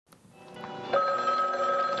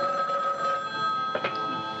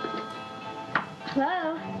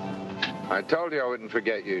I told you I wouldn't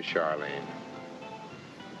forget you, Charlene.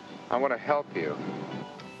 I want to help you.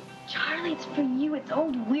 Charlie, it's for you. It's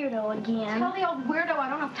old weirdo again. Tell the old weirdo I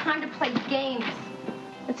don't have time to play games.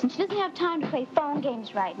 Listen, she doesn't have time to play phone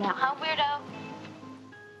games right now, huh, weirdo?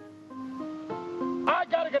 I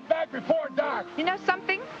gotta get back before dark. You know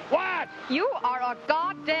something? What? You are a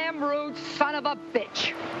goddamn rude son of a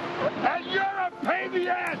bitch. And you're a pain in the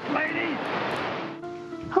ass, lady.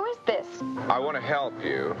 Who is this? I want to help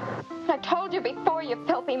you. I told you before, you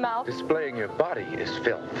filthy mouth. Displaying your body is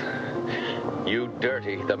filth. You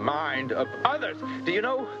dirty the mind of others. Do you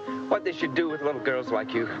know what they should do with little girls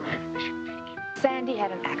like you? They should take you. Sandy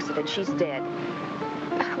had an accident. She's dead.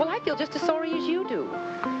 Well, I feel just as sorry as you do.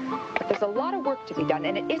 But there's a lot of work to be done,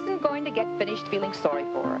 and it isn't going to get finished feeling sorry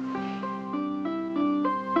for her.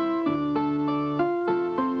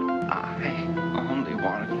 I only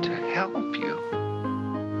wanted to help you.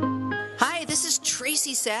 Hi, this is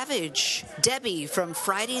Tracy Savage, Debbie from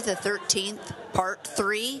Friday the 13th, Part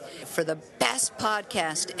 3. For the best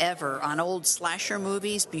podcast ever on old slasher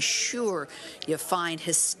movies, be sure you find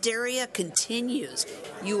Hysteria Continues.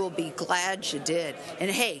 You will be glad you did.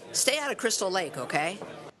 And hey, stay out of Crystal Lake, okay?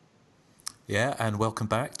 Yeah, and welcome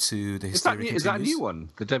back to the Hysteria Continues. Is that a new one?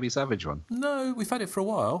 The Debbie Savage one? No, we've had it for a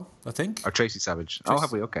while, I think. Or Tracy Savage. Oh,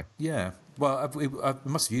 have we? Okay. Yeah. Well, we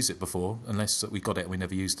must have used it before, unless we got it and we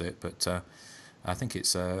never used it. But I think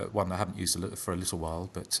it's one I haven't used for a little while.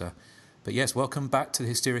 But yes, welcome back to the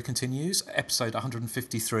Hysteria Continues, episode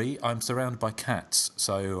 153. I'm surrounded by cats,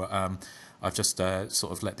 so I've just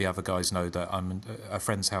sort of let the other guys know that I'm at a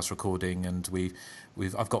friend's house recording, and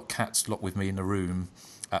I've got cats locked with me in the room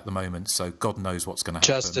at the moment, so God knows what's going to happen.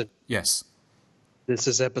 Justin. Yes. This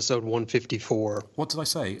is episode 154. What did I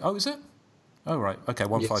say? Oh, is it? Oh, right. Okay,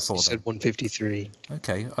 154. Yes, you said 153.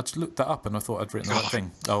 Okay, I just looked that up and I thought I'd written the right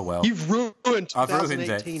thing. Oh, well. You've ruined I've ruined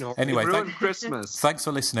it. Anyway, Christmas. Thanks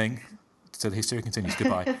for listening to the Hysteria Continues.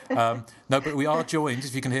 Goodbye. No, but we are joined,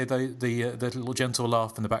 if you can hear the little gentle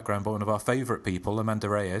laugh in the background, by one of our favourite people, Amanda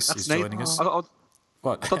Reyes, is joining us.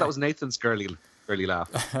 What? I thought that was Nathan's girly laugh.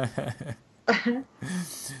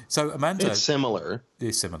 So, Amanda... It's similar.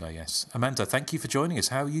 It's similar, yes. Amanda, thank you for joining us.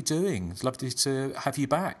 How are you doing? It's lovely to have you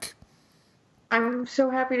back. I'm so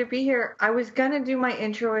happy to be here. I was going to do my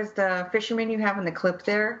intro as the fisherman you have in the clip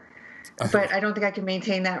there, but I don't think I can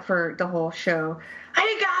maintain that for the whole show.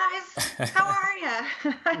 Hey, guys! How are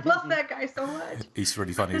you? I love that guy so much. He's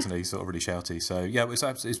really funny, isn't he? He's sort of really shouty. So, yeah,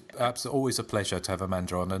 it's always a pleasure to have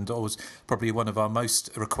Amanda on, and always probably one of our most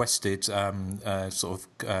requested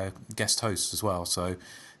guest hosts as well. So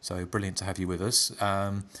brilliant to have you with us.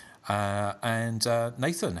 And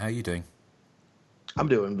Nathan, how are you doing? I'm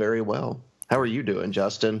doing very well. How are you doing,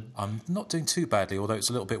 Justin? I'm not doing too badly, although it's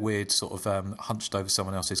a little bit weird, sort of hunched over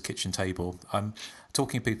someone else's kitchen table. I'm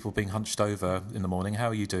talking people being hunched over in the morning. How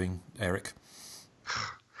are you doing, Eric?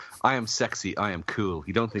 I am sexy. I am cool.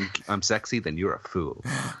 You don't think I'm sexy, then you're a fool.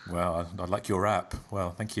 Well, I like your rap.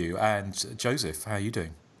 Well, thank you. And Joseph, how are you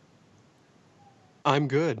doing? I'm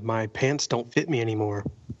good. My pants don't fit me anymore.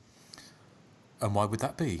 And why would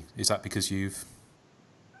that be? Is that because you've...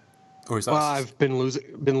 Or is that... Well, I've been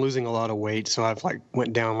losing a lot of weight, so I've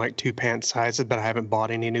went down 2 pant sizes, but I haven't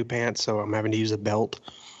bought any new pants, so I'm having to use a belt.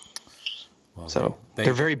 Well, so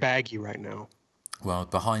they're very baggy right now. Well,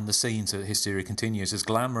 behind the scenes at Hysteria Continues, as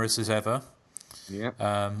glamorous as ever.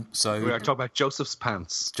 Yeah. So we are talking about Joseph's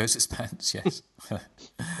pants. Joseph's pants, yes.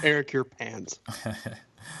 Eric, your pants.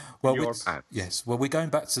 Well, your pants. Yes. Well, we're going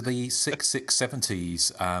back to the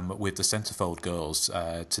 70s with the Centerfold Girls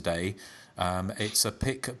today. It's a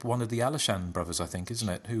pick of one of the Alishan brothers, I think, isn't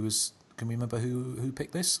it? Can we remember who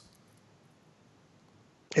picked this?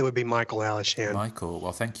 It would be Michael Alishan. Michael.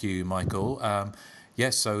 Well, thank you, Michael.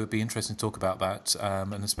 Yes, so it'd be interesting to talk about that,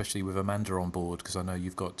 and especially with Amanda on board, because I know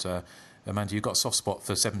you've got, Amanda, you've got a soft spot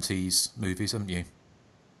for 70s movies, haven't you?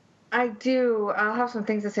 I do. I'll have some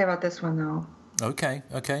things to say about this one, though. Okay.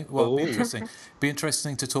 Well, it'll be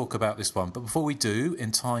interesting to talk about this one. But before we do,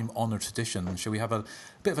 in time-honoured tradition, shall we have a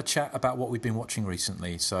bit of a chat about what we've been watching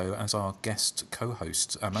recently? So, as our guest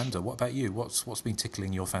co-host, Amanda, what about you? What's been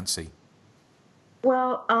tickling your fancy?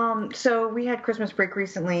 Well, so we had Christmas break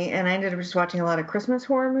recently, and I ended up just watching a lot of Christmas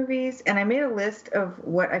horror movies, and I made a list of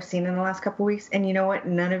what I've seen in the last couple of weeks, and you know what?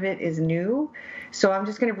 None of it is new. So I'm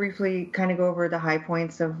just going to briefly kind of go over the high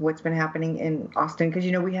points of what's been happening in Austin, because,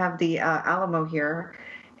 we have the Alamo here,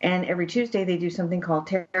 and every Tuesday they do something called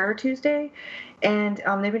Terror Tuesday, and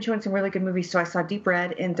they've been showing some really good movies. So I saw Deep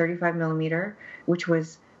Red in 35 millimeter, which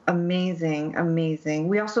was amazing, amazing.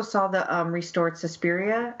 We also saw the restored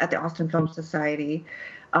Suspiria at the Austin Film Society,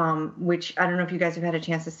 which I don't know if you guys have had a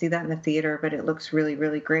chance to see that in the theater, but it looks really,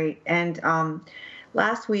 really great. And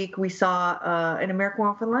last week we saw An American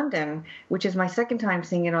Werewolf in London, which is my second time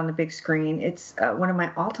seeing it on the big screen. It's one of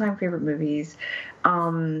my all-time favorite movies.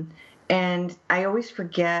 And I always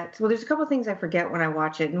forget, well, there's a couple of things I forget when I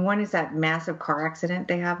watch it. And one is that massive car accident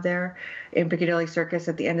they have there in Piccadilly Circus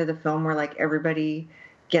at the end of the film where, like, everybody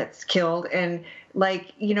gets killed. And,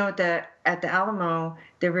 like, you know, at the Alamo,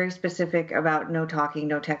 they're very specific about no talking,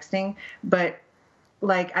 no texting. But,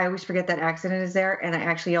 like, I always forget that accident is there. And I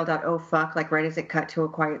actually yelled out, "Oh, fuck," like, right as it cut to a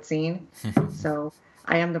quiet scene. So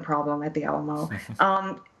I am the problem at the Alamo.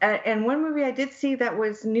 And one movie I did see that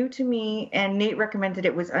was new to me, and Nate recommended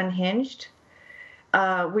it, was Unhinged,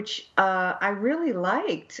 which I really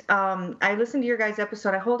liked. I listened to your guys'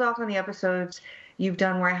 episode. I hold off on the episodes you've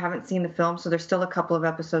done where I haven't seen the film, so there's still a couple of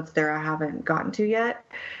episodes there I haven't gotten to yet.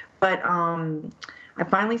 But I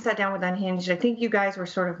finally sat down with Unhinged. I think you guys were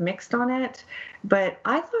sort of mixed on it, but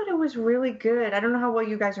I thought it was really good. I don't know how well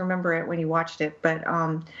you guys remember it when you watched it, but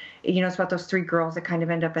you know, it's about those three girls that kind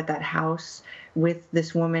of end up at that house with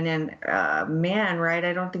this woman and man, right?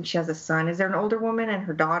 I don't think she has a son. Is there an older woman and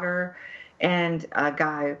her daughter and a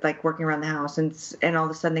guy, like, working around the house, and all of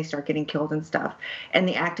a sudden they start getting killed and stuff. And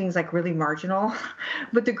the acting's, like, really marginal,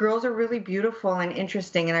 but the girls are really beautiful and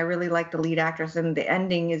interesting, and I really like the lead actress, and the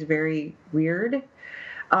ending is very weird.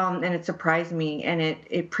 And it surprised me, and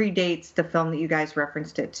it predates the film that you guys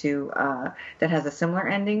referenced it to that has a similar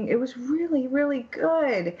ending. It was really, really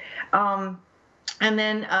good. And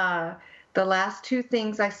then the last two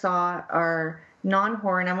things I saw are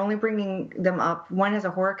non-horror, and I'm only bringing them up. One has a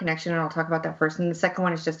horror connection, and I'll talk about that first. And the second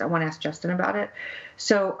one is just I want to ask Justin about it.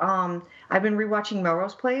 So I've been rewatching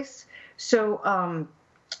Melrose Place. So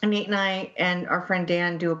Nate and I and our friend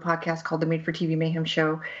Dan do a podcast called The Made for TV Mayhem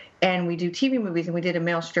Show, and we do TV movies, and we did a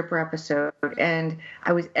male stripper episode, and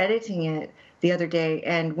I was editing it the other day,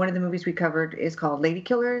 and one of the movies we covered is called Lady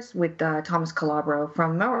Killers with Thomas Calabro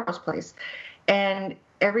from Melrose Place. And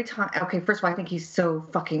every time, okay, first of all, I think he's so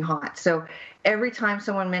fucking hot. So every time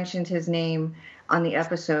someone mentioned his name on the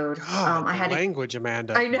episode, I had language,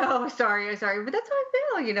 Amanda. I know, sorry, but that's how I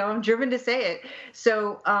feel. You know, I'm driven to say it.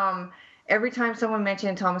 So every time someone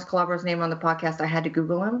mentioned Thomas Calabro's name on the podcast, I had to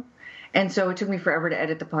Google him. And so it took me forever to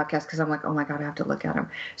edit the podcast because I'm like, oh my God, I have to look at him.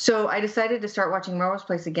 So I decided to start watching Melrose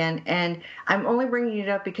Place again. And I'm only bringing it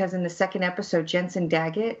up because in the second episode, Jensen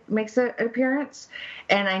Daggett makes an appearance.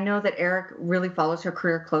 And I know that Eric really follows her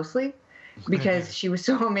career closely because she was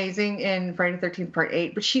so amazing in Friday the 13th Part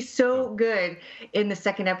 8. But she's so good in the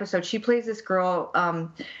second episode. She plays this girl.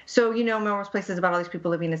 So, you know, Melrose Place is about all these people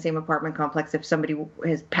living in the same apartment complex if somebody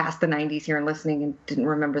has passed the 90s here and listening and didn't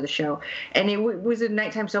remember the show. And it was a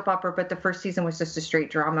nighttime soap opera, but the first season was just a straight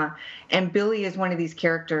drama. And Billy is one of these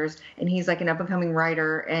characters, and he's like an up-and-coming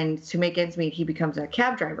writer. And to make ends meet, he becomes a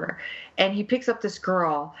cab driver. And he picks up this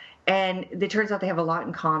girl, and it turns out they have a lot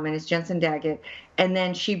in common. It's Jensen Daggett. And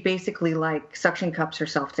then she basically, like, suction cups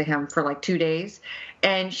herself to him for like 2 days.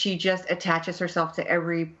 And she just attaches herself to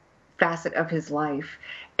every facet of his life.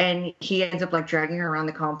 And he ends up, like, dragging her around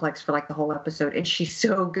the complex for, like, the whole episode. And she's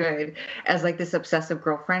so good as, like, this obsessive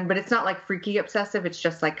girlfriend. But it's not, like, freaky obsessive. It's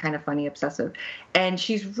just, like, kind of funny obsessive. And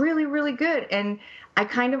she's really, really good. And I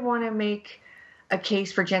kind of want to make a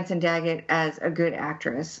case for Jensen Daggett as a good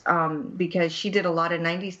actress because she did a lot of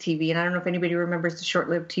 90s TV. And I don't know if anybody remembers the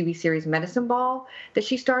short-lived TV series Medicine Ball that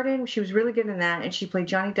she starred in. She was really good in that. And she played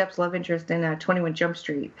Johnny Depp's love interest in 21 Jump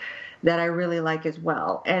Street that I really like as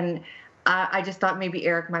well. And I just thought maybe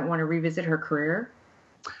Eric might want to revisit her career.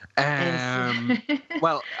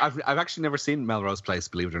 Well, I've actually never seen Melrose Place,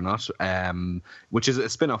 believe it or not, which is a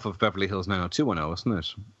spin-off of Beverly Hills 90210, isn't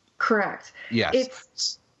it? Correct.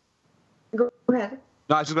 Yes. Go ahead.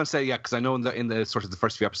 No, I was just going to say, yeah, because I know in the sort of the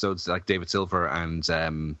first few episodes, like David Silver and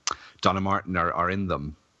Donna Martin are in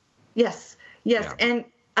them. Yes. Yeah. And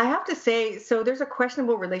I have to say, so there's a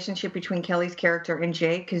questionable relationship between Kelly's character and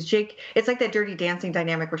Jake, because Jake, it's like that Dirty Dancing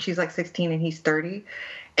dynamic where she's like 16 and he's 30.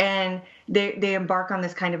 And they embark on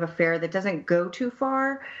this kind of affair that doesn't go too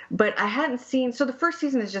far. But I hadn't seen, so the first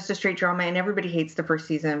season is just a straight drama, and everybody hates the first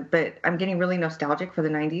season. But I'm getting really nostalgic for the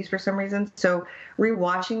 90s for some reason. So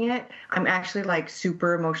rewatching it, I'm actually like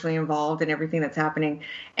super emotionally involved in everything that's happening.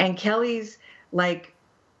 And Kelly's like,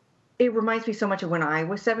 it reminds me so much of when I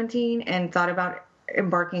was 17 and thought about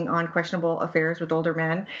embarking on questionable affairs with older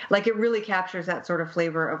men. Like, it really captures that sort of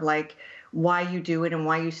flavor of like why you do it and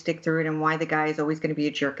why you stick through it and why the guy is always going to be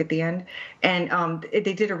a jerk at the end. And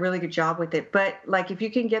they did a really good job with it. But like, if you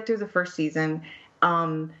can get through the first season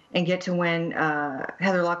and get to when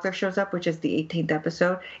Heather Locklear shows up, which is the 18th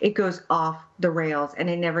episode, it goes off the rails and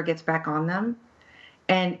it never gets back on them.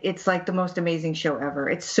 And it's like the most amazing show ever.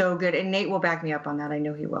 It's so good. And Nate will back me up on that. I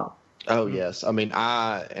know he will. Oh, yes. I mean,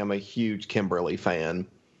 I am a huge Kimberly fan.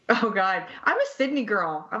 Oh, God. I'm a Sydney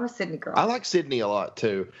girl. I like Sydney a lot,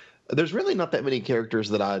 too. There's really not that many characters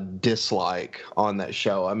that I dislike on that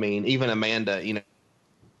show. I mean, even Amanda, you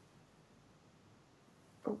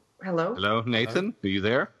know. Hello, Nathan. Are you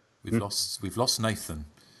there? We've lost Nathan.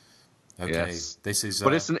 Okay, yes. This is.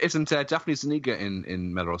 But isn't Daphne Zuniga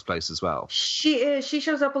in Melrose Place as well? She is. She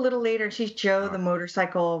shows up a little later. She's Jo, the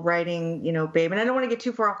motorcycle riding, babe. And I don't want to get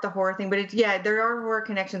too far off the horror thing, but there are horror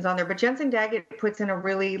connections on there. But Jensen Daggett puts in a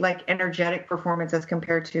really energetic performance as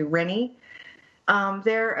compared to Rennie.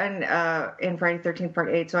 There and in Friday the 13th Part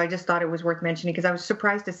 8, so I just thought it was worth mentioning because I was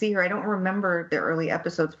surprised to see her. I don't remember the early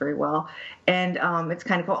episodes very well, and it's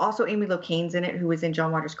kind of cool. Also, Amy Locane's in it, who was in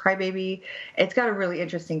John Waters' Crybaby. It's got a really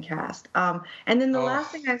interesting cast. And then the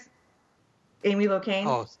last thing Amy Locane.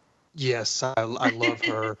 Oh, yes, I love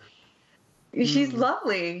her. She's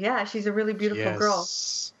lovely. Yeah, she's a really beautiful girl.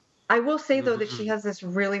 I will say, though, that she has this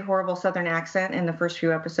really horrible Southern accent in the first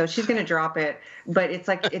few episodes. She's going to drop it, but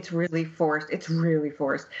it's really forced. It's really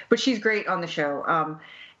forced. But she's great on the show.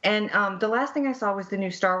 And the last thing I saw was the new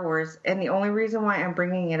Star Wars. And the only reason why I'm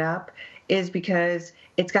bringing it up is because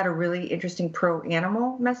it's got a really interesting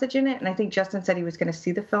pro-animal message in it. And I think Justin said he was going to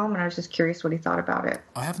see the film, and I was just curious what he thought about it.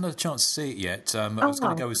 I haven't had a chance to see it yet. I was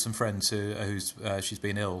going to go with some friends who's she's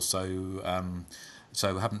been ill, so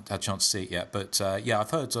I haven't had a chance to see it yet. But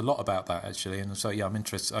I've heard a lot about that actually, and so I'm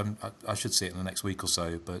interested. I should see it in the next week or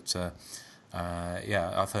so. But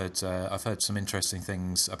I've heard some interesting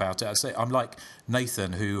things about it. I'm like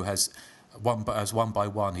Nathan, who has one by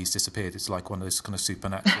one he's disappeared. It's like one of those kind of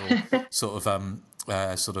supernatural sort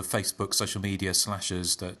of Facebook social media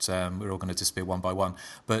slashers that we're all going to disappear one by one.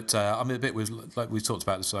 But I'm a bit like we talked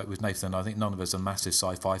about this with Nathan. I think none of us are massive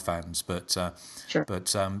sci-fi fans, but sure.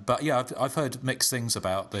 But yeah, I've heard mixed things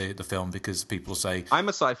about the film because people say I'm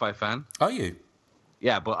a sci-fi fan. Are you?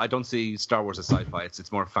 Yeah, but I don't see Star Wars as sci-fi.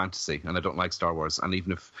 It's more fantasy, and I don't like Star Wars. And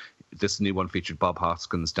even if this new one featured Bob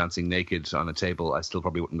Hoskins dancing naked on a table, I still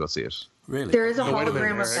probably wouldn't go see it. Really? There is a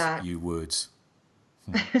hologram of that. You would.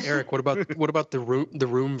 Eric, what about the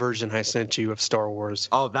room version I sent you of Star Wars?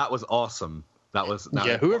 Oh, that was awesome.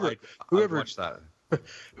 Whoever watched that.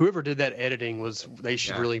 Whoever did that editing they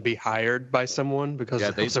should really be hired by someone because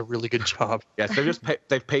that was a really good job. Yes,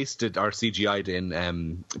 they've pasted or CGI'd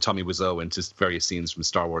in Tommy Wiseau into various scenes from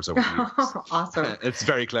Star Wars over the years. Awesome. It's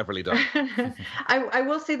very cleverly done. I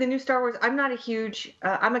will say the new Star Wars, I'm not a huge,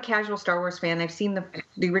 I'm a casual Star Wars fan. I've seen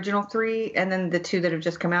the original 3 and then the 2 that have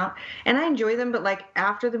just come out. And I enjoy them, but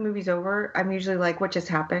after the movie's over, I'm usually like, what just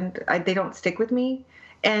happened? They don't stick with me.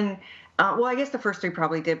 And I guess the first 3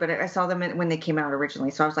 probably did, but I saw them when they came out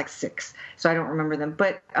originally, so I was like 6, so I don't remember them.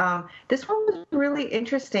 But this one was really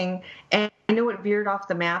interesting, and I know it veered off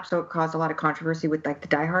the map, so it caused a lot of controversy with the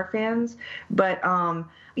diehard fans. But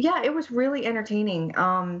it was really entertaining.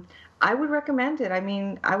 I would recommend it. I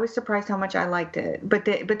mean, I was surprised how much I liked it. But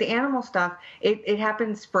the animal stuff, it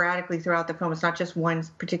happens sporadically throughout the film. It's not just one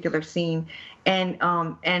particular scene, and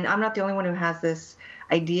I'm not the only one who has this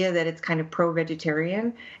idea that it's kind of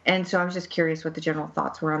pro-vegetarian, and so I was just curious what the general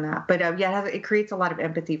thoughts were on that. But it creates a lot of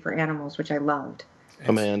empathy for animals, which I loved.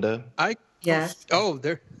 Amanda, yes. Oh,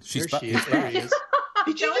 there she is. There he is.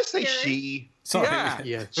 Did you just say she? Sorry.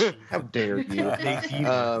 Yeah. How dare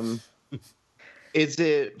you? Is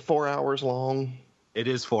it 4 hours long? It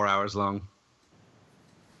is 4 hours long.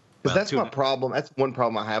 Because that's my problem. That's one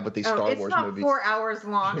problem I have with these Star Wars movies. It's not 4 hours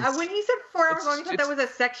long. When he said 4 hours long, I thought that was a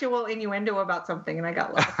sexual innuendo about something, and I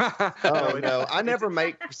got lost. Oh no, I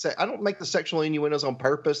don't make the sexual innuendos on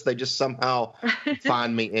purpose. They just somehow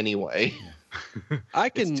find me anyway.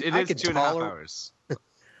 It is 2.5 hours.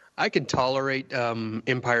 I can tolerate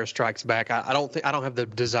Empire Strikes Back. I don't have the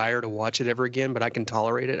desire to watch it ever again, but I can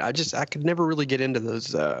tolerate it. I could never really get into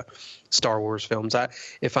those Star Wars films.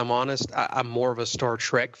 If I'm honest, I'm more of a Star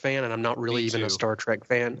Trek fan, and I'm not really even a Star Trek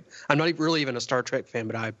fan. I'm not really even a Star Trek fan,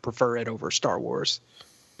 but I prefer it over Star Wars.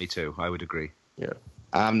 Me too. I would agree. Yeah,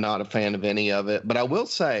 I'm not a fan of any of it, but I will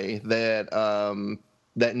say that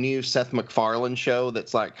that new Seth MacFarlane show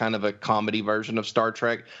that's like kind of a comedy version of Star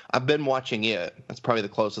Trek, I've been watching it. That's probably the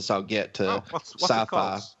closest I'll get to what's sci-fi. It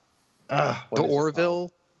called? The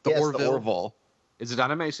Orville? The Orville. Is it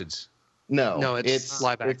animated? No, it's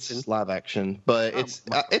live action. It's live action, but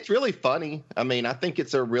it's really funny. I mean, I think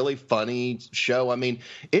it's a really funny show. I mean,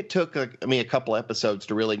 it took a couple episodes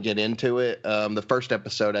to really get into it. The first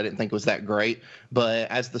episode I didn't think was that great, but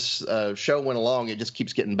as the show went along, it just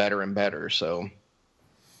keeps getting better and better. So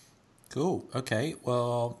cool. Okay.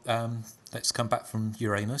 Well, let's come back from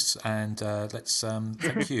Uranus and let's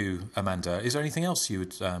thank you, Amanda. Is there anything else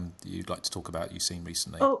you'd like to talk about you've seen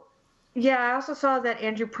recently? Oh, yeah, I also saw that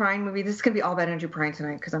Andrew Prine movie. This is going to be all about Andrew Prine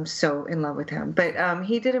tonight because I'm so in love with him. But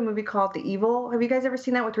he did a movie called The Evil. Have you guys ever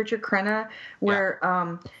seen that with Richard Crenna? Where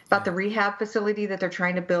about the rehab facility that they're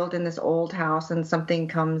trying to build in this old house, and something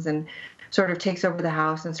comes and sort of takes over the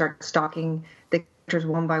house and starts stalking the characters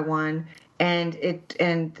one by one. And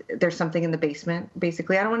there's something in the basement.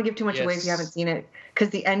 Basically, I don't want to give too much away if you haven't seen it because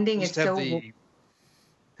the ending is so.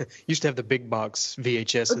 Used to have the big box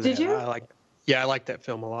VHS. Did you? I like that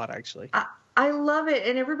film a lot, actually. I love it,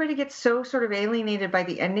 and everybody gets so sort of alienated by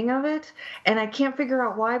the ending of it, and I can't figure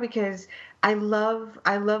out why because I love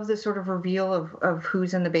the sort of reveal of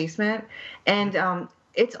who's in the basement, and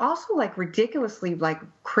it's also like ridiculously like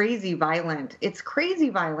crazy violent. It's crazy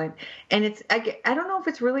violent, and I don't know if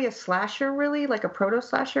it's really a slasher, really like a proto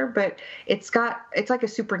slasher, but it's like a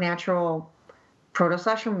supernatural proto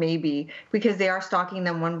slasher maybe because they are stalking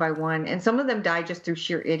them one by one, and some of them die just through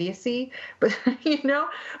sheer idiocy, but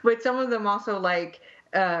but some of them also like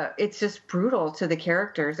it's just brutal to the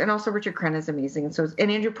characters. And also Richard Crenna is amazing,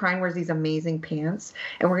 and Andrew Prine wears these amazing pants,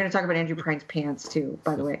 and we're going to talk about Andrew Prine's pants too,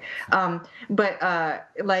 by the way. But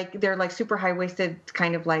like they're like super high-waisted,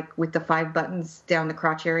 kind of like with the 5 buttons down the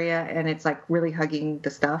crotch area, and it's like really hugging the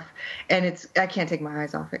stuff, and I can't take my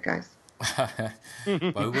eyes off it, guys.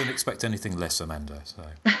 Well, we wouldn't expect anything less, Amanda. So,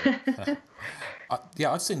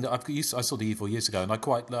 I've seen that. I saw The Evil years ago, and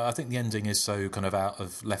I think the ending is so kind of out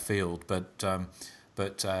of left field. But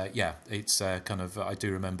it's kind of. I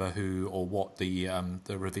do remember who or what the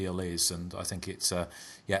reveal is, and I think it's an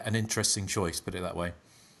interesting choice. Put it that way.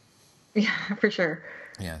 Yeah, for sure.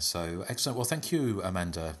 Yeah. So excellent. Well, thank you,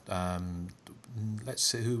 Amanda. Let's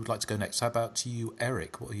see who would like to go next. How about you,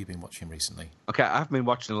 Eric? What have you been watching recently? Okay, I've been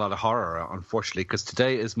watching a lot of horror, unfortunately, because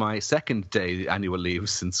today is my second day annual leave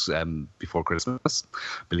since before Christmas,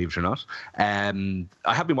 believe it or not. I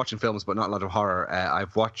have been watching films, but not a lot of horror.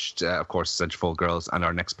 I've watched, of course, Centerfold Girls and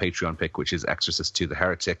our next Patreon pick, which is Exorcist II: The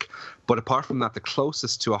Heretic. But apart from that, the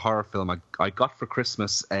closest to a horror film I got for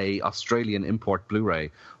Christmas a Australian import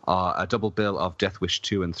Blu-ray, a double bill of Death Wish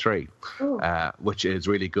 2 and 3, which is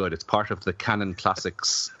really good. It's part of the Canon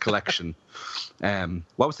Classics collection.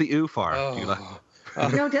 What was the ooh for?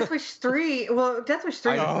 Death Wish 3. Well, Death Wish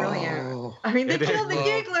 3 is brilliant. I mean, they killed the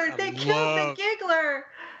giggler. They killed the giggler.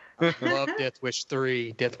 I love Death Wish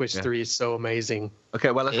 3. Death Wish 3 is so amazing.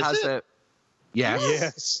 Okay, well, it has a...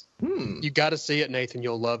 Yes. You got to see it, Nathan.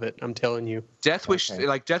 You'll love it. I'm telling you. Death Wish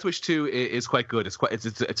 2 is quite good.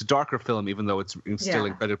 It's a darker film, even though it's still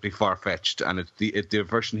incredibly far fetched. And the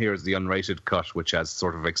version here is the unrated cut, which has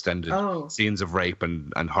sort of extended scenes of rape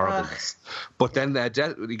and horribleness. But then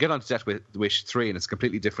you get on to Death Wish 3, and it's a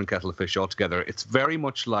completely different kettle of fish altogether. It's very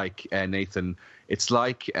much like Nathan. It's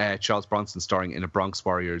like Charles Bronson starring in a Bronx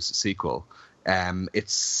Warriors sequel.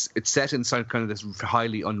 It's set in kind of this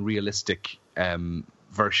highly unrealistic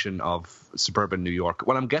version of suburban New York.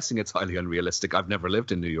 Well, I'm guessing it's highly unrealistic. I've never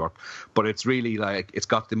lived in New York, but it's really like it's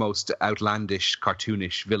got the most outlandish,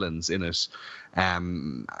 cartoonish villains in it.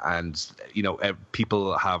 And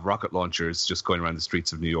people have rocket launchers just going around the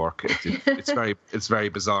streets of New York. It's very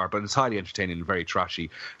bizarre, but it's highly entertaining and very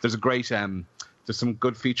trashy. There's a great there's some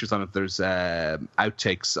good features on it. There's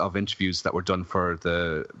outtakes of interviews that were done for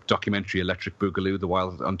the documentary Electric Boogaloo, The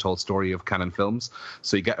Wild Untold Story of Canon Films.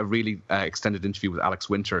 So you get a really extended interview with Alex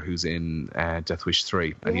Winter, who's in Death Wish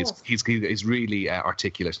 3. And he's really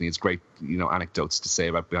articulate, and he has great anecdotes to say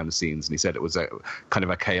about behind the scenes. And he said it was a kind of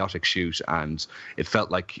a chaotic shoot, and it felt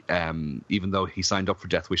like even though he signed up for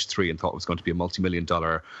Death Wish 3 and thought it was going to be a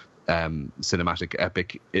multi-million-dollar cinematic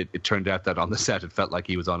epic, it turned out that on the set it felt like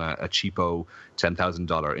he was on a cheapo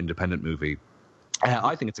 $10,000 independent movie.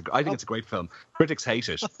 I think it's a great film. Critics hate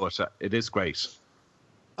it, but it is great.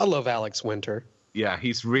 I love Alex Winter. Yeah,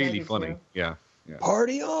 he's really funny. Yeah.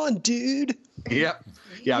 Party on, dude. Yeah,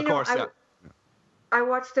 of course. I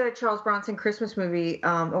watched a Charles Bronson Christmas movie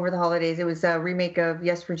over the holidays. It was a remake of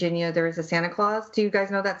Yes, Virginia, There is a Santa Claus. Do you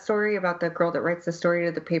guys know that story about the girl that writes the story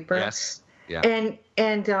to the paper? Yes. Yeah.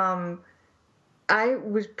 And I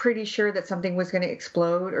was pretty sure that something was going to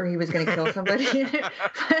explode or he was going to kill somebody.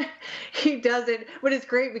 But he doesn't. But it's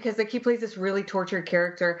great because he plays this really tortured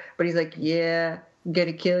character, but he's like, yeah,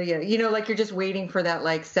 gonna kill you. You know, like you're just waiting for that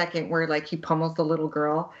like second where like he pummels the little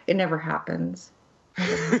girl. It never happens.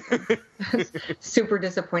 Super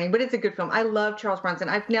disappointing, but it's a good film. I love Charles Bronson.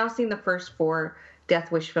 I've now seen the first 4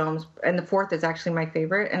 Death Wish films, and the 4th is actually my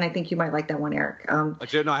favorite, and I think you might like that one, Eric. I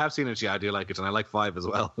have seen it. Yeah, I do like it, and I like 5 as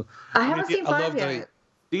well. I haven't seen 5 yet.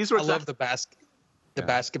 I love the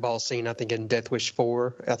basketball scene. I think in Death Wish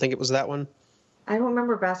 4. I think it was that one. I don't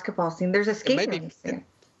remember basketball scene. There's a skating scene.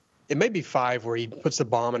 It may be 5 where he puts the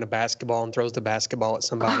bomb in a basketball and throws the basketball at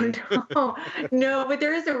somebody. Oh, no, but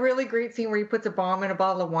there is a really great scene where he puts a bomb in a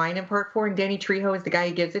bottle of wine in part 4, and Danny Trejo is the guy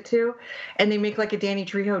he gives it to, and they make like a Danny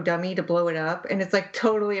Trejo dummy to blow it up, and it's like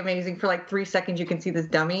totally amazing. For like 3 seconds, you can see this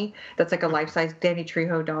dummy that's like a life-size Danny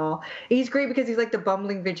Trejo doll. He's great because he's like the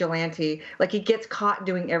bumbling vigilante. Like he gets caught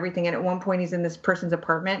doing everything, and at one point he's in this person's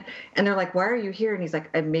apartment, and they're like, "Why are you here?" And he's like,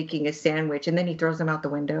 "I'm making a sandwich," and then he throws them out the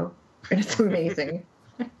window, and it's amazing.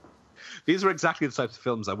 These were exactly the types of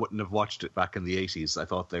films I wouldn't have watched it back in the 80s. I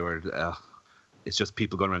thought they were, it's just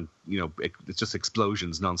people going around, it's just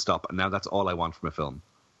explosions nonstop. And now that's all I want from a film.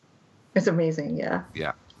 It's amazing, yeah.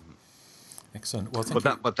 Yeah. Excellent. Well,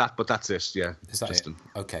 but that's it, yeah. Is that Justin?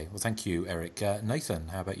 It? Okay. Well, thank you, Eric. Nathan,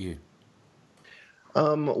 how about you?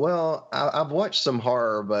 Well, I've watched some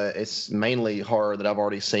horror, but it's mainly horror that I've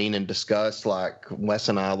already seen and discussed. Like Wes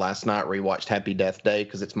and I last night rewatched Happy Death Day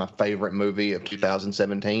because it's my favorite movie of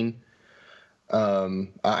 2017. I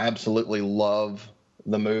absolutely love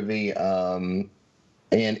the movie, and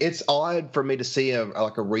it's odd for me to see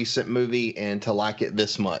a recent movie and to like it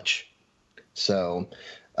this much. So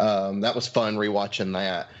that was fun rewatching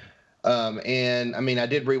that. And I mean, I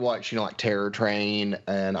did rewatch, like Terror Train,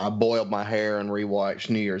 and I boiled my hair and rewatched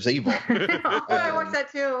New Year's Evil. I watched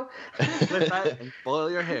that too. And boil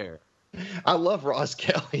your hair. I love Roz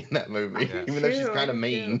Kelly in that movie, even though she's kind of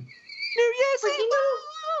mean. New Year's Evil.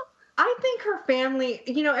 I think her family,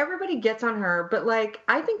 everybody gets on her, but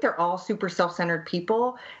I think they're all super self-centered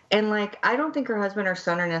people. And I don't think her husband or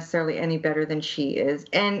son are necessarily any better than she is.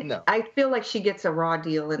 And no. I feel like she gets a raw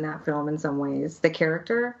deal in that film in some ways, the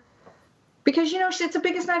character. Because, it's the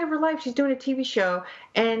biggest night of her life. She's doing a TV show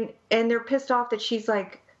and they're pissed off that she's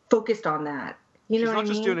focused on that. She's not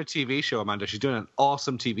just doing a TV show, Amanda. She's doing an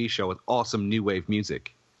awesome TV show with awesome new wave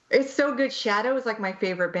music. It's so good. Shadow is my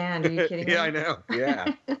favorite band. Are you kidding me? Yeah, I know.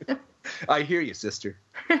 Yeah. I hear you, sister.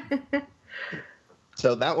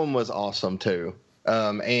 So that one was awesome too.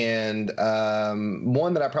 And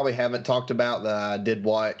one that I probably haven't talked about that I did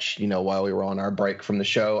watch, while we were on our break from the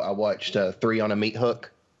show, I watched 3 on a Meat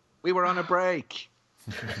Hook. We were on a break.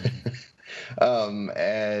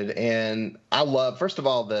 And I love, first of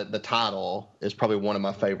all, the title is probably one of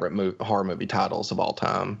my favorite horror movie titles of all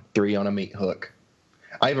time, 3 on a Meat Hook.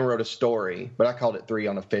 I even wrote a story, but I called it 3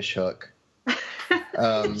 on a Fish Hook.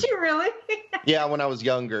 Did you really? Yeah, when I was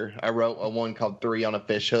younger, I wrote one called 3 on a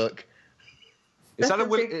Fish Hook. Is that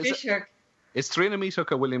fish hook? Is 3 on a Meat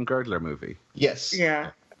Hook a William Girdler movie? Yes.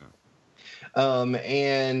 Yeah.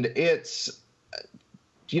 And it's,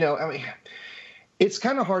 it's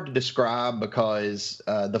kind of hard to describe because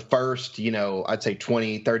the first, I'd say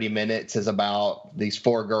 20, 30 minutes is about these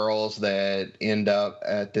 4 girls that end up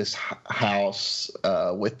at this house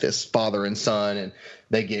with this father and son, and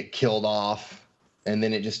they get killed off. And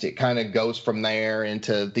then it kind of goes from there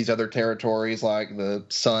into these other territories, like the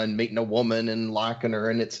son meeting a woman and liking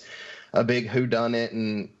her, and it's a big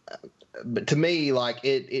whodunit. But to me,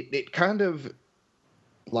 it kind of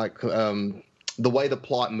the way the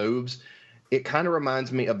plot moves, it kind of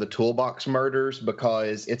reminds me of the Toolbox Murders,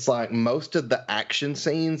 because it's most of the action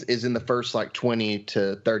scenes is in the first 20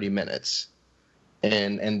 to 30 minutes,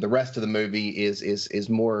 and the rest of the movie is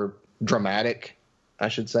more dramatic, I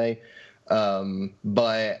should say.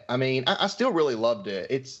 But I mean, I still really loved it.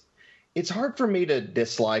 It's hard for me to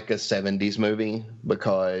dislike a 70s movie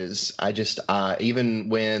because I even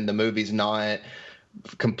when the movie's not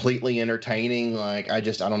completely entertaining, I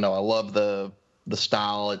don't know. I love the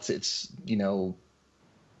style. It's they're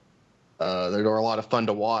a lot of fun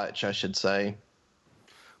to watch, I should say.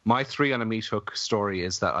 My 3 on a Meat Hook story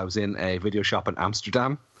is that I was in a video shop in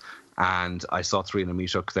Amsterdam and I saw 3 on a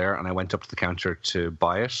Meat Hook there, and I went up to the counter to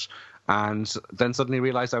buy it. And then suddenly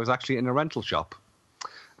realized I was actually in a rental shop.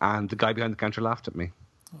 And the guy behind the counter laughed at me.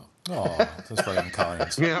 Oh, that's very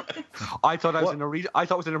unkind. Yeah. I thought I was in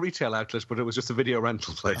a retail outlet, but it was just a video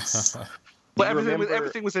rental place. But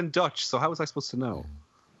everything was in Dutch, so how was I supposed to know?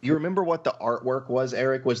 You remember what the artwork was,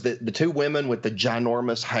 Eric? Was the 2 women with the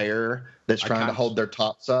ginormous hair that's trying to hold their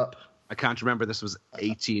tops up? I can't remember. This was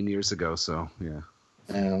 18 years ago, so yeah.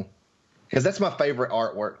 Yeah. Because that's my favorite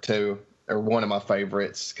artwork, too. or one of my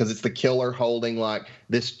favorites, because it's the killer holding like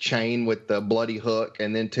this chain with the bloody hook,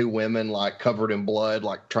 and then two women like covered in blood,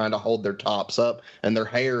 like trying to hold their tops up, and their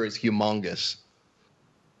hair is humongous.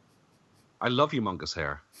 I love humongous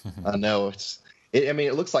hair. I know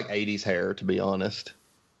it looks like 80s hair, to be honest.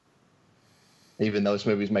 Even though this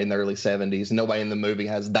movie's made in the early 70s, nobody in the movie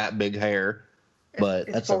has that big hair. But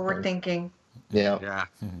it's that's forward thinking. Yeah. Yeah.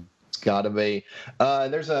 It's got to be.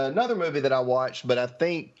 There's another movie that I watched, but I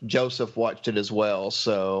think Joseph watched it as well.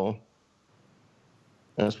 So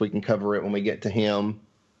I guess we can cover it when we get to him.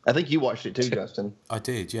 I think you watched it too, Justin. I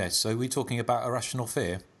did, yes. So we're talking about Irrational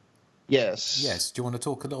Fear? Yes. Yes. Do you want to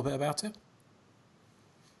talk a little bit about it?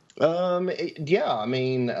 Yeah, I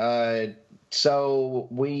mean, so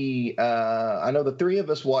we, I know the three of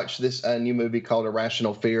us watched this new movie called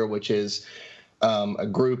Irrational Fear, which is a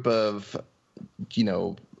group of,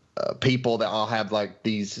 people that all have like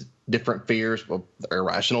these different fears, well,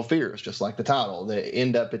 irrational fears, just like the title. They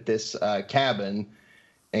end up at this cabin,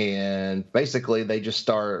 and basically they just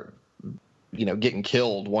start, getting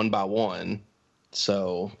killed one by one.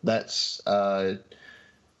 So that's,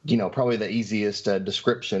 probably the easiest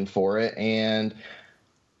description for it. And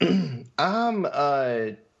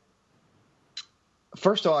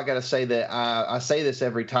first of all, I got to say that I say this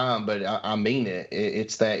every time, but I mean it.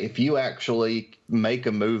 It's that if you actually make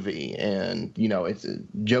a movie, and it's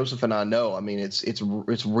Joseph and I know, I mean,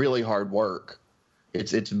 it's really hard work.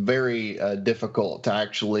 It's very difficult to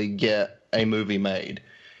actually get a movie made,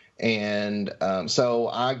 and so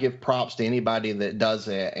I give props to anybody that does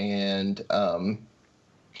it. And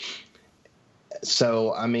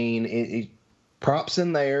so I mean, props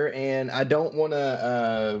in there, and I don't want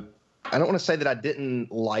to say that I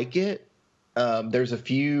didn't like it. There's a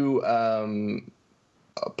few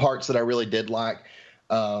parts that I really did like.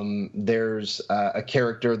 There's a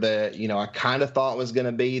character that, I kind of thought was going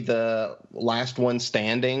to be the last one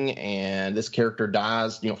standing, and this character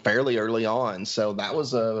dies, fairly early on. So that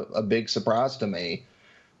was a big surprise to me.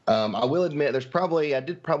 I will admit I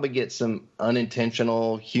did probably get some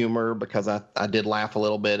unintentional humor, because I did laugh a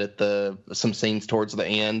little bit at some scenes towards the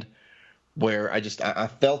end, where I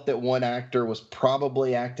felt that one actor was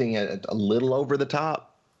probably acting a little over the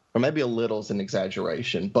top, or maybe a little is an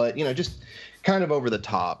exaggeration, but just kind of over the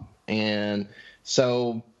top. And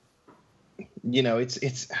so,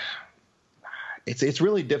 it's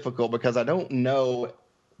really difficult, because I don't know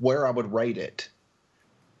where I would rate it.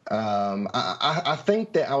 I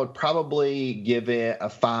think that I would probably give it a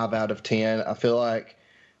 5 out of 10. I feel like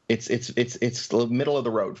it's the middle of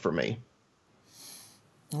the road for me.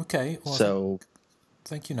 Okay. Well, so,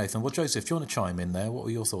 thank you, Nathan. Well, Joseph, do you want to chime in there? What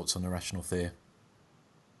were your thoughts on Irrational Fear?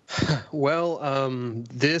 Well,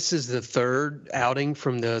 this is the third outing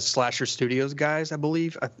from the Slasher Studios guys, I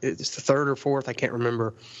believe. It's the third or fourth, I can't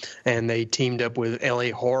remember. And they teamed up with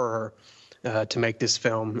LA Horror to make this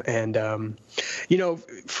film. And,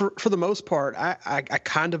 for the most part, I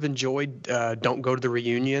kind of enjoyed Don't Go to the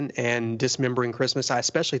Reunion and Dismembering Christmas. I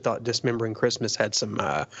especially thought Dismembering Christmas had some,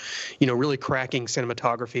 really cracking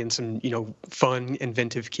cinematography and some, fun,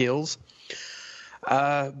 inventive kills.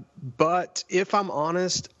 But if I'm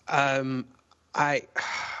honest, like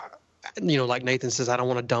Nathan says, I don't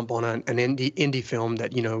want to dump on an indie film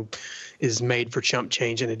that, is made for chump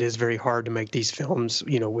change, and it is very hard to make these films,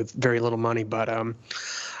 with very little money. But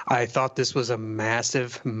I thought this was a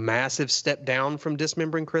massive, massive step down from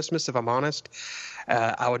Dismembering Christmas, if I'm honest.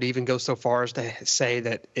 I would even go so far as to say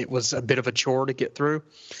that it was a bit of a chore to get through.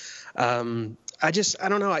 I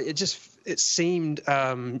don't know. It seemed,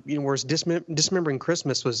 whereas Dismembering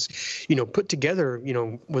Christmas was, put together,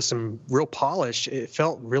 with some real polish. It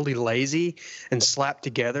felt really lazy and slapped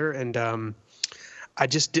together. And I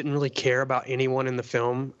just didn't really care about anyone in the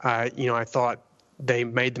film. I thought they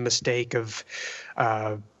made the mistake of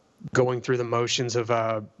going through the motions of,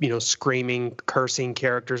 screaming, cursing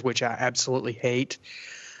characters, which I absolutely hate.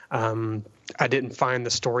 I didn't find the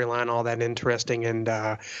storyline all that interesting. And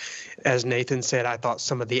as Nathan said, I thought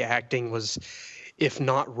some of the acting was, if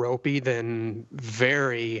not ropey, then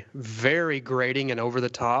very, very grating and over the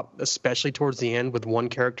top, especially towards the end with one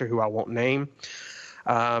character who I won't name.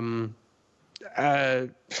 I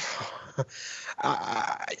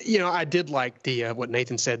did like what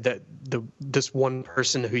Nathan said, that this one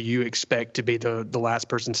person who you expect to be the last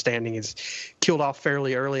person standing is killed off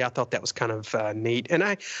fairly early. I thought that was kind of neat, and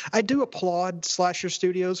I do applaud Slasher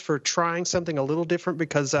Studios for trying something a little different,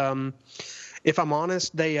 because if I'm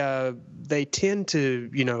honest, they tend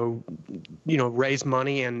to raise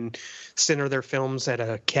money and center their films at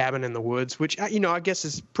a cabin in the woods, which I guess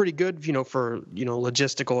is pretty good for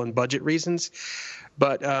logistical and budget reasons,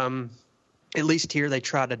 but at least here they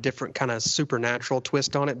tried a different kind of supernatural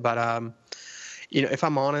twist on it. But if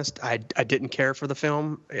I'm honest, I didn't care for the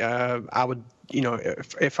film. I would,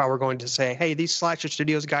 if I were going to say, hey, these Slasher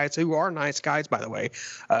Studios guys, who are nice guys, by the way,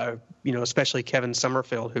 especially Kevin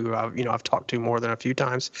Summerfield, who I've talked to more than a few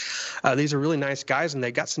times. These are really nice guys, and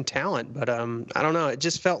they got some talent. But I don't know. It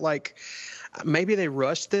just felt like maybe they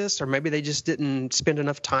rushed this, or maybe they just didn't spend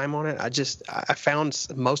enough time on it. I found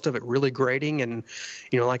most of it really grating, and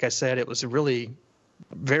like I said, it was really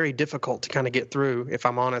very difficult to kind of get through. If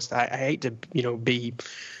I'm honest, I hate to be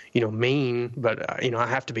mean, but I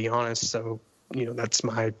have to be honest. So that's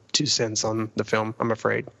my 2 cents on the film, I'm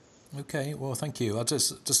afraid. Okay, well, thank you. I'd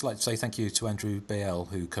just like to say thank you to Andrew Bale,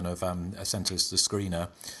 who kind of sent us the screener.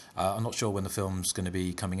 I'm not sure when the film's going to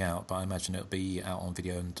be coming out, but I imagine it'll be out on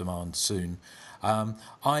video on demand soon.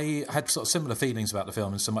 I had sort of similar feelings about the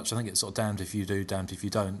film, in so much I think it's sort of damned if you do, damned if you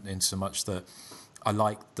don't, in so much that I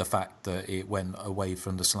liked the fact that it went away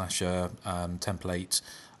from the slasher template.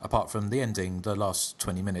 Apart from the ending, the last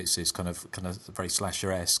 20 minutes is kind of very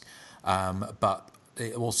slasher-esque, but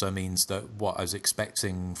it also means that what I was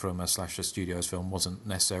expecting from a Slasher Studios film wasn't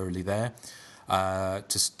necessarily there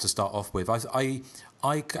to start off with. I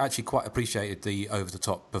actually quite appreciated the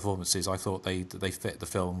over-the-top performances. I thought they fit the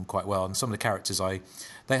film quite well, and some of the characters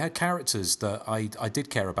they had characters that I did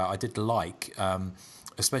care about. I did like,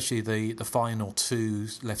 especially the final 2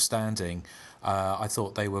 left standing. I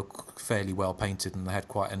thought they were fairly well painted, and they had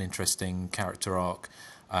quite an interesting character arc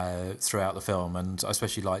throughout the film, and I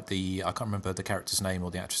especially like I can't remember the character's name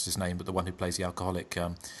or the actress's name, but the one who plays the alcoholic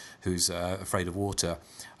who's afraid of water.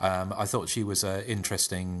 I thought she was an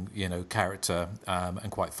interesting, character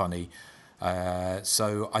and quite funny.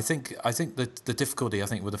 So I think that the difficulty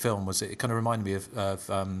with the film was it kind of reminded me of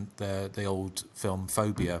the old film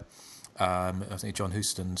Phobia. I think John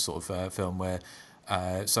Huston sort of film where.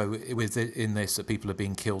 So in this, that people are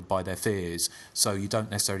being killed by their fears. So you don't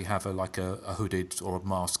necessarily have a hooded or a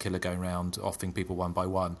masked killer going around offing people one by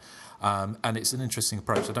one. And it's an interesting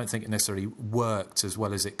approach. I don't think it necessarily worked as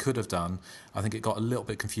well as it could have done. I think it got a little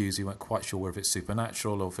bit confused. You weren't quite sure whether it's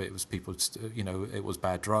supernatural or if it was people, it was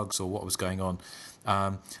bad drugs or what was going on.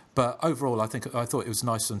 But overall, I thought it was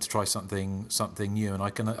nice of them to try something new. And I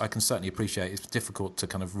can certainly appreciate it's difficult to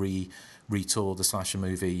kind of retool the slasher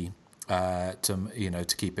movie.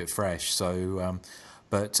 To keep it fresh. So,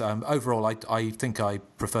 but overall, I think I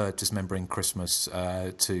prefer Dismembering Christmas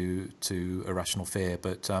to Irrational Fear.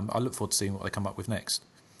 But I look forward to seeing what they come up with next.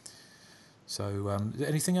 So,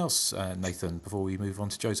 anything else, Nathan, before we move on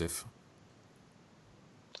to Joseph?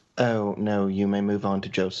 Oh, no, you may move on to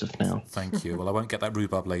Joseph now. Thank you. Well, I won't get that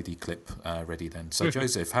Rhubarb Lady clip ready then. So,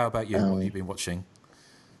 Joseph, how about you? What have you been watching?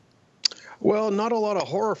 Well, not a lot of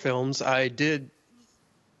horror films. I did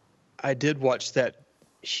watch that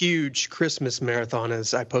huge Christmas marathon,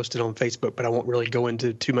 as I posted on Facebook, but I won't really go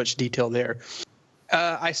into too much detail there.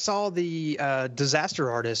 I saw the Disaster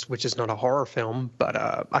Artist, which is not a horror film, but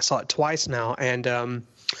I saw it twice now, and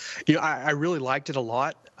I really liked it a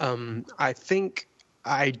lot. I think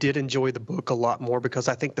I did enjoy the book a lot more because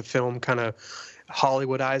I think the film kind of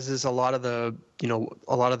Hollywoodizes a lot of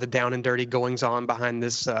the down and dirty goings on behind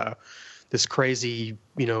this crazy,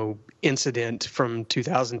 incident from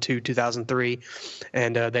 2002, 2003,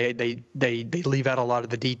 and they leave out a lot of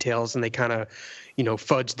the details, and they kind of,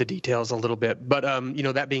 fudge the details a little bit. But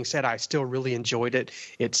that being said, I still really enjoyed it.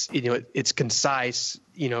 It's it's concise,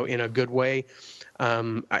 in a good way,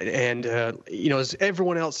 as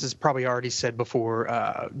everyone else has probably already said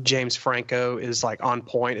before, James Franco is like on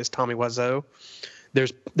point as Tommy Wiseau.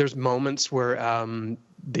 There's moments where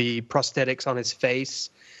the prosthetics on his face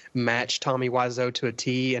match Tommy Wiseau to a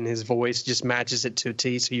T, and his voice just matches it to a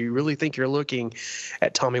T. So you really think you're looking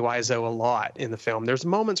at Tommy Wiseau a lot in the film. There's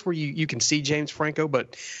moments where you can see James Franco,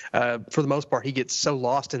 but for the most part, he gets so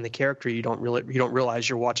lost in the character you don't realize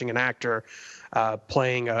you're watching an actor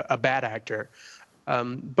playing a bad actor.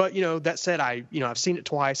 But that said, I've seen it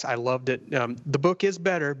twice. I loved it. The book is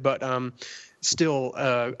better, but still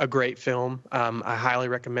a great film. I highly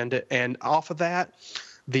recommend it. And off of that,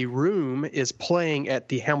 The Room is playing at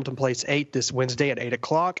the Hamilton Place 8 this Wednesday at 8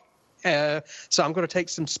 o'clock. So I'm going to take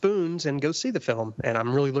some spoons and go see the film, and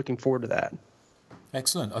I'm really looking forward to that.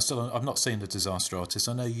 Excellent. I've not seen The Disaster Artist.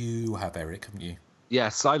 I know you have, Eric, haven't you?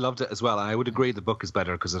 Yes, I loved it as well. And I would agree the book is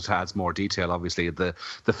better because it has more detail, obviously. The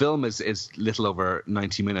film is little over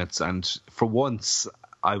 90 minutes, and for once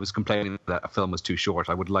I was complaining that a film was too short.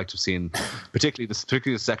 I would like to have seen, particularly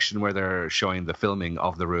the section where they're showing the filming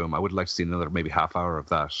of The Room. I would like to see another maybe half hour of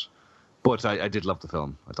that. But I did love the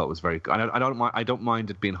film. I thought it was very good. I don't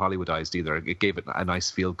mind it being Hollywoodized either. It gave it a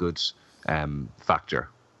nice feel good factor.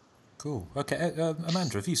 Cool. Okay,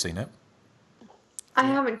 Amanda, have you seen it? I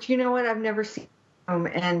haven't. You know what? I've never seen him,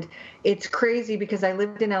 and it's crazy because I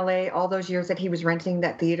lived in LA all those years that he was renting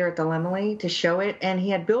that theater at the Laemmle to show it, and he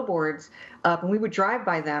had billboards up, and we would drive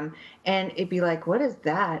by them, and it'd be like, "What is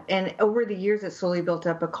that?" And over the years, it slowly built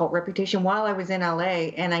up a cult reputation while I was in LA,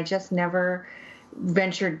 and I just never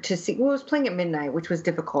ventured to see. Well, it was playing at midnight, which was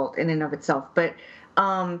difficult in and of itself, but.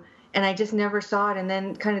 And I just never saw it. And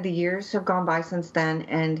then kind of the years have gone by since then,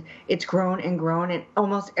 and it's grown and grown. And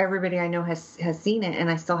almost everybody I know has seen it, and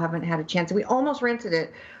I still haven't had a chance. We almost rented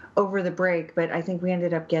it over the break, but I think we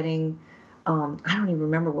ended up getting, I don't even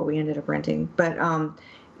remember what we ended up renting. But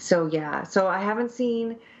so I haven't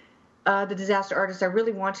seen The Disaster Artist. I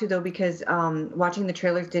really want to, though, because watching the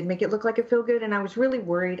trailers did make it look like it feel good, and I was really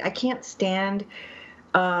worried. I can't stand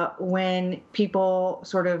when people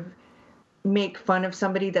sort of make fun of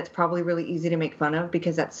somebody that's probably really easy to make fun of,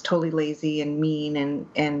 because that's totally lazy and mean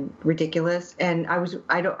and ridiculous. And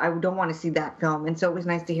I don't want to see that film. And so it was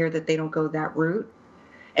nice to hear that they don't go that route.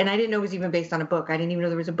 And I didn't know it was even based on a book. I didn't even know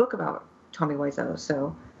there was a book about Tommy Wiseau.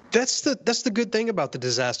 So that's the good thing about The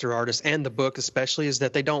Disaster Artist and the book especially, is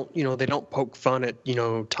that they don't poke fun at,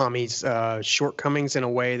 Tommy's shortcomings in a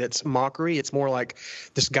way that's mockery. It's more like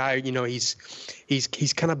this guy,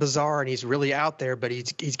 he's kind of bizarre and he's really out there, but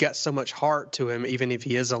he's got so much heart to him, even if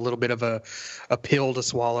he is a little bit of a pill to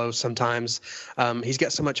swallow sometimes. He's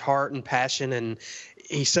got so much heart and passion, and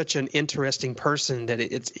he's such an interesting person that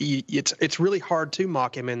it's really hard to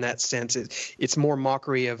mock him in that sense. It's more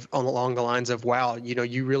mockery along the lines of, wow,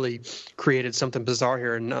 you really created something bizarre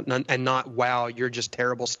here, and not wow, you're just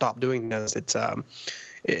terrible, stop doing this. It's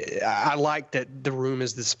I like that The Room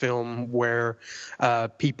is this film where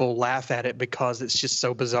people laugh at it because it's just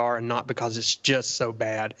so bizarre and not because it's just so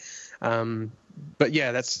bad. But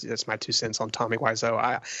yeah, that's my 2 cents on Tommy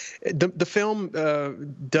Wiseau. The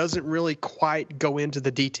film doesn't really quite go into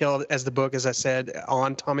the detail as the book, as I said,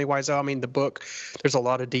 on Tommy Wiseau. I mean, the book, there's a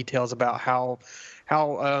lot of details about how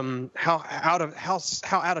out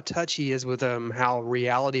of touch he is with how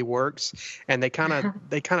reality works, and they kind of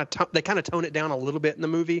tone it down a little bit in the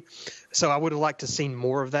movie. So I would have liked to seen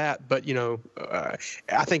more of that, but I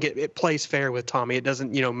think it plays fair with Tommy. It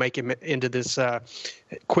doesn't make him into this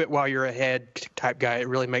quit while you're ahead type guy. It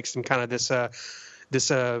really makes him kind of this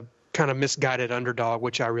kind of misguided underdog,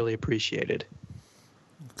 which I really appreciated.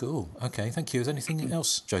 Cool. Okay, thank you. Is there anything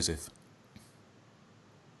else, Joseph?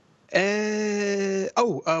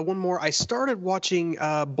 One more. I started watching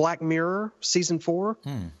Black Mirror season 4.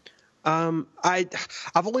 I've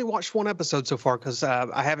only watched one episode so far because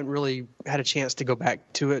I haven't really had a chance to go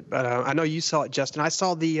back to it. But I know you saw it, Justin. I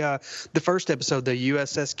saw the first episode, the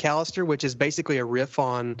USS Callister, which is basically a riff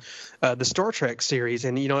on the Star Trek series.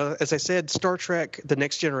 And as I said, Star Trek: The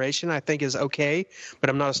Next Generation I think is okay, but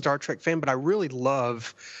I'm not a Star Trek fan. But I really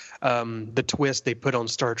love the twist they put on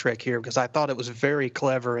Star Trek here, because I thought it was very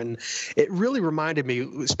clever, and it really reminded me,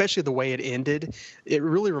 especially the way it ended, it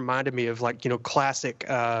really reminded me of classic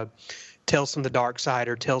Tales from the Dark Side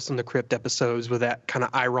or Tales from the Crypt episodes with that kind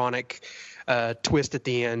of ironic twist at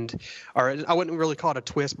the end. Or I wouldn't really call it a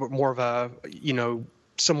twist, but more of a,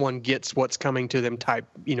 someone gets what's coming to them type,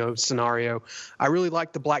 scenario. I really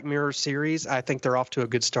like the Black Mirror series. I think they're off to a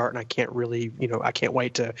good start, and I can't really, I can't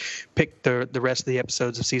wait to pick the rest of the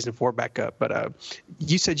episodes of season 4 back up. But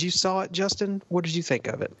you said you saw it, Justin. What did you think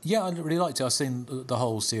of it? Yeah, I really liked it. I've seen the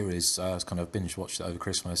whole series. I was kind of binge watched it over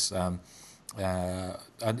Christmas. And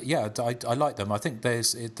yeah, I like them. I think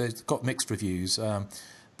there's got mixed reviews.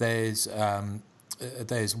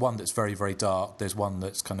 There's one that's very, very dark. There's one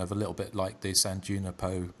that's kind of a little bit like the San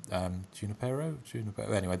Junipero.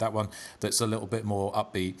 Anyway, that one that's a little bit more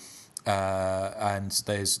upbeat. And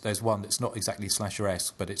there's one that's not exactly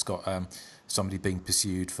slasher-esque, but it's got somebody being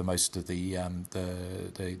pursued for most of the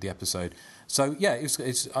episode. So yeah,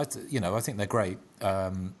 I think they're great.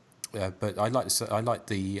 But I like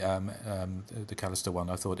the Callister one.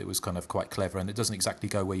 I thought it was kind of quite clever, and it doesn't exactly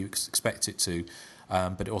go where you expect it to,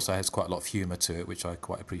 but it also has quite a lot of humour to it, which I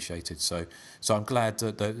quite appreciated. So I'm glad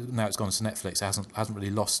that now it's gone to Netflix. It hasn't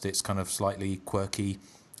really lost its kind of slightly quirky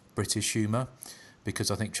British humour, because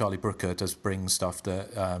I think Charlie Brooker does bring stuff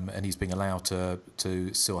that, and he's being allowed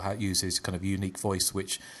to still use his kind of unique voice,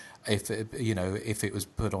 which, if it was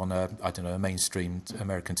put on a mainstream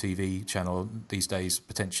American TV channel these days,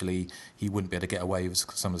 potentially he wouldn't be able to get away with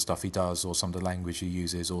some of the stuff he does, or some of the language he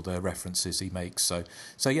uses, or the references he makes. So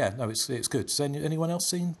yeah, no, it's good. So anyone else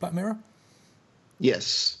seen Black Mirror?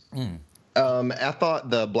 Yes. I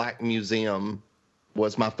thought the Black Museum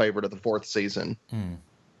was my favorite of the 4th season.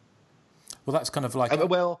 Well, that's kind of like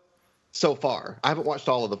so far I haven't watched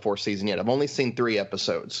all of the 4th season yet. I've only seen 3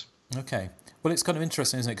 episodes. Okay. Well, it's kind of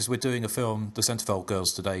interesting, isn't it? Because we're doing a film, The Centerfold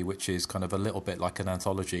Girls, today, which is kind of a little bit like an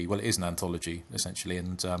anthology. Well, it is an anthology, essentially,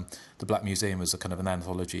 and the Black Museum was a kind of an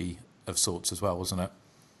anthology of sorts as well, wasn't it?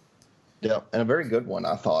 Yeah, and a very good one,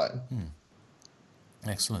 I thought.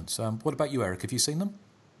 Excellent. What about you, Eric? Have you seen them?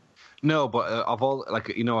 No, but of all,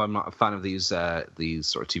 I'm not a fan of these sort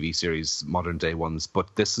of TV series, modern day ones.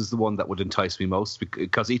 But this is the one that would entice me most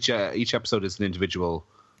because each episode is an individual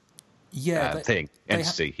entity.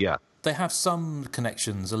 They have some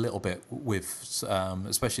connections a little bit with,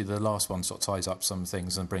 especially the last one sort of ties up some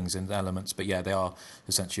things and brings in elements. But yeah, they are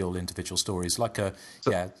essentially all individual stories.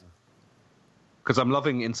 Because I'm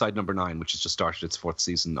loving Inside Number 9, which has just started its 4th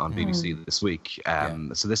season on BBC this week.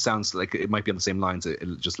 So this sounds like it might be on the same lines,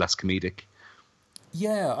 just less comedic.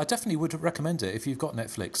 Yeah, I definitely would recommend it if you've got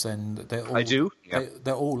Netflix. And they're all, I do.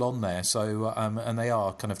 They're all on there. So and they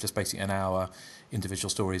are kind of just basically an hour individual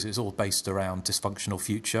stories. It's all based around dysfunctional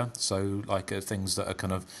future. So things that are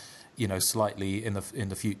kind of slightly in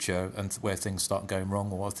the future and where things start going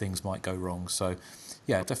wrong or where things might go wrong. So.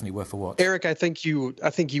 Yeah, definitely worth a watch. Eric, I think you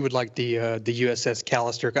would like the USS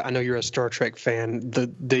Callister. I know you're a Star Trek fan.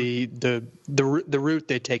 The route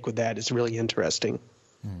they take with that is really interesting.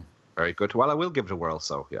 Very good. Well, I will give it a whirl.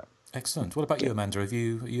 So yeah. Excellent. What about you, Amanda? Are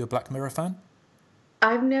you a Black Mirror fan?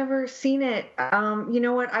 I've never seen it. You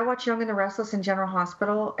know what? I watch Young and the Restless in General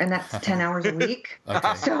Hospital, and that's 10 hours a week.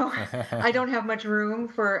 Okay. So I don't have much room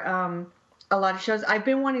for a lot of shows. I've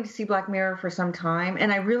been wanting to see Black Mirror for some time,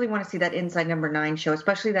 and I really want to see that Inside Number 9 show,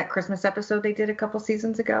 especially that Christmas episode they did a couple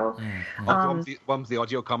seasons ago. One was the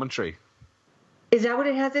audio commentary. Is that what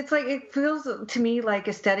it has? It's like, it feels to me like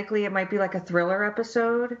aesthetically it might be like a thriller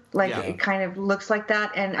episode. It kind of looks like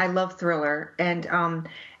that, and I love thriller.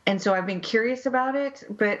 And so I've been curious about it,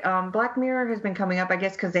 but Black Mirror has been coming up, I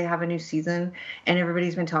guess, because they have a new season and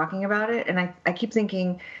everybody's been talking about it. And I keep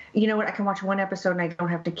thinking, you know what, I can watch one episode and I don't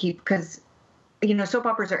have to keep, because soap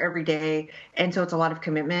operas are every day, and so it's a lot of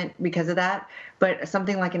commitment because of that. But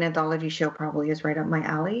something like an anthology show probably is right up my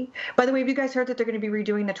alley. By the way, have you guys heard that they're going to be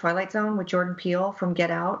redoing The Twilight Zone with Jordan Peele from Get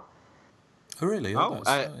Out? Oh, really?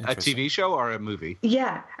 A TV show or a movie?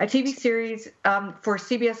 Yeah, a TV series for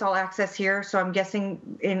CBS All Access here. So I'm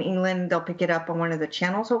guessing in England they'll pick it up on one of the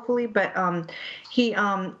channels, hopefully. But he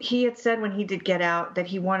had said when he did Get Out that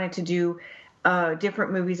he wanted to do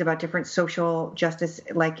different movies about different social justice,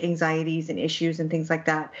 like anxieties and issues and things like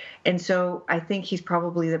that. And so I think he's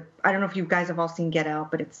probably I don't know if you guys have all seen Get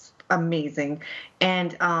Out, but it's amazing.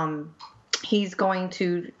 And he's going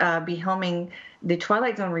to be helming the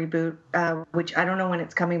Twilight Zone reboot, which I don't know when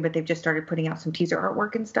it's coming, but they've just started putting out some teaser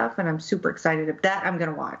artwork and stuff, and I'm super excited about that. I'm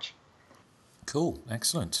going to watch. Cool.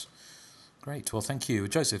 Excellent. Great. Well, thank you.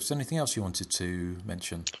 Joseph, is there anything else you wanted to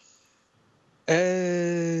mention?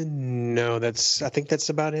 No, I think that's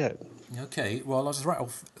about it. Okay, well, I'll just rattle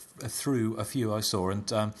through a few I saw, and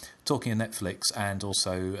talking of Netflix and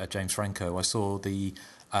also James Franco, I saw the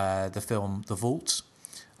film The Vault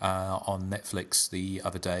on Netflix the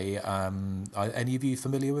other day. Are any of you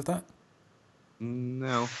familiar with that?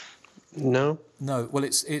 No. Well,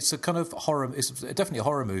 it's a kind of horror. It's definitely a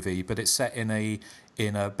horror movie, but it's set in a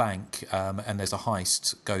bank, and there's a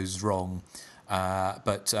heist goes wrong.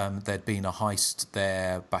 But there'd been a heist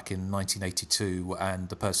there back in 1982, and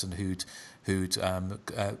the person who'd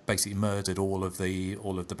basically murdered all of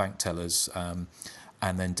the bank tellers and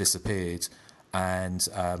then disappeared. And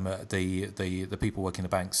the people working the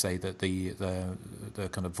bank say that the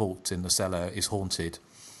kind of vault in the cellar is haunted,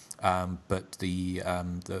 but the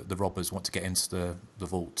robbers want to get into the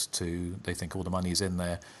vault they think all the money is in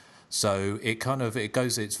there. So it's a kind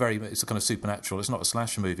of supernatural. It's not a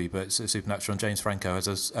slasher movie, but it's supernatural. And James Franco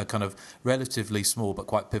has a kind of relatively small but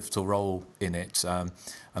quite pivotal role in it. And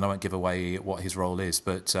I won't give away what his role is,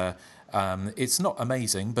 but it's not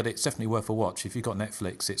amazing, but it's definitely worth a watch. If you've got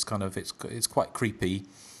Netflix, it's quite creepy.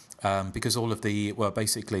 Because all of the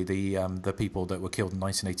people that were killed in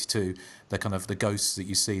 1982, they're kind of the ghosts that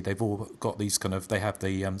you see. They've all got these they have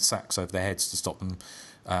the sacks over their heads to stop them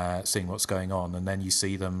seeing what's going on, and then you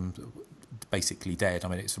see them basically dead. I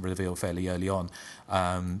mean, it's revealed fairly early on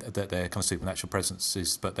that they're kind of supernatural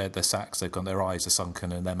presences, but they're sacks. They've got their eyes are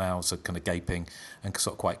sunken and their mouths are kind of gaping and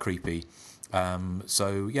sort of quite creepy.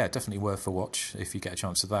 So yeah, definitely worth a watch if you get a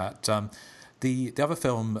chance of that. The other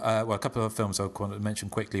film, a couple of films I want to mention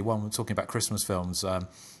quickly. One, we're talking about Christmas films.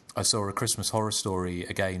 I saw A Christmas Horror Story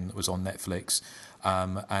again that was on Netflix,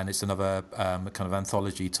 and it's another kind of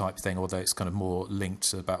anthology type thing, although it's kind of more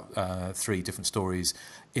linked, about 3 different stories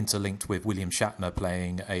interlinked with William Shatner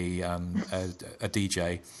playing a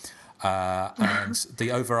DJ. and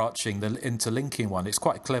the overarching, the interlinking one. It's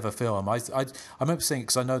quite a clever film. I remember seeing,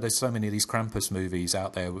 because I know there's so many of these Krampus movies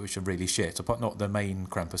out there which are really shit. Not the main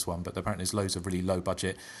Krampus one, but apparently there's loads of really low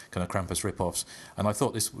budget kind of Krampus rip-offs. And I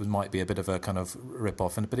thought this might be a bit of a kind of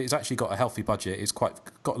rip-off, but it's actually got a healthy budget. It's got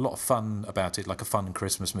a lot of fun about it, like a fun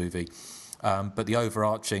Christmas movie. But the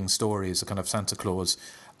overarching story is a kind of Santa Claus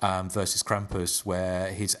versus Krampus, where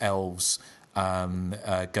his elves turn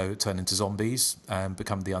into zombies and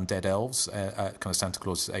become the undead elves at kind of Santa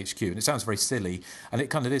Claus HQ. And it sounds very silly, and it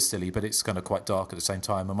kind of is silly, but it's kind of quite dark at the same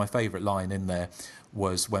time. And my favourite line in there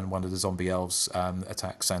was when one of the zombie elves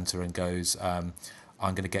attacks Santa and goes, "I'm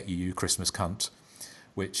going to get you, you Christmas cunt,"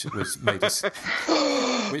 which made us,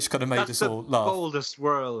 which kind of made us all laugh. The boldest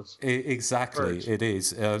world. Exactly, Bird. it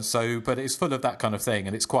is. But it's full of that kind of thing,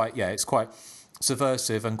 and it's quite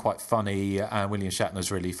subversive and quite funny, and William Shatner's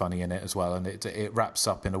really funny in it as well, and it wraps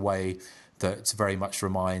up in a way that very much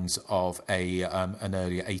reminds of an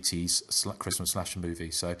earlier 80s Christmas slasher movie.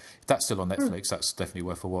 So if that's still on Netflix, that's definitely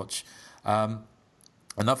worth a watch.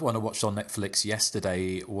 Another one I watched on Netflix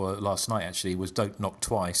last night actually, was Don't Knock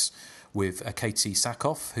Twice, with Katie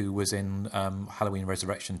Sackhoff, who was in Halloween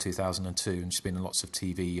Resurrection 2002, and she's been in lots of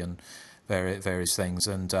TV and various things.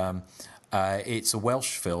 And it's a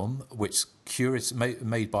Welsh film, which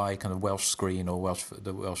made by kind of Welsh Screen or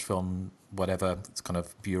the Welsh Film whatever kind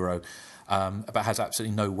of bureau, but has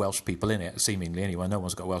absolutely no Welsh people in it, seemingly anyway. No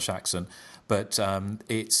one's got a Welsh accent, but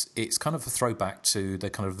it's kind of a throwback to the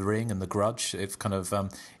kind of The Ring and The Grudge. It's kind of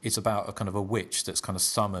it's about a kind of a witch that's kind of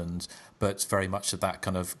summoned, but very much of that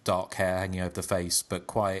kind of dark hair hanging over the face, but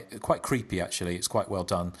quite creepy actually. It's quite well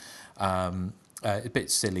done. A bit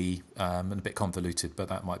silly and a bit convoluted, but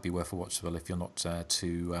that might be worth a watch as well if you're not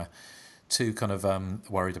too kind of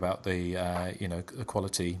worried about the the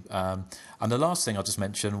quality. And the last thing I'll just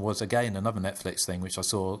mention was again another Netflix thing which I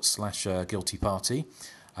saw, Slasher Guilty Party.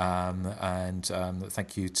 And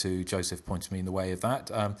thank you to Joseph pointing me in the way of that.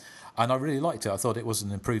 And I really liked it. I thought it was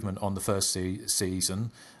an improvement on the first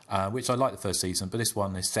season, which I liked the first season, but this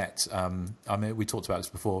one is set. I mean, we talked about this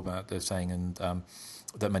before about the saying and.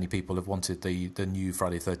 That many people have wanted the new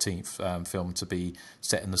Friday the 13th film to be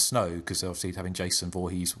set in the snow, because obviously having Jason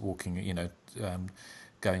Voorhees walking,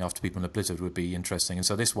 going after people in a blizzard would be interesting. And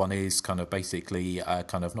so this one is kind of basically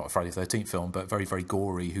kind of not a Friday the 13th film, but very, very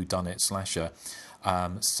gory whodunit slasher,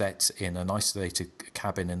 set in an isolated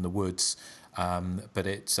cabin in the woods. But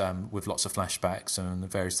it's with lots of flashbacks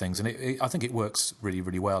and various things, and I think it works really,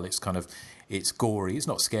 really well. It's gory, it's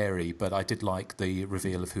not scary, but I did like the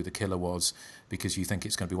reveal of who the killer was, because you think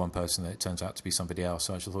it's going to be one person and it turns out to be somebody else.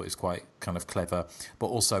 So I just thought it's quite kind of clever, but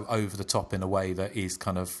also over the top in a way that is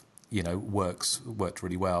kind of worked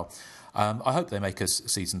really well. I hope they make us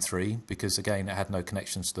season 3, because again it had no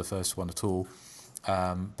connections to the first one at all.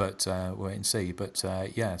 But we'll wait and see. But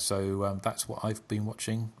so that's what I've been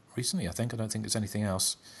watching recently. I don't think there's anything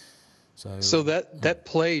else. So that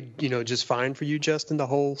played just fine for you, Justin, the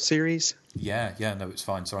whole series. Yeah, no, it's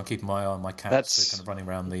fine. So I'm keeping my eye on my cats. They're kind of running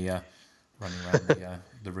around the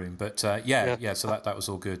room. But so that was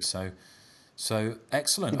all good. So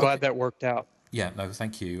excellent. I'm glad that worked out. Yeah, no,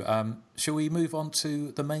 thank you. Shall we move on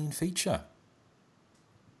to the main feature?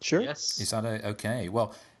 Sure. Yes. Is that okay?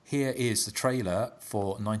 Well, here is the trailer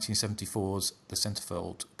for 1974's The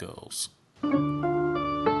Centerfold Girls.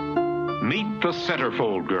 Meet the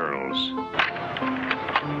Centerfold Girls.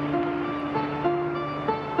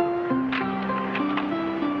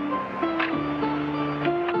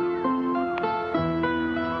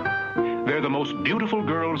 They're the most beautiful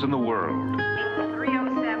girls in the world.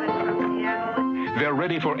 307 from Seattle. They're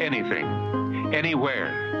ready for anything, anywhere,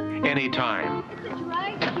 anytime.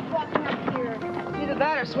 Keep walking up here. Either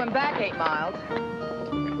that or swim back 8 miles.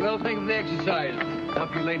 Well, think of the exercise.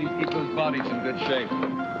 Help you ladies keep those bodies in good shape.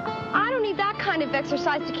 I don't need that kind of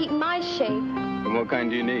exercise to keep my shape. And what kind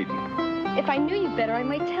do you need? If I knew you better, I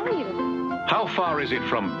might tell you. How far is it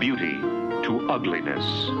from beauty to ugliness?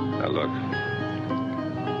 Now, look.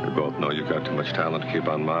 We both know you've got too much talent to keep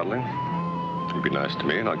on modeling. You be nice to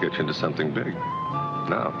me, and I'll get you into something big.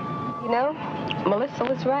 Now. You know, Melissa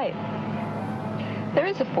was right. There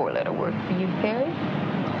is a 4-letter word for you, Perry.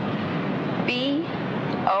 B-O-R-E.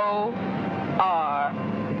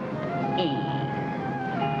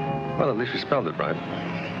 Well, at least you spelled it right.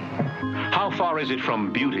 How far is it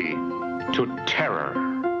from beauty to terror?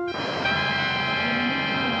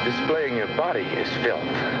 Displaying your body is filth.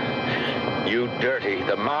 You dirty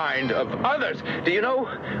the mind of others. Do you know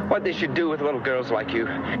what they should do with little girls like you?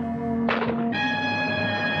 I'm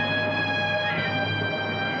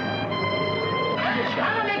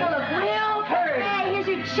gonna make her look real pretty. Hey, here's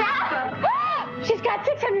your chopper. She's got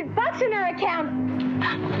 $600 in her account.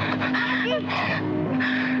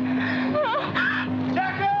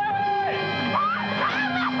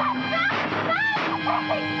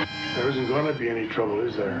 There isn't going to be any trouble,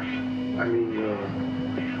 is there? I mean,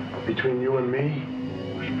 between you and me?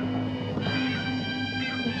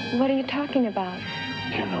 What are you talking about?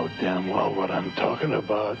 You know damn well what I'm talking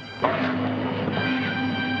about.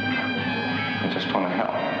 I just want to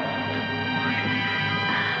help.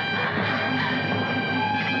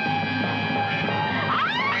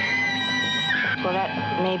 Well,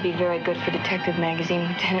 that may be very good for Detective Magazine,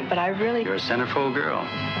 Lieutenant, but I really... You're a Centerfold girl,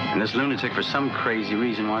 and this lunatic, for some crazy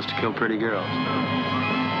reason, wants to kill pretty girls.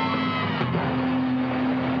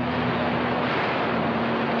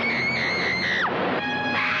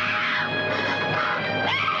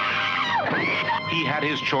 He had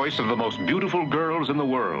his choice of the most beautiful girls in the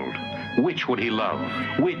world. Which would he love?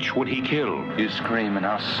 Which would he kill? You scream and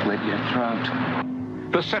I'll slit your throat.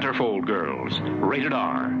 The Centerfold Girls, rated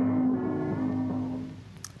R.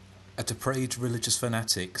 A depraved religious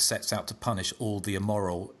fanatic sets out to punish all the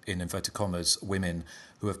immoral, in inverted commas, women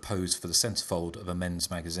who have posed for the centerfold of a men's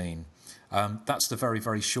magazine. That's the very,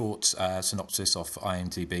 very short synopsis of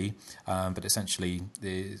IMDb, but essentially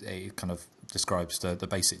it kind of describes the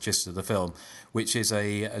basic gist of the film, which is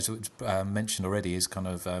as mentioned already, is kind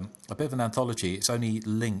of a bit of an anthology. It's only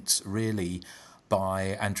linked really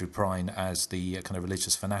by Andrew Prine as the kind of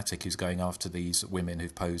religious fanatic who's going after these women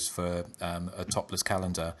who've posed for a topless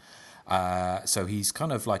calendar. So he's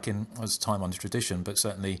kind of like in as time-honored tradition, but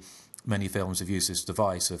certainly many films have used this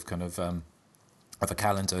device of kind of a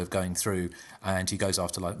calendar of going through, and he goes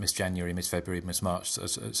after like Miss January, Miss February, Miss March,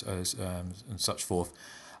 and such forth.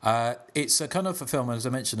 It's a kind of a film, as I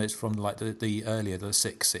mentioned, it's from like the earlier, the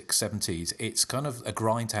 70s. It's kind of a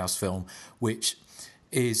grindhouse film, which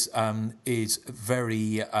is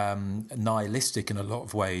very nihilistic in a lot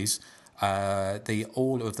of ways.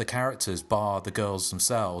 All of the characters, bar the girls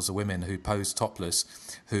themselves, the women who pose topless,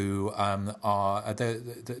 who are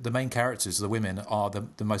the main characters, the women are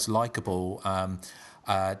the most likable,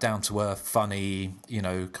 down to earth, funny,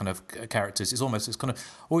 kind of characters. It's kind of,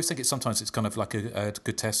 I always think sometimes it's kind of like a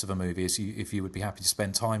good test of a movie, if you would be happy to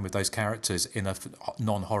spend time with those characters in a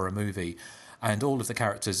non-horror movie. And all of the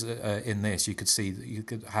characters in this, you could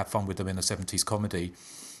have fun with them in a 70s comedy.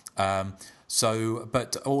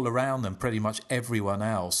 But all around them, pretty much everyone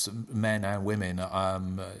else, men and women,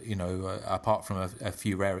 apart from a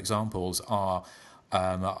few rare examples, are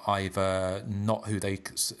either not who they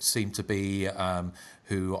seem to be,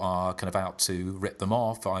 who are kind of out to rip them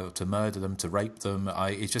off, either to murder them, to rape them.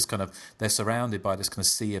 It's just kind of, they're surrounded by this kind of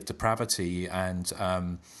sea of depravity and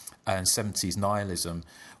 70s nihilism,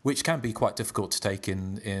 which can be quite difficult to take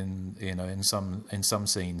in some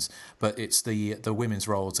scenes. But it's the women's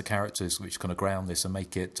roles, the characters, which kind of ground this and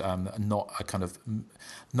make it not a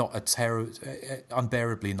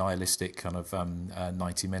unbearably nihilistic kind of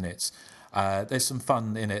 90 minutes. There's some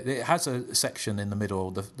fun in it. It has a section in the middle,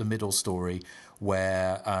 the middle story,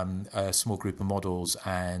 where a small group of models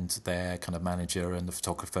and their kind of manager and the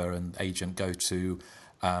photographer and agent go to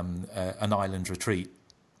an island retreat,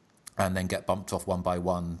 and then get bumped off one by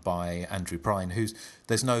one by Andrew Prine,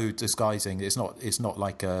 there's no disguising. It's not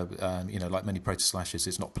like like many proto slashers.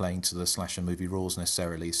 It's not playing to the slasher movie rules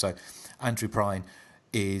necessarily. So Andrew Prine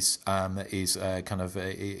is kind of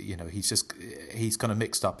he's kind of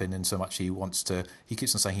mixed up in so much he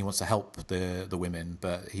keeps on saying he wants to help the women,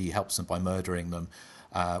 but he helps them by murdering them.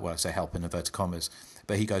 Well, I say help in inverted commas,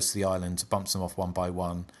 but he goes to the island, bumps them off one by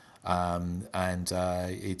one.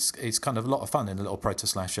 It's kind of a lot of fun in a little proto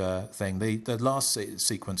slasher thing. The last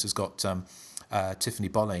sequence has got Tiffany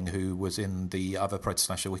Bolling, who was in the other proto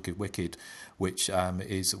slasher Wicked, which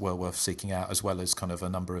is well worth seeking out, as well as kind of a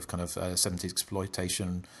number of kind of 70s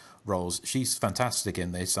exploitation roles. She's fantastic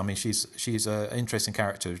in this. I mean, she's an interesting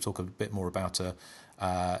character. We'll talk a bit more about her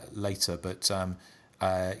later, but.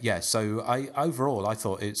 So overall I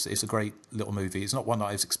thought it's a great little movie. It's not one that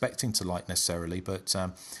I was expecting to like necessarily, but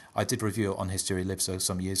I did review it on Hysteria Lives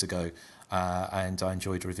some years ago, and I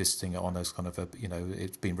enjoyed revisiting it on as kind of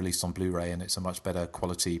it's been released on Blu-ray and it's a much better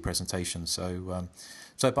quality presentation.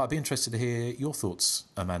 But I'd be interested to hear your thoughts,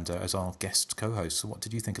 Amanda, as our guest co-host. So what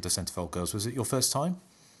did you think of the Centerfold Girls? Was it your first time?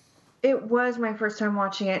 It was my first time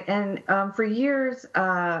watching it, and for years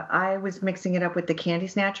I was mixing it up with The Candy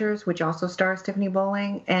Snatchers, which also stars Tiffany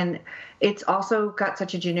Bolling, and it's also got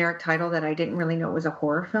such a generic title that I didn't really know it was a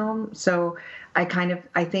horror film. So I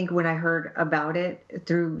think when I heard about it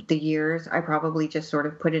through the years, I probably just sort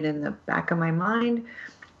of put it in the back of my mind.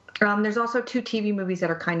 There's also 2 TV movies that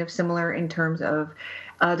are kind of similar in terms of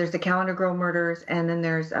there's the Calendar Girl murders, and then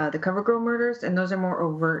there's the Cover Girl murders, and those are more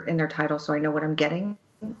overt in their title, so I know what I'm getting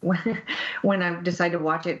when I decide to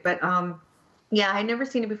watch it. But yeah, I'd never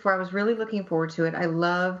seen it before. I was really looking forward to it. I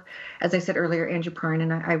love, as I said earlier, Andrew Prine,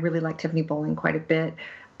 and I really like Tiffany Bowling quite a bit.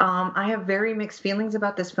 I have very mixed feelings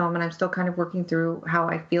about this film, and I'm still kind of working through how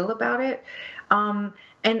I feel about it. And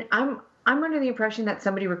I'm under the impression that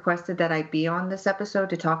somebody requested that I be on this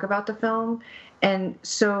episode to talk about the film, and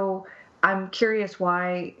so I'm curious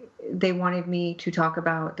why they wanted me to talk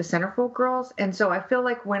about the Centerfold Girls. And so I feel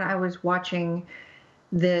like when I was watching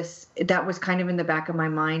this, that was kind of in the back of my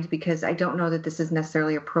mind, because I don't know that this is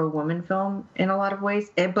necessarily a pro-woman film in a lot of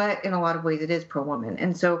ways, but in a lot of ways it is pro-woman.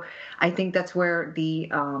 And so I think that's where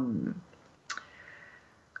the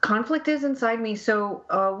conflict is inside me. So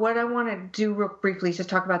what I want to do real briefly is just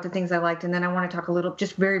talk about the things I liked, and then I want to talk a little,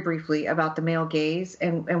 just very briefly, about the male gaze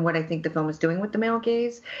and what I think the film is doing with the male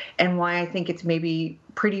gaze, and why I think it's maybe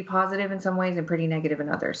pretty positive in some ways and pretty negative in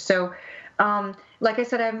others. So like I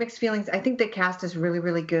said, I have mixed feelings. I think the cast is really,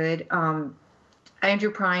 really good.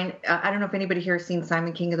 Andrew Prine, I don't know if anybody here has seen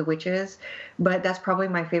Simon King of the Witches, but that's probably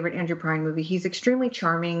my favorite Andrew Prine movie. He's extremely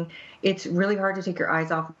charming. It's really hard to take your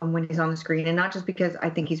eyes off him when he's on the screen, and not just because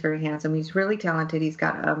I think he's very handsome. He's really talented. He's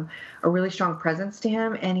got a really strong presence to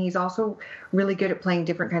him, and he's also really good at playing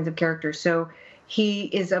different kinds of characters. So he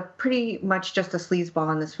is a pretty much just a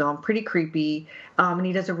sleazeball in this film, pretty creepy, and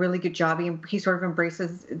he does a really good job. He sort of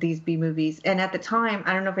embraces these B movies. And at the time,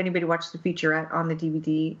 I don't know if anybody watched the featurette on the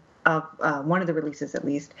DVD of one of the releases at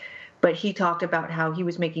least, but he talked about how he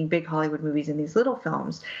was making big Hollywood movies in these little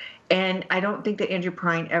films. And I don't think that Andrew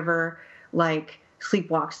Prine ever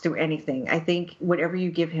sleepwalks through anything. I think whatever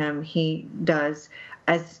you give him, he does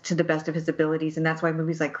as to the best of his abilities. And that's why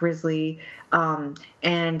movies like Grizzly and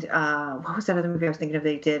what was that other movie I was thinking of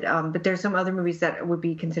they did? But there's some other movies that would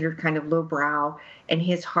be considered kind of lowbrow, and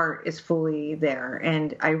his heart is fully there.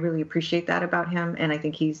 And I really appreciate that about him, and I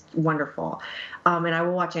think he's wonderful. And I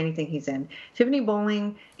will watch anything he's in. Tiffany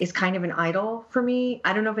Bowling is kind of an idol for me.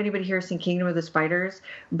 I don't know if anybody here has seen Kingdom of the Spiders,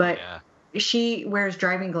 but she wears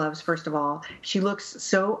driving gloves, first of all. She looks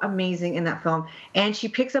so amazing in that film. And she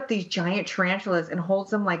picks up these giant tarantulas and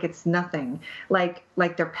holds them like it's nothing, like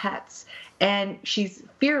they're pets. And she's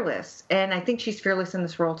fearless. And I think she's fearless in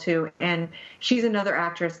this role, too. And she's another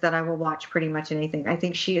actress that I will watch pretty much anything. I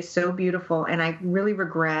think she is so beautiful. And I really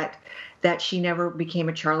regret that she never became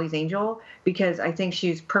a Charlie's Angel, because I think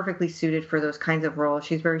she's perfectly suited for those kinds of roles.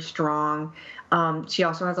 She's very strong. She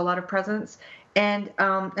also has a lot of presence. And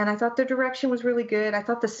I thought the direction was really good. I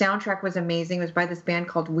thought the soundtrack was amazing. It was by this band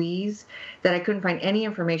called Wheeze that I couldn't find any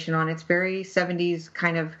information on. It's very 70s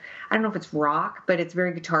kind of, I don't know if it's rock, but it's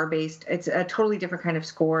very guitar based. It's a totally different kind of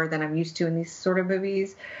score than I'm used to in these sort of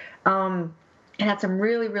movies. It had some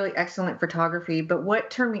really, really excellent photography. But what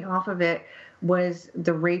turned me off of it was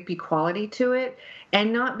the rapey quality to it.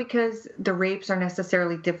 And not because the rapes are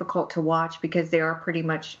necessarily difficult to watch, because they are pretty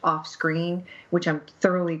much off screen, which I'm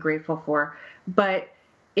thoroughly grateful for. But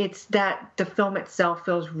it's that the film itself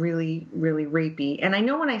feels really, really rapey. And I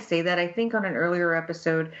know when I say that, I think on an earlier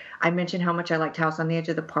episode, I mentioned how much I liked House on the Edge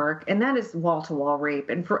of the Park, and that is wall-to-wall rape.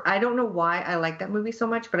 And I don't know why I like that movie so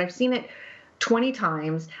much, but I've seen it 20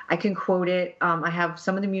 times. I can quote it. I have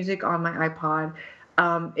some of the music on my iPod.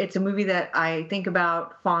 It's a movie that I think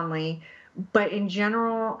about fondly. But in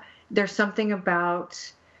general, there's something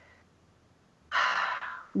about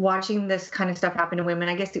watching this kind of stuff happen to women.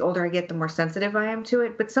 I guess the older I get, the more sensitive I am to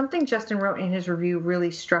it. But something Justin wrote in his review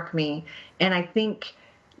really struck me, and I think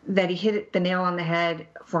that he hit the nail on the head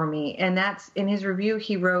for me. And that's in his review.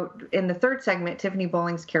 He wrote in the third segment, Tiffany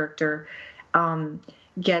Bowling's character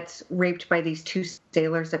gets raped by these 2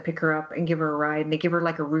 sailors that pick her up and give her a ride, and they give her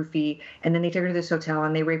like a roofie, and then they take her to this hotel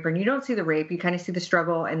and they rape her, and you don't see the rape, you kind of see the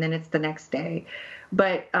struggle, and then it's the next day.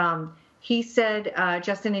 But he said,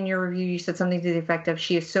 Justin, in your review, you said something to the effect of,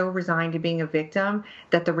 she is so resigned to being a victim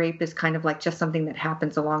that the rape is kind of like just something that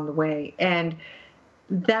happens along the way. And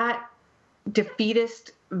that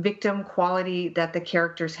defeatist victim quality that the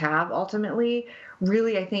characters have ultimately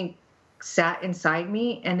really, I think, sat inside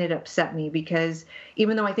me, and it upset me, because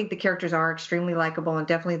even though I think the characters are extremely likable and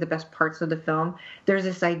definitely the best parts of the film, there's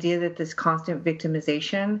this idea that this constant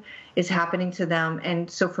victimization is happening to them. And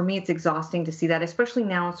so for me, it's exhausting to see that, especially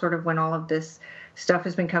now, sort of when all of this stuff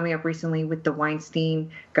has been coming up recently with the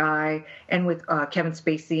Weinstein guy and with Kevin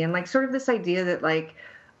Spacey, and sort of this idea that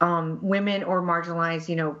women or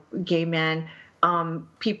marginalized, gay men,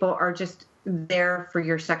 people are just there for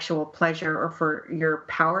your sexual pleasure or for your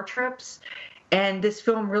power trips. And this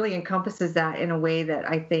film really encompasses that in a way that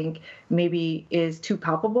I think maybe is too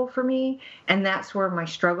palpable for me. And that's where my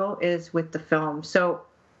struggle is with the film. So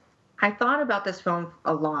I thought about this film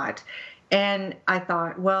a lot. And I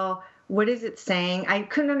thought, well, what is it saying? I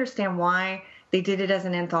couldn't understand why they did it as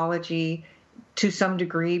an anthology to some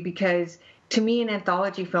degree, because to me, an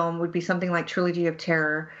anthology film would be something like Trilogy of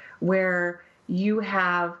Terror, where you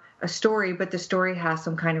have a story, but the story has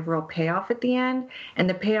some kind of real payoff at the end. And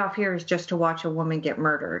the payoff here is just to watch a woman get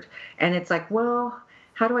murdered. And it's like, well,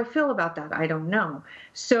 how do I feel about that? I don't know.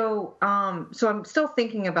 So I'm still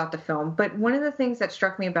thinking about the film. But one of the things that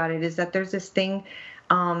struck me about it is that there's this thing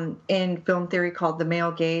in film theory called the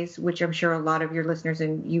male gaze, which I'm sure a lot of your listeners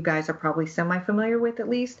and you guys are probably semi-familiar with at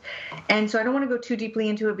least. And so I don't want to go too deeply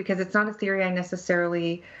into it because it's not a theory I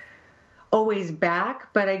necessarily always back,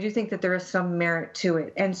 but I do think that there is some merit to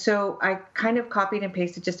it. And so I kind of copied and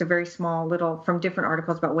pasted just a very small little from different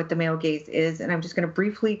articles about what the male gaze is. And I'm just going to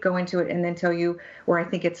briefly go into it and then tell you where I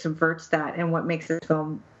think it subverts that and what makes this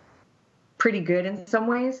film pretty good in some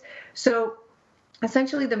ways. So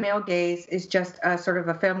essentially, the male gaze is just a sort of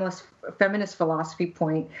a feminist philosophy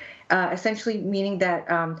point, essentially meaning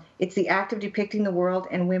that it's the act of depicting the world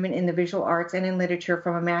and women in the visual arts and in literature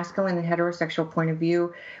from a masculine and heterosexual point of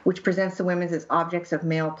view, which presents the women as objects of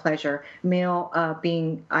male pleasure, male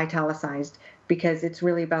being italicized, because it's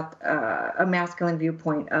really about a masculine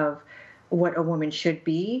viewpoint of what a woman should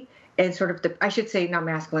be, and sort of I should say not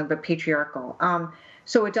masculine, but patriarchal.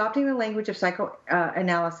 So adopting the language of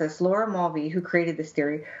psychoanalysis, Laura Mulvey, who created this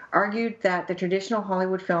theory, argued that the traditional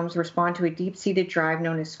Hollywood films respond to a deep-seated drive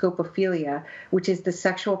known as scopophilia, which is the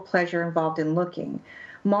sexual pleasure involved in looking.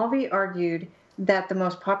 Mulvey argued that the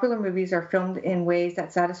most popular movies are filmed in ways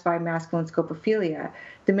that satisfy masculine scopophilia.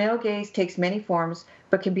 The male gaze takes many forms,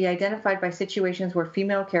 but can be identified by situations where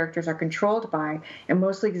female characters are controlled by and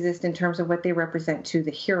mostly exist in terms of what they represent to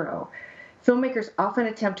the hero. Filmmakers often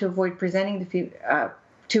attempt to avoid present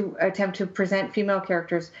female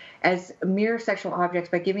characters as mere sexual objects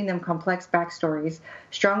by giving them complex backstories,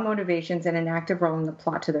 strong motivations, and an active role in the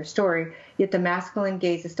plot to their story, yet the masculine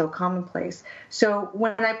gaze is still commonplace. So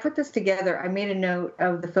when I put this together, I made a note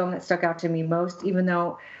of the film that stuck out to me most, even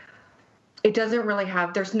though it doesn't really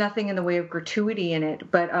there's nothing in the way of gratuity in it,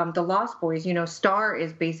 but The Lost Boys, Star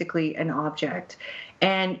is basically an object.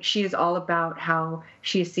 And she is all about how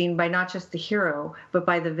she is seen by not just the hero, but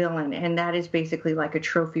by the villain. And that is basically like a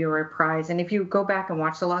trophy or a prize. And if you go back and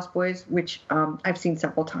watch The Lost Boys, which I've seen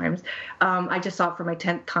several times, I just saw it for my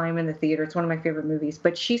 10th time in the theater. It's one of my favorite movies.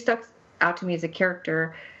 But she stuck out to me as a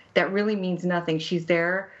character that really means nothing. She's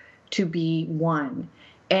there to be one.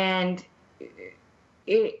 And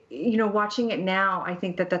watching it now, I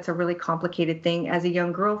think that that's a really complicated thing. As a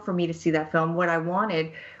young girl, for me to see that film, what I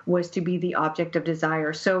wanted was to be the object of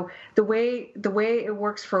desire. So the way it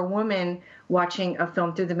works for a woman watching a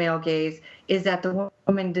film through the male gaze is that the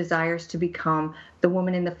woman desires to become the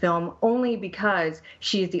woman in the film only because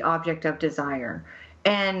she is the object of desire.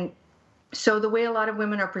 And so the way a lot of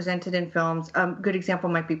women are presented in films, a good example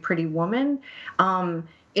might be Pretty Woman,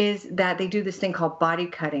 is that they do this thing called body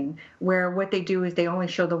cutting, where what they do is they only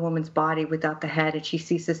show the woman's body without the head, and she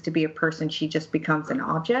ceases to be a person. She just becomes an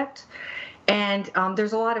object. And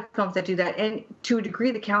there's a lot of films that do that. And to a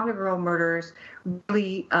degree, the Cowgirl Murders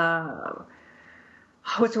really,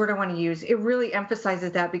 what's the word I want to use? It really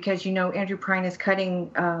emphasizes that because, Andrew Prine is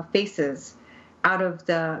cutting faces out of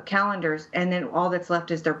the calendars, and then all that's left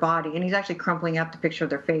is their body. And he's actually crumpling up the picture of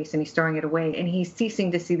their face, and he's throwing it away. And he's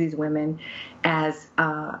ceasing to see these women as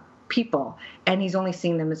people, and he's only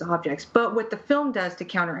seeing them as objects. But what the film does to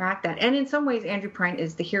counteract that, and in some ways Andrew Prine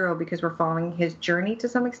is the hero because we're following his journey to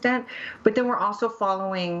some extent, but then we're also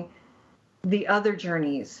following the other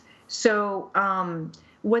journeys. So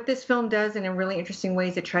what this film does in a really interesting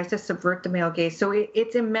ways, it tries to subvert the male gaze. So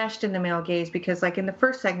it's enmeshed in the male gaze because, like in the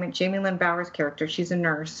first segment, Jamie Lynn Bower's character, she's a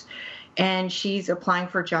nurse, and she's applying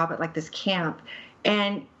for a job at like this camp.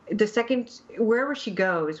 And the second, wherever she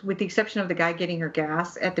goes, with the exception of the guy getting her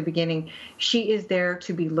gas at the beginning, she is there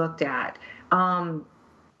to be looked at.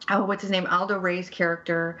 What's his name? Aldo Ray's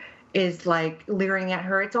character is like leering at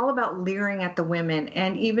her. It's all about leering at the women.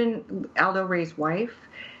 And even Aldo Ray's wife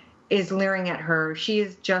is leering at her. She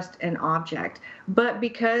is just an object. But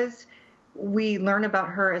because we learn about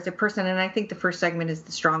her as a person, and I think the first segment is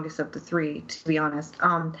the strongest of the three, to be honest,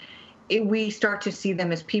 we start to see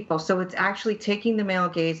them as people. So it's actually taking the male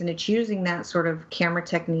gaze, and it's using that sort of camera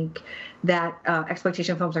technique that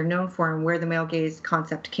exploitation films are known for and where the male gaze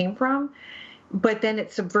concept came from. But then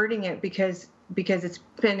it's subverting it because because it's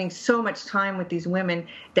spending so much time with these women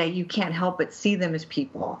that you can't help but see them as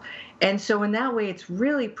people. And so in that way, it's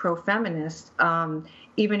really pro-feminist,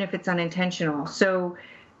 even if it's unintentional. So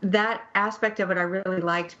that aspect of it I really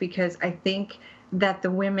liked, because I think that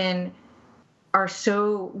the women are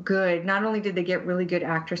so good. Not only did they get really good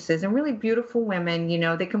actresses and really beautiful women, they and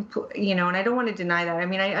I don't want to deny that. I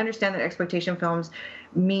mean, I understand that exploitation films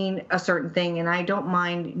mean a certain thing, and I don't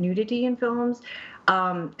mind nudity in films,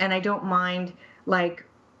 and I don't mind like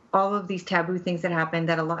all of these taboo things that happen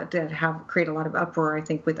that create a lot of uproar, I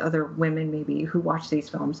think, with other women maybe who watch these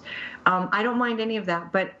films. I don't mind any of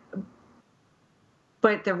that, but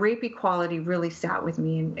the rape equality really sat with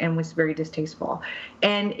me and was very distasteful.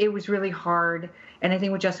 And it was really hard. And I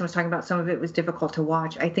think what Justin was talking about, some of it was difficult to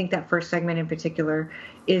watch. I think that first segment in particular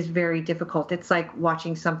is very difficult. It's like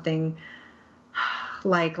watching something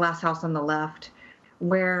like Last House on the Left,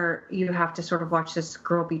 where you have to sort of watch this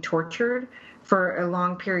girl be tortured for a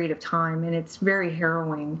long period of time. And it's very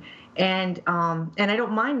harrowing. And I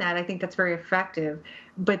don't mind that. I think that's very effective.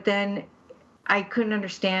 But then I couldn't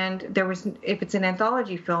understand, if it's an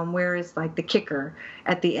anthology film, where is like the kicker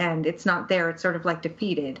at the end? It's not there. It's sort of like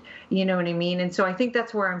defeated. You know what I mean? And so I think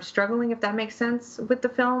that's where I'm struggling, if that makes sense, with the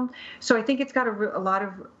film. So I think it's got a lot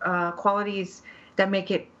of qualities that make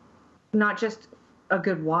it not just a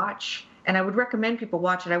good watch. And I would recommend people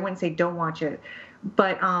watch it. I wouldn't say don't watch it.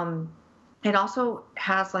 But it also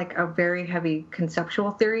has like a very heavy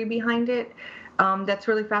conceptual theory behind it that's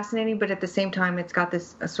really fascinating. But at the same time, it's got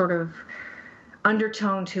this sort of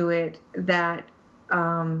undertone to it that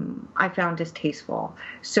I found distasteful.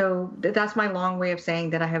 So that's my long way of saying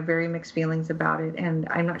that I have very mixed feelings about it, and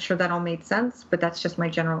I'm not sure that all made sense, but that's just my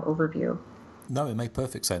general overview. No, it made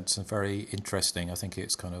perfect sense and very interesting. I think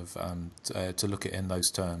it's kind of to look at it in those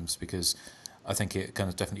terms, because I think it kind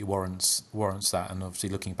of definitely warrants that. And obviously,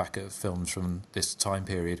 looking back at films from this time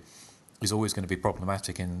period is always going to be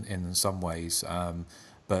problematic in some ways.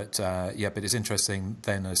 But it's interesting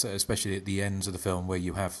then, especially at the ends of the film, where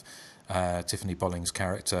you have Tiffany Bolling's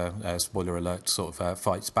character, spoiler alert, sort of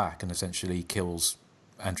fights back and essentially kills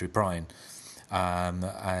Andrew Bryan.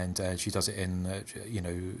 And she does it in,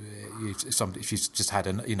 she's just had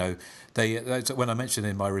when I mentioned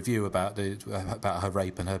in my review about her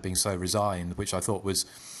rape and her being so resigned, which I thought was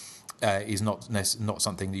is not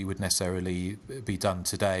something that you would necessarily be done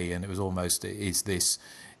today, and it was almost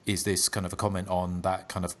is this kind of a comment on that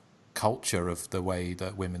kind of culture of the way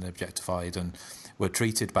that women objectified and were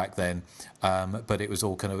treated back then, but it was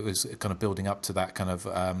kind of building up to that kind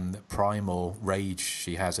of primal rage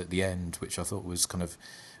she has at the end, which I thought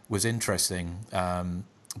was interesting.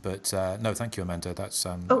 But no, thank you, Amanda. That's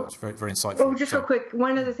very, very insightful. Oh, just real quick,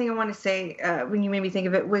 one other thing I want to say when you made me think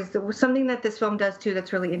of it was something that this film does too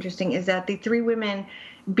that's really interesting, is that the three women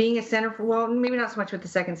being a center for, well, maybe not so much with the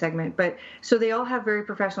second segment, but so they all have very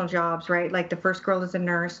professional jobs, right? Like the first girl is a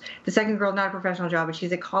nurse, the second girl not a professional job, but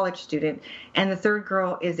she's a college student, and the third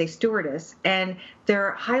girl is a stewardess, and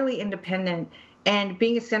they're highly independent. And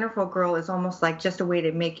being a Centerfold girl is almost like just a way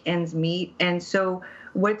to make ends meet. And so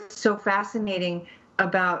what's so fascinating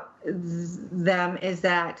about them is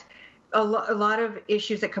that a lot of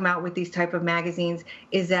issues that come out with these type of magazines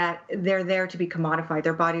is that they're there to be commodified.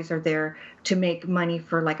 Their bodies are there to make money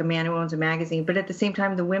for like a man who owns a magazine. But at the same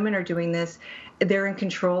time, the women are doing this. They're in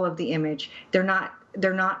control of the image. They're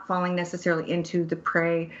not falling necessarily into the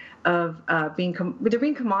prey of they're being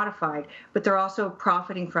commodified, but they're also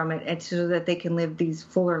profiting from it, and so that they can live these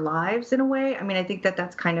fuller lives in a way. I mean, I think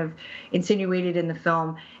that's kind of insinuated in the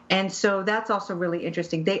film. And so that's also really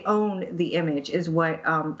interesting. They own the image is what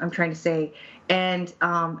I'm trying to say. And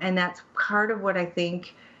that's part of what I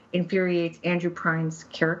think infuriates Andrew Prine's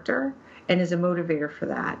character and is a motivator for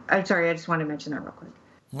that. I'm sorry, I just wanted to mention that real quick.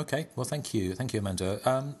 Okay, well, thank you,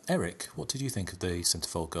 Amanda. Eric, what did you think of the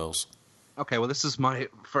Centerfold Girls? Okay, well, this is my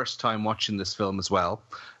first time watching this film as well.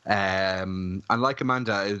 And like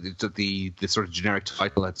Amanda, the sort of generic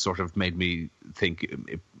title had sort of made me think,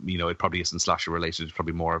 it probably isn't slasher related. It's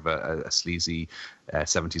probably more of a sleazy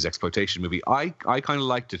 70s exploitation movie. I kind of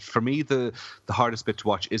liked it. For me, the hardest bit to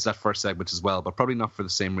watch is that first segment as well, but probably not for the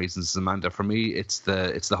same reasons as Amanda. For me, it's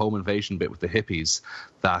the home invasion bit with the hippies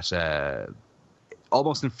that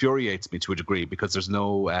almost infuriates me to a degree, because there's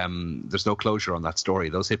no closure on that story.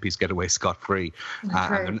 Those hippies get away scot-free,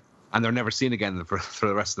 and they're never seen again for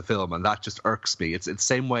the rest of the film, and that just irks me. It's the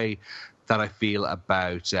same way that I feel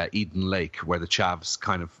about Eden Lake, where the chavs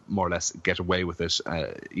kind of more or less get away with it.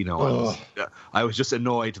 I was just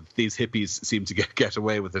annoyed that these hippies seem to get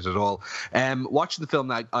away with it at all. Watching the film,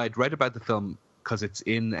 I'd read about the film because it's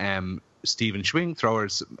in Stephen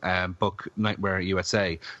Schwingthrower's book Nightmare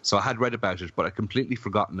USA, so I had read about it, but I'd completely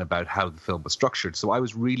forgotten about how the film was structured. So I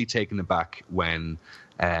was really taken aback when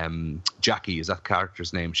Jackie is that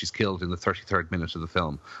character's name. She's killed in the 33rd minute of the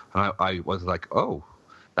film, and I was like, oh,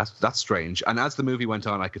 that's strange. And as the movie went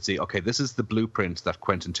on, I could see, okay, this is the blueprint that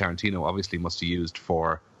Quentin Tarantino obviously must have used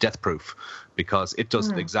for Death Proof, because it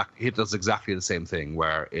does exactly the same thing,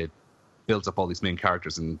 where it builds up all these main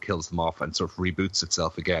characters and kills them off and sort of reboots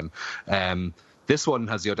itself again. This one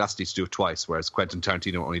has the audacity to do it twice, whereas Quentin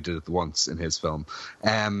Tarantino only did it once in his film.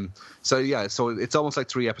 So it's almost like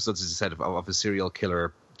 3 episodes, as you said, of a serial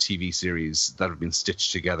killer TV series that have been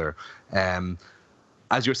stitched together.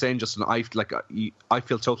 As you're saying, Justin, I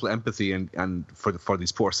feel total empathy and for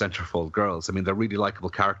these poor Centerfold girls. I mean, they're really likable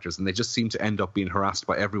characters, and they just seem to end up being harassed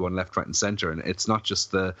by everyone left, right, and center. And it's not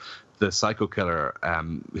just the psycho killer,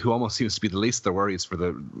 who almost seems to be the least of their worries for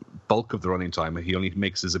the bulk of the running time. He only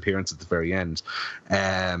makes his appearance at the very end.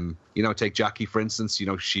 Take Jackie, for instance.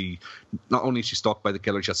 She not only is she stalked by the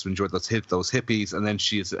killer, she has to endure those hippies, and then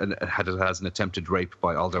she has an attempted rape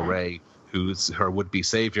by Aldo Ray, who's her would-be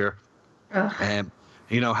savior. How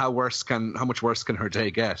much worse can her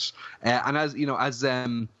day get? And as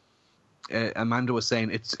Amanda was saying,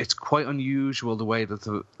 it's quite unusual the way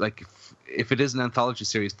that if it is an anthology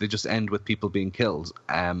series, they just end with people being killed.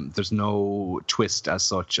 There's no twist as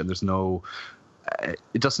such, and there's no.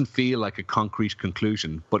 It doesn't feel like a concrete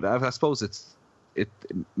conclusion, but I suppose it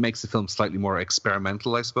makes the film slightly more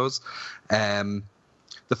experimental, I suppose.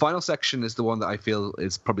 The final section is the one that I feel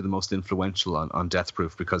is probably the most influential on Death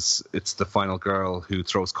Proof, because it's the final girl who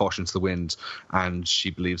throws caution to the wind, and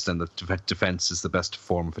she believes then that defense is the best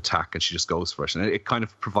form of attack, and she just goes for it. And it kind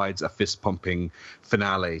of provides a fist-pumping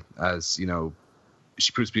finale, as,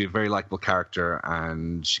 she proves to be a very likable character,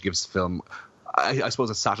 and she gives the film, I suppose,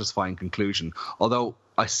 a satisfying conclusion. Although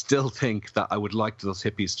I still think that I would like those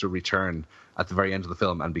hippies to return at the very end of the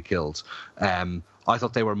film and be killed. I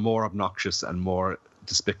thought they were more obnoxious and more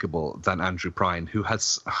despicable than Andrew Prine, who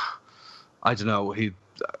has, I don't know, he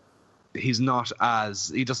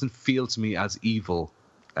doesn't feel to me as evil.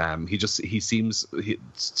 He seems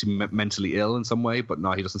mentally ill in some way, but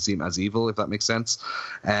no, he doesn't seem as evil, if that makes sense.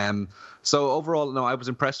 So overall, no, I was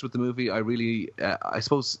impressed with the movie. I really, I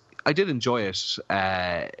suppose I did enjoy it.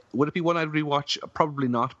 Would it be one I'd rewatch? Probably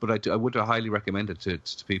not, but I would highly recommend it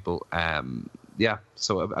to people.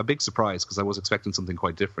 So a big surprise, because I was expecting something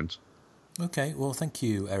quite different. Okay, well, thank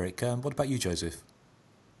you, Eric. What about you, Joseph?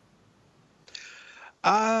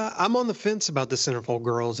 I'm on the fence about the Centerfold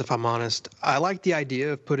Girls, if I'm honest. I like the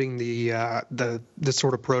idea of putting the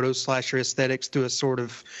sort of proto-slasher aesthetics to a sort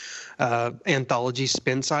of anthology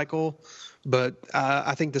spin cycle, but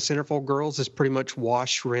I think the Centerfold Girls is pretty much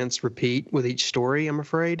wash, rinse, repeat with each story, I'm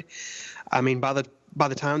afraid. I mean, by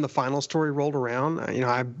the time the final story rolled around,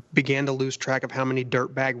 I began to lose track of how many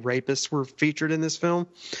dirtbag rapists were featured in this film.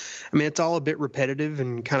 I mean, it's all a bit repetitive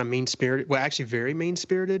and kind of mean-spirited. Well, actually very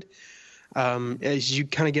mean-spirited. As you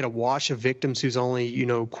kind of get a wash of victims whose only,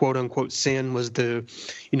 quote-unquote sin was the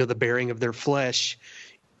bearing of their flesh.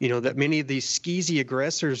 That many of these skeezy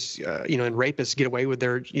aggressors, and rapists get away with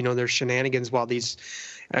their shenanigans, while these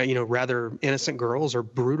rather innocent girls are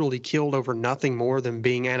brutally killed over nothing more than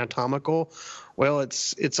being anatomical. Well,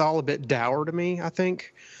 it's all a bit dour to me, I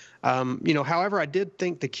think. However, I did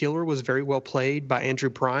think the killer was very well played by Andrew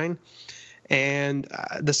Prine. And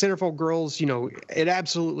the Centerfold Girls, it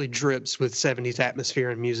absolutely drips with 70s atmosphere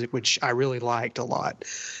and music, which I really liked a lot.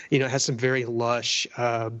 It has some very lush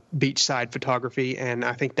beachside photography, and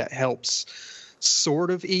I think that helps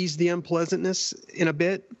sort of ease the unpleasantness in a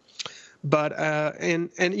bit. But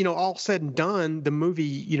all said and done, the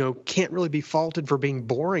movie, can't really be faulted for being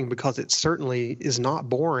boring, because it certainly is not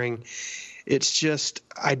boring. It's just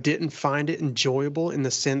I didn't find it enjoyable in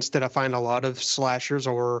the sense that I find a lot of slashers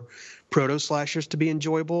or proto-slashers to be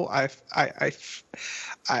enjoyable. I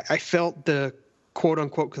felt the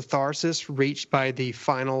quote-unquote catharsis reached by the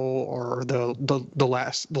final, or the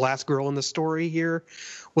last girl in the story here,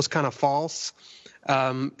 was kind of false.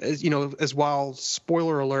 As while,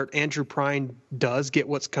 spoiler alert, Andrew Prine does get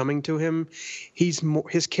what's coming to him,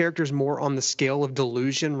 his character's more on the scale of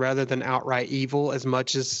delusion rather than outright evil, as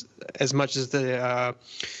much as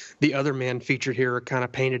the other men featured here are kind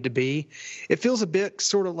of painted to be. It feels a bit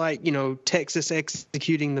sort of like, Texas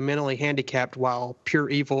executing the mentally handicapped, while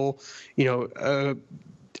pure evil,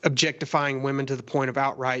 objectifying women to the point of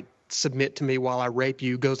outright submit to me while I rape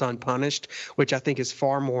you goes unpunished, which I think is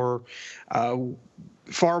far more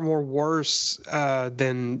far more worse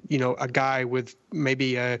than a guy with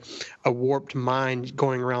maybe a warped mind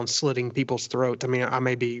going around slitting people's throats. I mean, I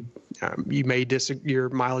may be you may your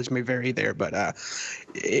mileage may vary there, but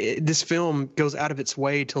this film goes out of its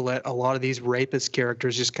way to let a lot of these rapist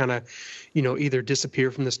characters just kind of either disappear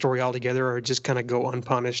from the story altogether or just kind of go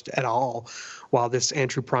unpunished at all, while this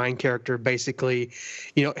Andrew Prine character basically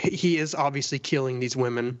he is obviously killing these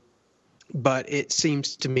women, but it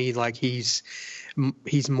seems to me like he's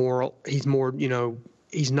more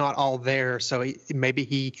he's not all there, so maybe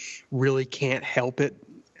he really can't help it.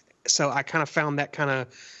 So I kind of found that kind of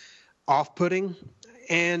off-putting,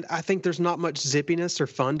 and I think there's not much zippiness or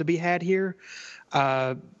fun to be had here,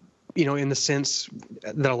 in the sense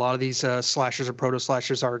that a lot of these slashers or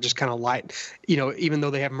proto-slashers are just kind of light, even though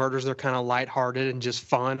they have murders, they're kind of lighthearted and just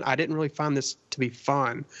fun. I didn't really find this to be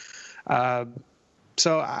fun.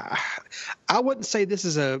 So I wouldn't say this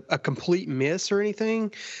is a complete miss or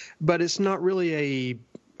anything, but it's not really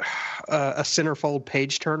a centerfold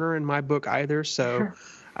page turner in my book either. So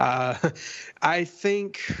I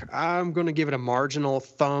think I'm going to give it a marginal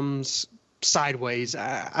thumbs sideways.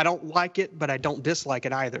 I don't like it, but I don't dislike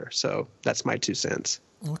it either. So that's my 2 cents.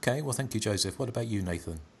 Okay, well, thank you, Joseph. What about you,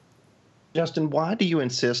 Nathan? Justin, why do you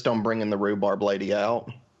insist on bringing the rhubarb lady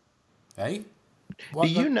out? Hey? Do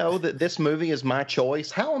you know that this movie is my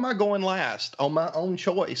choice? How am I going last on my own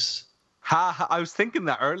choice? I was thinking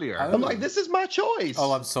that earlier. I'm like, this is my choice.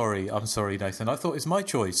 Oh, I'm sorry, Nathan. I thought it was my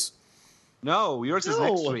choice. No, yours is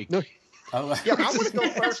next week. No. Oh. Yeah, I want to go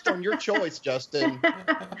first on your choice, Justin.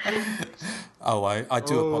 I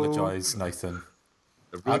do apologize, Nathan.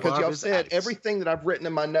 Because y'all said everything that I've written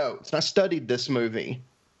in my notes, and I studied this movie.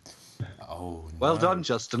 Oh, no. Well done,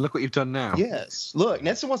 Justin. Look what you've done now. Yes. Look,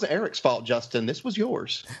 this wasn't Eric's fault, Justin. This was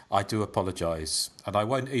yours. I do apologise. And I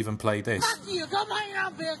won't even play this. You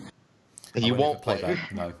won't play that,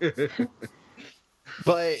 no.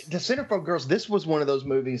 But the Centerfold Girls, this was one of those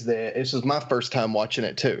movies that this was my first time watching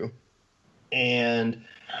it too. And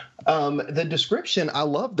the description, I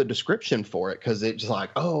love the description for it because it's like,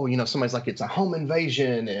 somebody's like, it's a home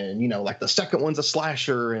invasion, and like the second one's a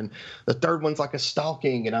slasher, and the third one's like a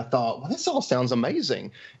stalking. And I thought, well, this all sounds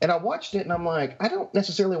amazing. And I watched it, and I'm like, I don't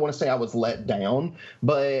necessarily want to say I was let down,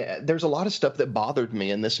 but there's a lot of stuff that bothered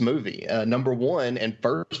me in this movie. Number one, and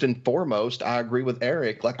first and foremost, I agree with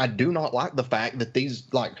Eric. Like, I do not like the fact that these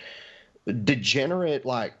like degenerate,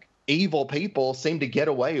 like, evil people seem to get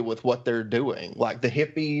away with what they're doing, like the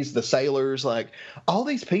hippies, the sailors, like all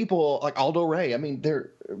these people, like Aldo Ray. I mean,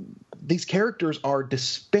 these characters are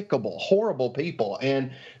despicable, horrible people, and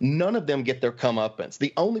none of them get their comeuppance.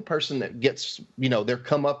 The only person that gets, their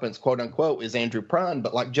comeuppance, quote unquote, is Andrew Prine.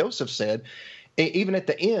 But like Joseph said, even at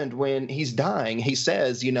the end when he's dying, he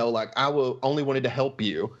says, like, I will only wanted to help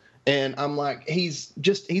you. And I'm like, he's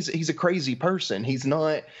a crazy person. He's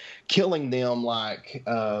not killing them like,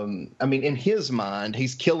 in his mind,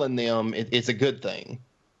 he's killing them. It's a good thing.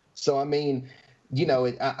 So, I mean,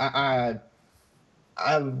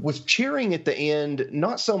 I was cheering at the end,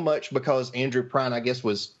 not so much because Andrew Prine, I guess,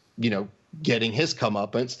 was, getting his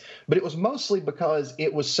comeuppance, but it was mostly because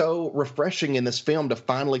it was so refreshing in this film to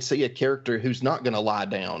finally see a character who's not going to lie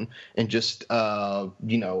down and just,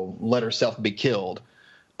 let herself be killed.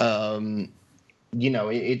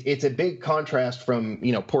 It's a big contrast from,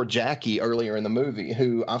 poor Jackie earlier in the movie,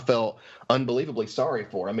 who I felt unbelievably sorry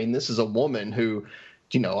for. I mean, this is a woman who,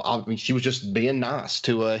 she was just being nice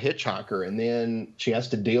to a hitchhiker, and then she has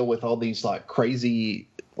to deal with all these like crazy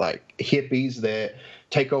like hippies that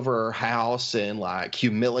take over her house and like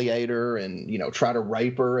humiliate her and, try to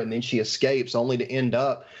rape her. And then she escapes only to end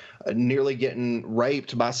up nearly getting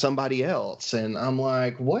raped by somebody else. And I'm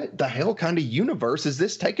like, what the hell kind of universe is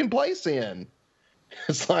this taking place in?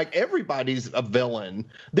 It's like everybody's a villain.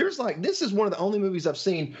 There's like, this is one of the only movies I've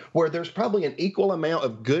seen where there's probably an equal amount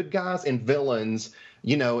of good guys and villains,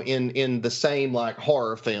 in the same like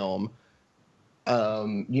horror film.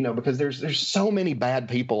 Because there's so many bad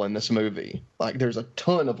people in this movie. Like there's a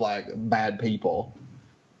ton of like bad people.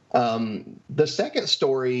 The second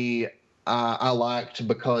story I liked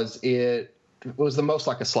because it was the most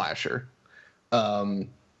like a slasher.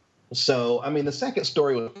 So, I mean, the second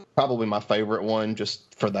story was probably my favorite one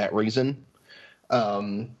just for that reason.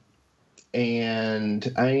 And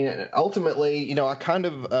I mean, ultimately, I kind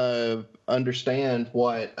of understand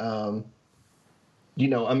what,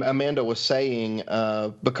 Amanda was saying,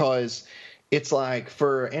 because it's like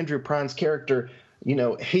for Andrew Prine's character,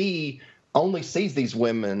 he only sees these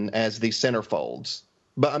women as these centerfolds.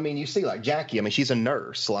 But I mean, you see like Jackie, I mean, she's a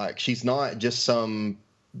nurse. Like she's not just some,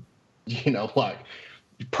 like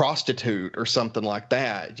prostitute or something like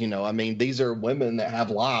that. You know, I mean, these are women that have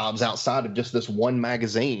lives outside of just this one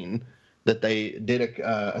magazine that they did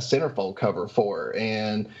a Centerfold cover for.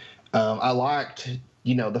 And I liked,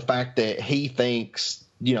 you know, the fact that he thinks,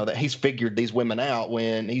 you know, that he's figured these women out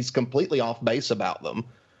when he's completely off base about them.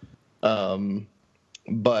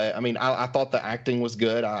 But I mean, I thought the acting was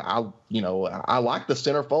good. I like the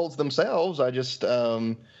Centerfolds themselves. I just,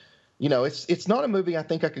 you know, it's not a movie I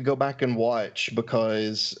think I could go back and watch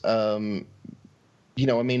because, you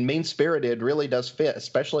know, I mean, Mean-Spirited really does fit,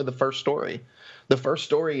 especially the first story. The first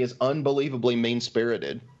story is unbelievably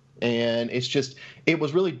mean-spirited. And it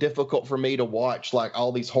was really difficult for me to watch like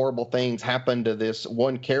all these horrible things happen to this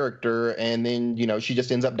one character. And then, you know, she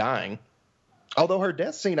just ends up dying. Although her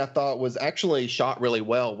death scene, I thought, was actually shot really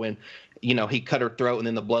well when, you know, he cut her throat and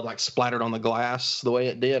then the blood like splattered on the glass the way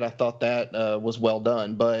it did. I thought that was well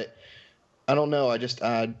done. But I don't know.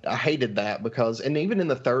 I hated that because, and even in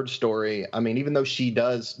the third story, I mean, even though she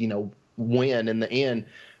does, you know, win in the end,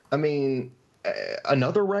 I mean,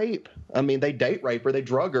 another rape. I mean, they date rape her, they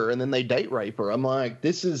drug her, and then they date rape her. I'm like,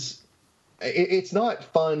 it's not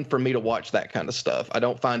fun for me to watch that kind of stuff. I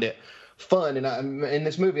don't find it fun. And in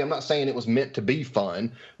this movie, I'm not saying it was meant to be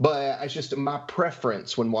fun, but it's just my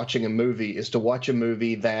preference when watching a movie is to watch a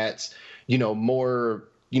movie that's, you know, more,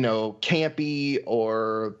 you know, campy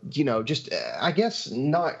or, you know, just, I guess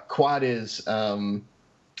not quite as, you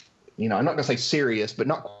know, I'm not going to say serious, but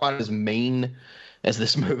not quite as mean as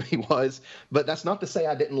this movie was. But that's not to say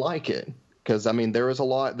I didn't like it, because, I mean, there was a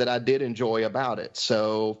lot that I did enjoy about it.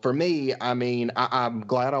 So for me, I mean, I'm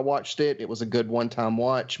glad I watched it. It was a good one-time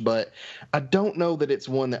watch, but I don't know that it's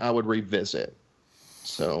one that I would revisit.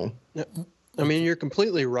 So, I mean, you're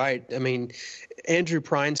completely right. I mean, Andrew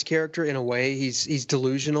Prine's character, in a way, he's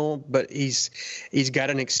delusional, but he's got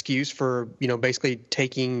an excuse for, you know, basically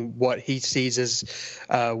taking what he sees as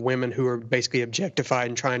women who are basically objectified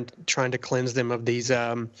and trying to cleanse them of these,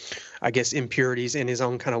 I guess, impurities in his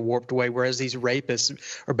own kind of warped way. Whereas these rapists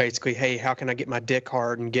are basically, hey, how can I get my dick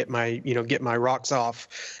hard and get my rocks off?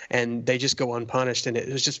 And they just go unpunished. And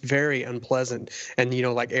it was just very unpleasant. And, you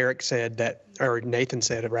know, like Eric said or Nathan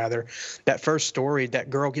said rather, that first story, that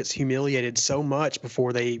girl gets humiliated so much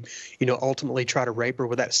before they, you know, ultimately try to rape her,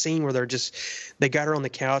 with that scene where they got her on the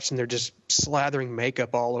couch and they're just slathering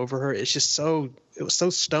makeup all over her. It was so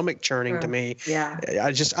stomach churning to me. Yeah.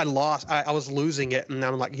 I was losing it. And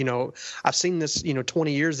I'm like, you know, I've seen this, you know,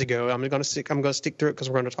 20 years ago. I'm going to stick through it because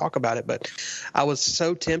we're going to talk about it. But I was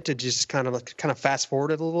so tempted to just kind of fast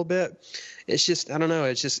forward it a little bit. It's just, I don't know.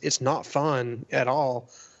 It's not fun at all.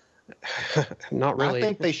 Not really. I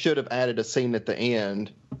think they should have added a scene at the end,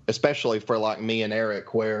 especially for like me and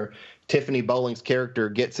Eric, where Tiffany Bowling's character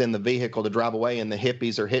gets in the vehicle to drive away and the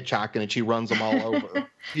hippies are hitching and she runs them all over.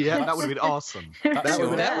 Yeah, that would have been awesome. That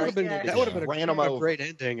would have been a great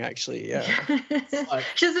ending, actually. Yeah.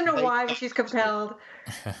 She doesn't know why, but she's compelled.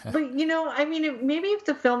 But, you know, I mean, maybe if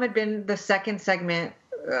the film had been the second segment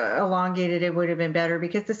elongated, it would have been better,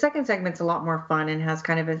 because the second segment's a lot more fun and has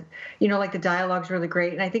kind of a, you know, like the dialogue's really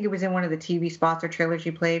great. And I think it was in one of the TV spots or trailers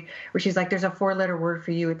she played where she's like, there's a 4-letter word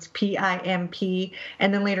for you, it's PIMP.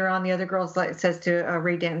 And then later on the other girl says to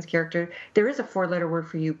Ray Danton's character, there is a 4-letter word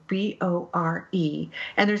for you, BORE.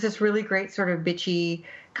 And there's this really great sort of bitchy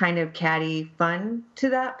kind of catty fun to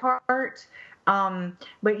that part.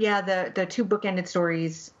 But yeah, the two bookended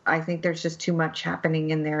stories, I think there's just too much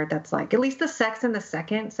happening in there. That's like, at least the sex in the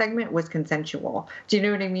second segment was consensual. Do you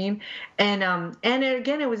know what I mean? And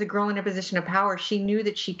again, it was a girl in a position of power. She knew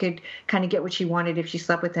that she could kind of get what she wanted if she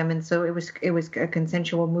slept with him. And so it was a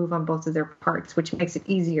consensual move on both of their parts, which makes it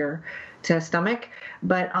easier to stomach.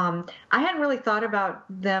 But, I hadn't really thought about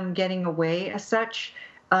them getting away as such.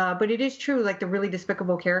 But it is true, like the really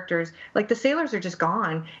despicable characters, like the sailors are just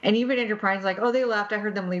gone. And even Enterprise's like, oh, they left. I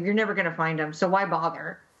heard them leave. You're never going to find them. So why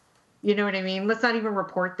bother? You know what I mean? Let's not even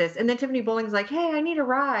report this. And then Tiffany Bowling's like, hey, I need a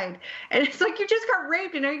ride. And it's like, you just got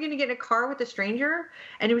raped and now you're going to get in a car with a stranger?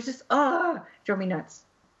 And it was just, drove me nuts.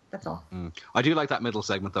 That's all. I do like that middle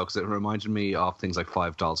segment, though, because it reminded me of things like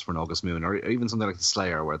 $5 for an August Moon, or even something like The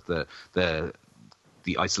Slayer, where the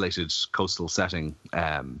isolated coastal setting,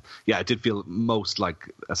 it did feel most like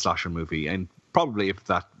a slasher movie. And probably if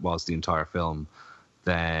that was the entire film,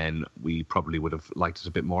 then we probably would have liked it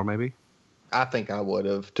a bit more, maybe. I think I would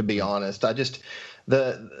have, to be honest. I just,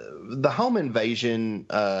 the home invasion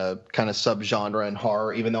kind of subgenre in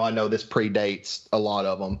horror, even though I know this predates a lot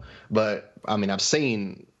of them, but I mean, I've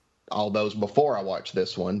seen all those before I watched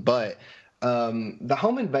this one, but The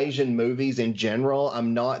home invasion movies in general,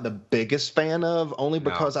 I'm not the biggest fan of, only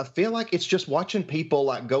because I feel like it's just watching people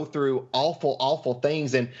like go through awful, awful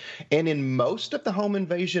things, and in most of the home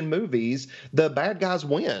invasion movies, the bad guys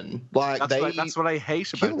win. Like that's what I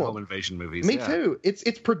hate about the home invasion movies. Me too.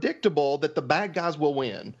 It's predictable that the bad guys will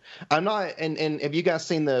win. I'm not. And have you guys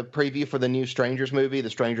seen the preview for the new Strangers movie, The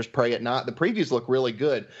Strangers Prey at Night? The previews look really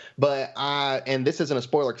good, but and this isn't a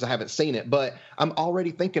spoiler because I haven't seen it, but I'm already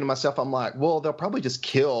thinking to myself, I'm like, well, they'll probably just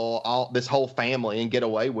kill this whole family and get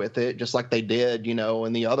away with it, just like they did,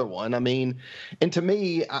 in the other one. I mean, and to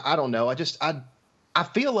me, I don't know. I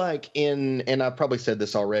feel like and I've probably said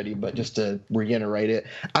this already, but just to reiterate it,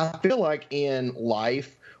 I feel like in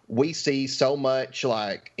life we see so much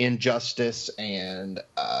like injustice and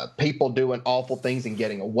people doing awful things and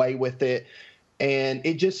getting away with it. And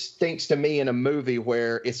it just stinks to me in a movie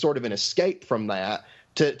where it's sort of an escape from that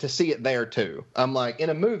to see it there too. I'm like, in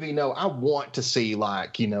a movie, no, I want to see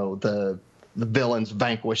like, the villains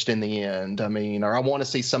vanquished in the end. I mean, or I want to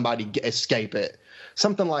see somebody escape it.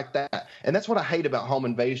 Something like that. And that's what I hate about home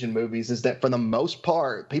invasion movies, is that for the most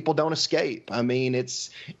part, people don't escape. I mean, it's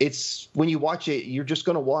when you watch it, you're just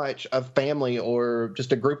going to watch a family or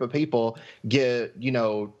just a group of people get,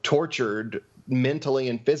 tortured mentally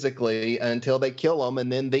and physically until they kill them,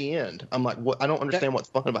 and then the end. I'm like, what? I don't understand what's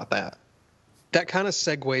fun about that. That kind of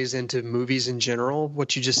segues into movies in general,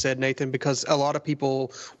 what you just said, Nathan, because a lot of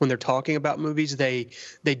people, when they're talking about movies, they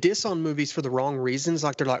diss on movies for the wrong reasons.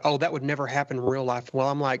 Like, they're like, oh, that would never happen in real life. Well,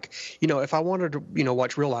 I'm like, if I wanted to,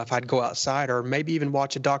 watch real life, I'd go outside, or maybe even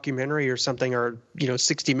watch a documentary or something, or,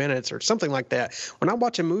 60 Minutes or something like that. When I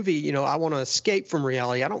watch a movie, I want to escape from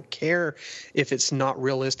reality. I don't care if it's not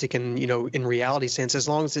realistic and, in reality sense, as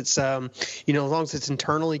long as it's, as long as it's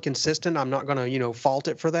internally consistent, I'm not going to, fault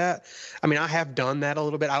it for that. I mean, I have done that a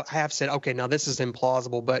little bit. I have said, okay, now this is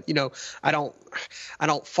implausible, but I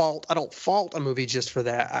don't fault a movie just for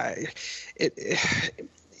that.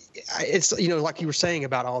 It's like you were saying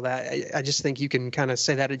about all that. I just think you can kind of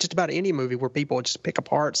say that at just about any movie where people just pick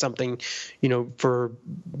apart something, for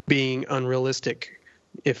being unrealistic.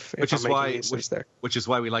 Which is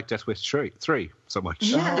why we like Death Wish 3 so much.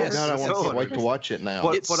 Yes. I can't wait to watch it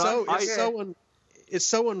now. It's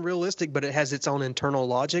so unrealistic, but it has its own internal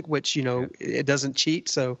logic, which, it doesn't cheat.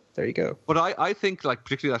 So there you go. But I think, like,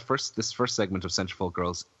 particularly this first segment of Centerfold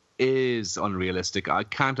Girls is unrealistic. I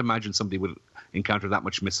can't imagine somebody would encounter that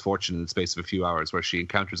much misfortune in the space of a few hours, where she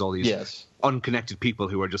encounters all these unconnected people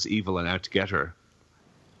who are just evil and out to get her.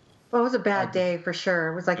 Well, it was a bad day for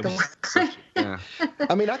sure. It was like the worst. Yeah.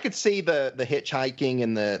 I mean, I could see the hitchhiking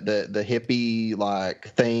and the hippie like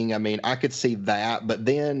thing. I mean, I could see that, but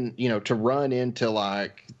then, to run into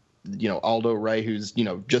like, Aldo Ray, who's,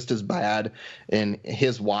 just as bad, and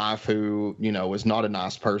his wife, who, is not a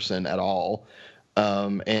nice person at all.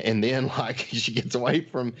 And then like she gets away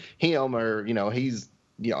from him, or, he's,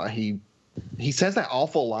 he says that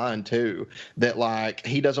awful line too, that like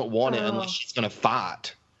he doesn't want it unless she's going to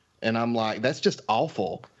fight. And I'm like, that's just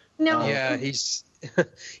awful. No. Yeah, he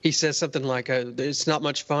says something like, "It's not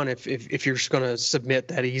much fun if you're just going to submit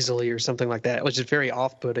that easily," or something like that, which is very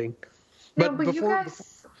off-putting. But you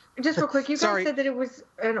guys, just real quick, you guys said that it was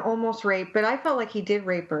an almost rape, but I felt like he did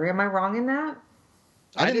rape her. Am I wrong in that?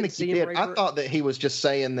 I didn't think he did. I thought that he was just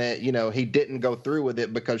saying that, he didn't go through with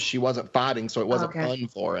it because she wasn't fighting, so it wasn't fun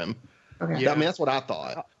for him. Okay. Yeah. I mean, that's what I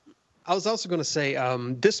thought. I was also going to say,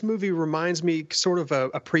 this movie reminds me sort of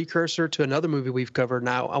a precursor to another movie we've covered.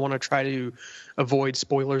 Now, I want to try to avoid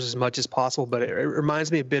spoilers as much as possible, but it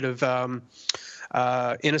reminds me a bit of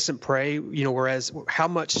Innocent Prey, whereas how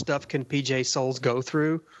much stuff can PJ Souls go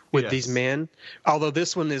through with these men? Although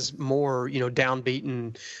this one is more, downbeat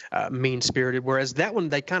and mean-spirited, whereas that one,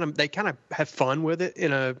 they kind of have fun with it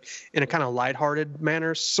in a kind of lighthearted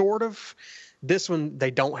manner, sort of. This one,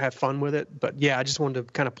 they don't have fun with it, but I just wanted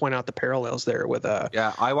to kind of point out the parallels there with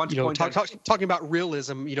I want to point out talking about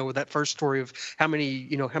realism. With that first story of how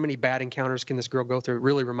many bad encounters can this girl go through, it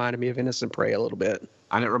really reminded me of Innocent Prey a little bit.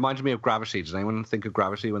 And it reminded me of Gravity. Did anyone think of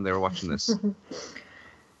Gravity when they were watching this?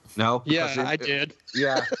 No? Yeah, I did.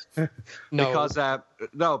 Yeah. No.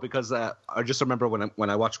 Because I just remember when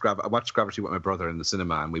I watched Gravity with my brother in the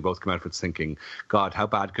cinema, and we both came out of it thinking, God, how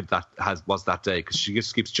bad was that day? Because she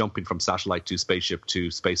just keeps jumping from satellite to spaceship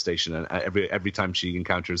to space station, and every time she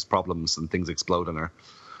encounters problems and things explode on her.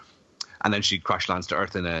 And then she crash lands to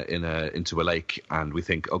Earth into a lake, and we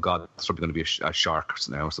think, oh God, it's probably going to be a shark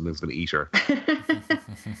now. Something's going to eat her.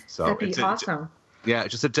 So that'd be awesome. Yeah,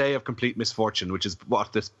 just a day of complete misfortune, which is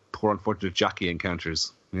what this poor unfortunate Jackie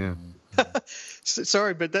encounters. Yeah.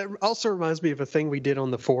 Sorry, but that also reminds me of a thing we did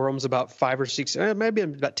on the forums about 5 or 6, maybe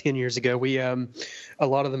about 10 years ago. We, a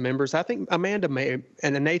lot of the members, I think Amanda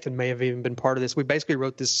and Nathan may have even been part of this. We basically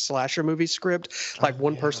wrote this slasher movie script. Like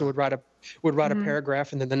one person would write a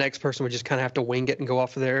paragraph, and then the next person would just kind of have to wing it and go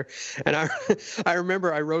off of there. And I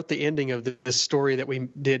remember I wrote the ending of this story that we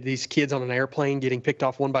did. These kids on an airplane getting picked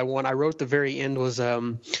off one by one. I wrote the very end was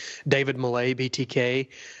David Millay, BTK.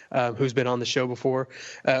 Who's been on the show before.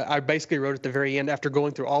 I basically wrote at the very end, after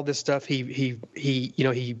going through all this stuff, he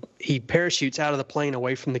parachutes out of the plane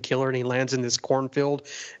away from the killer, and he lands in this cornfield.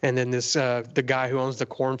 And then this the guy who owns the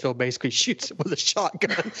cornfield basically shoots it with a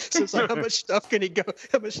shotgun. So it's like, how much stuff can he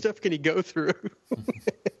go through?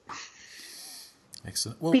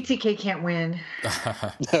 Excellent. Well, BTK can't win.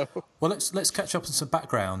 No. Well, let's catch up on some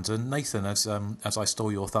background. And Nathan, as I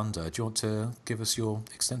stole your thunder, do you want to give us your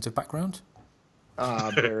extensive background?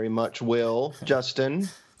 Very much will, Justin.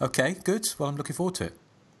 Okay, good. Well, I'm looking forward to it.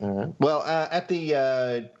 Well, at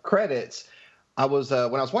the credits, I was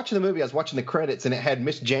when I was watching the movie, I was watching the credits, and it had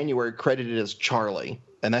Miss January credited as Charlie,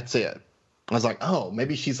 and that's it. I was like, oh,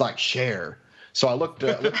 maybe she's like Cher. So I looked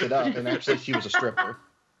it up, and actually she was a stripper.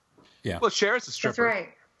 Yeah. Well, Cher's a stripper. That's right.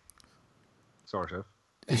 Sort of.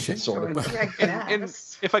 Sort of.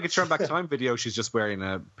 If I could turn back time video, she's just wearing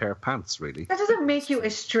a pair of pants, really. That doesn't make you a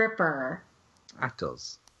stripper. That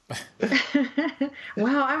does.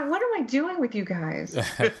 Wow, what am I doing with you guys?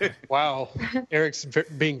 Wow. Eric's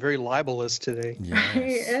being very libelous today. Yes. He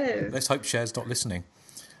is. Let's hope Cher's not listening.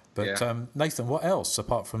 But Nathan, what else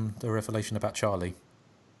apart from the revelation about Charlie?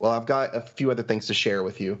 Well, I've got a few other things to share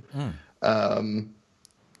with you.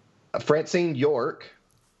 Francine York,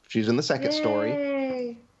 she's in the second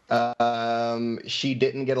story. She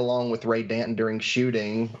didn't get along with Ray Danton during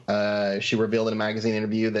shooting. She revealed in a magazine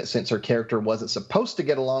interview that since her character wasn't supposed to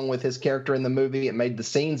get along with his character in the movie, it made the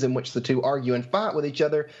scenes in which the two argue and fight with each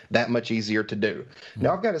other that much easier to do.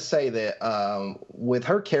 Now, I've got to say that with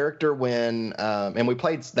her character, when and we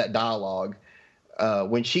played that dialogue,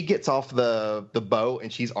 when she gets off the boat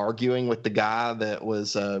and she's arguing with the guy that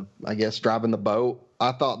was, I guess, driving the boat,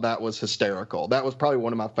 I thought that was hysterical. That was probably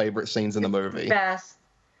one of my favorite scenes in the movie. Best.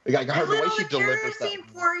 Like, the way she delivers that. Scene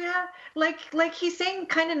for you. Like he's saying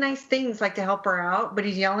kind of nice things, like to help her out, but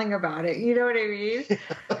he's yelling about it. You know what I mean?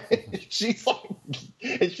 She's like,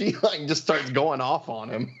 and she like just starts going off on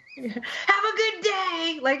him. Have a good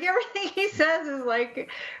day. Like everything he says is like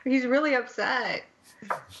he's really upset.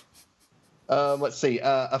 Let's see.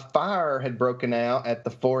 A fire had broken out at the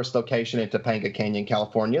forest location in Topanga Canyon,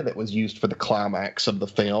 California, that was used for the climax of the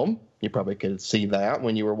film. You probably could see that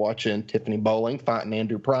when you were watching Tiffany Bowling fighting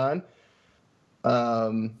Andrew Prine.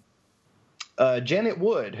 Janet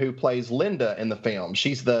Wood, who plays Linda in the film,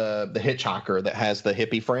 she's the hitchhiker that has the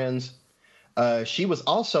hippie friends. She was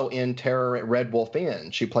also in Terror at Red Wolf Inn.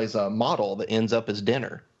 She plays a model that ends up as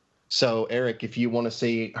dinner. So, Eric, if you want to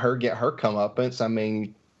see her get her comeuppance, I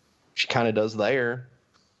mean, she kind of does there.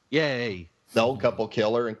 Yay. The old couple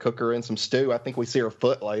kill her and cook her in some stew. I think we see her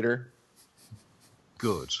foot later.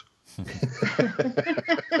 Good.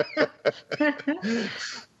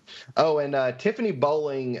 Oh, and Tiffany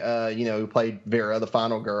Bowling, who played Vera, the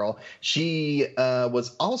final girl, she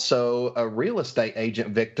was also a real estate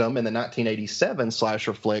agent victim in the 1987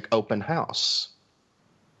 slasher flick Open House.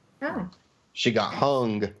 Oh. She got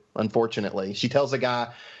hung, unfortunately. She tells the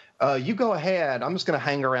guy, you go ahead, I'm just going to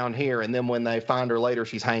hang around here. And then when they find her later,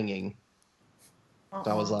 she's hanging.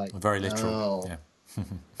 So I was like, very literal. Oh, yeah.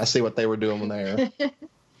 I see what they were doing there.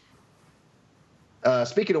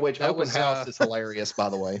 Speaking of which, Open House is hilarious, by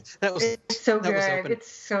the way. It's so good.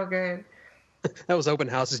 It's so good. That was Open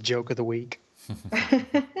House's joke of the week.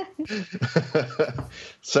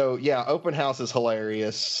 So, yeah, Open House is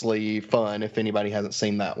hilariously fun if anybody hasn't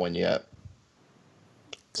seen that one yet.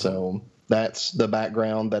 So that's the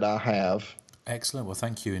background that I have. Excellent. Well,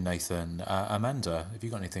 thank you, Nathan. Amanda, have you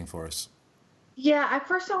got anything for us? Yeah, I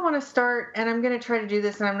want to start, and I'm going to try to do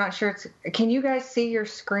this, and I'm not sure can you guys see your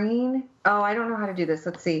screen? Oh, I don't know how to do this.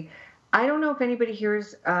 Let's see. I don't know if anybody here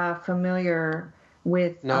is familiar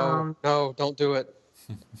with... No, don't do it.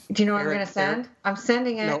 Do you know what I'm going to send? I'm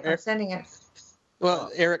sending it. I'm sending it. Well,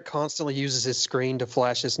 Eric constantly uses his screen to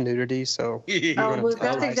flash his nudity, so...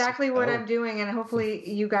 That's exactly what I'm doing, and hopefully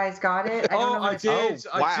you guys got it. I did.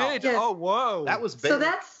 Yes. Oh, whoa. That was big.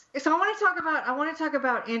 So I want to talk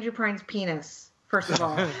about Andrew Prine's penis, first of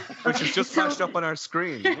all. Which is just flashed up on our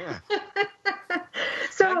screen. Yeah.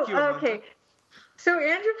 So, okay. So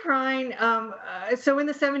Andrew Prine, so in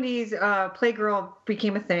the 70s, Playgirl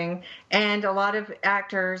became a thing, and a lot of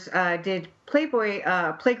actors did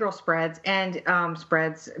Playgirl spreads, and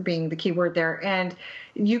spreads being the key word there. And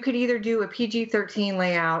you could either do a PG-13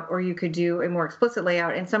 layout, or you could do a more explicit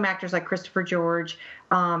layout. And some actors like Christopher George,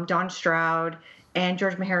 Don Stroud, and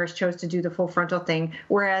George Maharis chose to do the full frontal thing.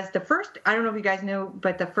 Whereas the first, I don't know if you guys know,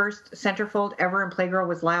 but the first centerfold ever in Playgirl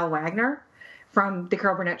was Lyle Wagner from the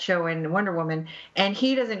Carol Burnett show and Wonder Woman, and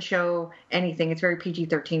he doesn't show anything. It's very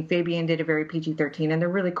PG-13. Fabian did a very PG-13, and they're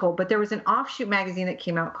really cool. But there was an offshoot magazine that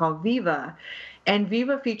came out called Viva, and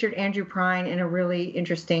Viva featured Andrew Prine in a really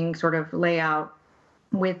interesting sort of layout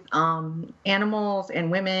with animals and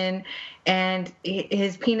women, and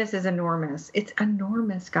his penis is enormous. It's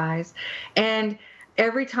enormous, guys. And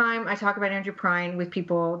every time I talk about Andrew Prine with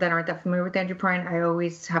people that aren't that familiar with Andrew Prine, I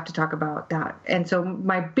always have to talk about that. And so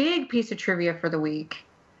my big piece of trivia for the week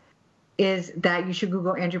is that you should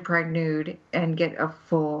Google Andrew Prine nude and get a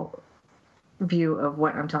full view of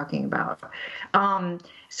what I'm talking about.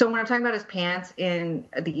 So when I'm talking about his pants in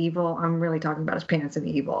The Evil, I'm really talking about his pants in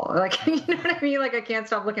The Evil. Like, you know what I mean? Like, I can't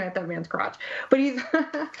stop looking at that man's crotch. But he's,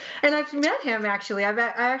 and I've met him actually. I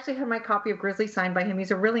actually have my copy of Grizzly signed by him.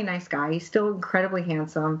 He's a really nice guy. He's still incredibly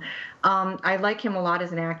handsome. I like him a lot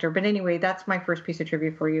as an actor. But anyway, that's my first piece of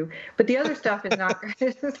trivia for you. But the other stuff is not.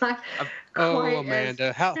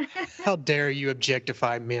 Amanda, how dare you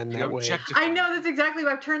objectify men that way? I know, that's exactly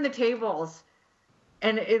why I've turned the tables.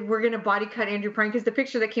 And we're going to body cut Andrew Prine, because the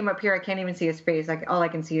picture that came up here, I can't even see his face. Like, all I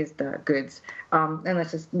can see is the goods. And let's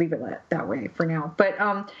just leave it that way for now. But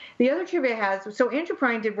the other trivia has, so Andrew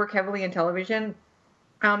Prine did work heavily in television.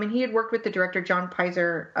 And he had worked with the director, John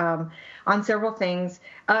Pizer, on several things.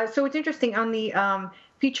 So it's interesting, on the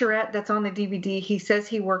featurette that's on the DVD, he says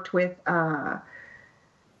he worked with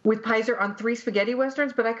Pizer on 3 spaghetti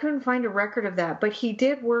westerns, but I couldn't find a record of that. But he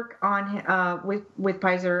did work on with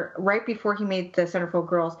Pizer right before he made the Centerfold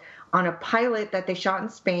Girls on a pilot that they shot in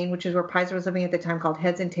Spain, which is where Pizer was living at the time, called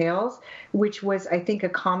Heads and Tails, which was, I think, a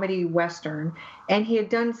comedy western. And he had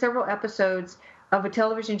done several episodes of a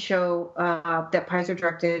television show that Pizer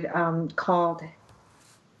directed called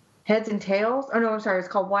Heads and Tails. Oh, no, I'm sorry. It's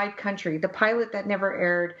called Wide Country. The pilot that never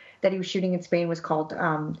aired that he was shooting in Spain was called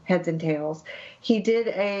Heads and Tails. He did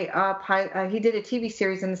a TV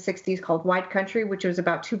series in the 60s called Wide Country, which was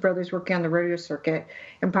about 2 brothers working on the rodeo circuit.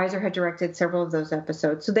 And Pizer had directed several of those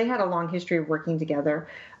episodes. So they had a long history of working together.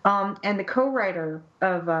 And the co-writer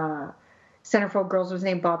of Centerfold Girls was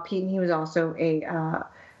named Bob Pete, and he was also a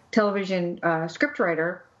television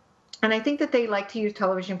scriptwriter. And I think that they like to use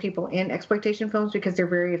television people in exploitation films because they're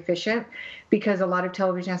very efficient, because a lot of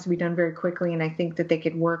television has to be done very quickly. And I think that they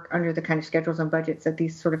could work under the kind of schedules and budgets that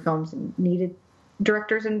these sort of films needed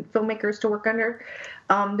directors and filmmakers to work under.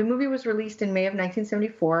 The movie was released in May of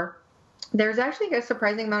 1974. There's actually a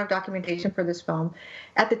surprising amount of documentation for this film.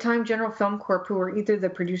 At the time, General Film Corp, who were either the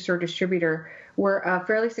producer or distributor, were a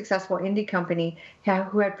fairly successful indie company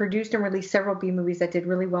who had produced and released several B movies that did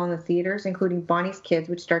really well in the theaters, including Bonnie's Kids,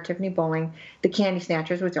 which starred Tiffany Bowling, The Candy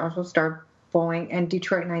Snatchers, which also starred Bowling, and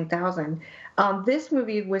Detroit 9000. This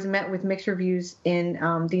movie was met with mixed reviews in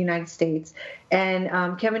the United States.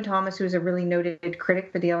 And Kevin Thomas, who is a really noted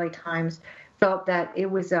critic for the LA Times, felt that it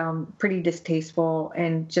was pretty distasteful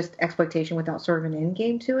and just exploitation without sort of an end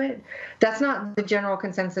game to it. That's not the general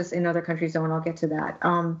consensus in other countries, though, and I'll get to that.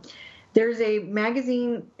 There's a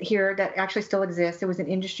magazine here that actually still exists. It was an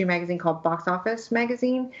industry magazine called Box Office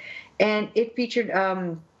Magazine, and it featured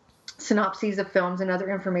synopses of films and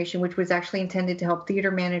other information, which was actually intended to help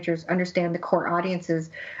theater managers understand the core audiences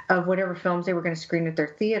of whatever films they were going to screen at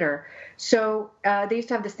their theater. So they used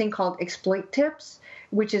to have this thing called Exploit Tips,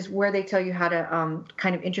 which is where they tell you how to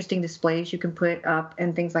kind of interesting displays you can put up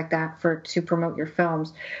and things like that to promote your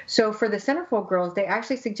films. So for the Centerfold Girls, they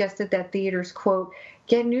actually suggested that theaters, quote,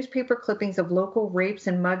 get newspaper clippings of local rapes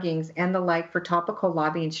and muggings and the like for topical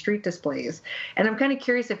lobby and street displays. And I'm kind of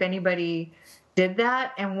curious if anybody did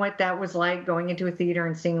that and what that was like, going into a theater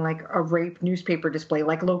and seeing like a rape newspaper display,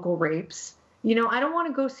 like local rapes. You know, I don't want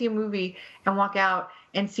to go see a movie and walk out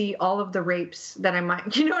and see all of the rapes that I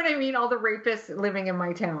might, you know what I mean? All the rapists living in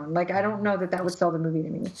my town. Like, I don't know that would sell the movie to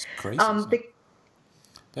me. It's crazy.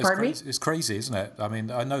 Pardon me? It's crazy, isn't it? I mean,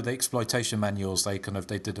 I know the exploitation manuals, they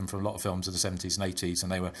did them for a lot of films of the 70s and 80s,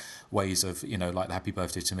 and they were ways of, you know, like the Happy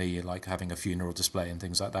Birthday to Me, like having a funeral display and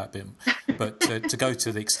things like that. But to go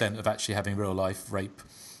to the extent of actually having real life rape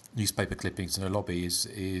newspaper clippings in a lobby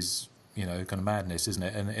is you know, kind of madness, isn't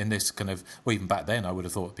it? And in this kind of, well, even back then, I would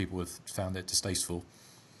have thought people would have found it distasteful.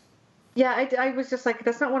 Yeah, I was just like,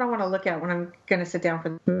 that's not what I want to look at when I'm going to sit down for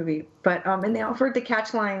the movie. But and they offered the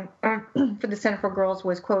catch line for the Centerfold Girls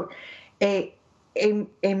was, quote, a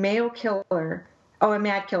male killer, a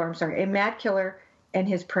mad killer, I'm sorry, a mad killer and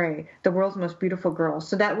his prey, the world's most beautiful girls.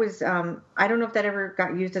 So that was, I don't know if that ever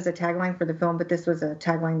got used as a tagline for the film, but this was a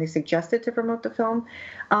tagline they suggested to promote the film.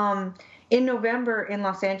 In November in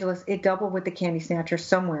Los Angeles, it doubled with The Candy Snatcher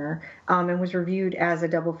Somewhere, and was reviewed as a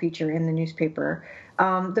double feature in the newspaper.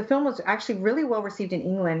 The film was actually really well received in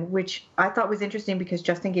England, which I thought was interesting because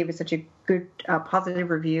Justin gave it such a good positive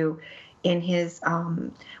review in his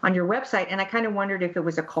on your website, and I kind of wondered if it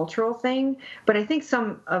was a cultural thing, but I think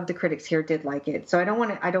some of the critics here did like it. So I don't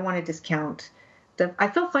want to discount I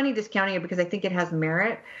feel funny discounting it because I think it has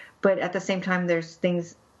merit, but at the same time there's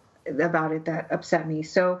things about it that upset me.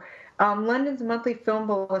 So London's Monthly Film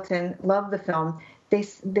Bulletin loved the film. They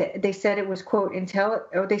said it was, quote,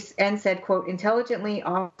 said, quote, intelligently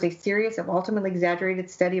offers a serious and ultimately exaggerated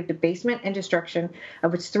study of debasement and destruction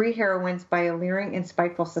of its three heroines by a leering and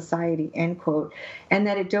spiteful society, end quote, and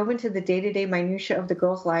that it dove into the day-to-day minutiae of the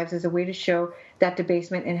girls' lives as a way to show that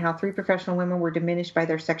debasement and how three professional women were diminished by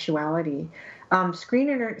their sexuality.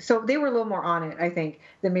 So they were a little more on it, I think,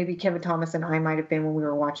 than maybe Kevin Thomas and I might have been when we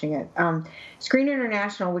were watching it. Screen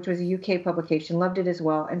International, which was a UK publication, loved it as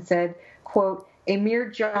well and said, quote, a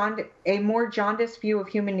more jaundiced view of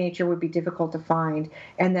human nature would be difficult to find,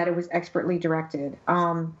 and that it was expertly directed.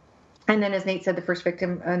 And then, as Nate said, the first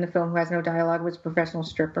victim in the film who has no dialogue was a professional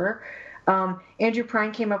stripper. Andrew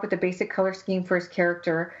Prine came up with a basic color scheme for his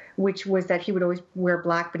character, which was that he would always wear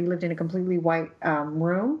black, but he lived in a completely white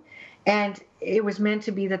room. And it was meant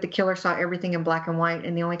to be that the killer saw everything in black and white,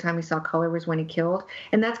 and the only time he saw color was when he killed.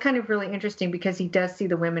 And that's kind of really interesting because he does see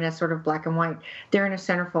the women as sort of black and white. They're in a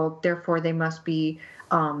centerfold, therefore they must be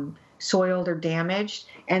soiled or damaged,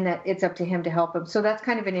 and that it's up to him to help them. So that's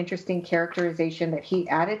kind of an interesting characterization that he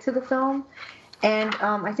added to the film. And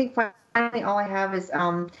I think finally all I have is,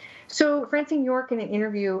 so Francine York in an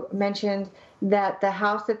interview mentioned that the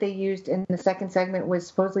house that they used in the second segment was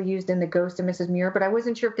supposedly used in The Ghost of Mrs. Muir, but I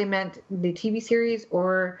wasn't sure if they meant the TV series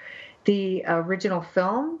or the original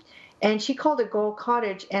film. And she called it Gold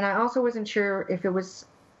Cottage, and I also wasn't sure if it was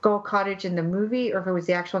Gold Cottage in the movie or if it was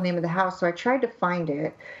the actual name of the house, so I tried to find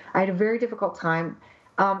it. I had a very difficult time.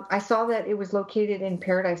 I saw that it was located in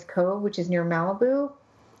Paradise Cove, which is near Malibu,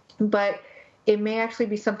 but it may actually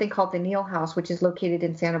be something called the Neal House, which is located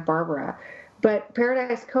in Santa Barbara. But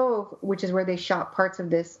Paradise Cove, which is where they shot parts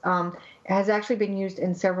of this, has actually been used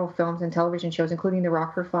in several films and television shows, including The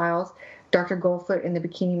Rockford Files, Dr. Goldfoot and the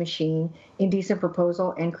Bikini Machine, Indecent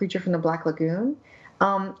Proposal, and Creature from the Black Lagoon.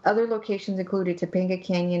 Other locations included Topanga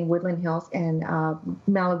Canyon, Woodland Hills, and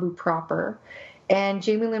Malibu proper. And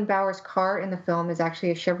Jamie Lynn Bower's car in the film is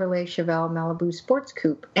actually a Chevrolet Chevelle Malibu sports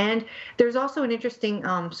coupe. And there's also an interesting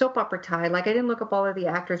soap opera tie. Like, I didn't look up all of the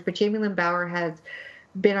actors, but Jamie Lynn Bower has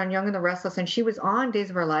been on Young and the Restless, and she was on Days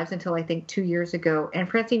of Our Lives until I think 2 years ago. And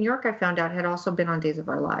Francine York, I found out, had also been on Days of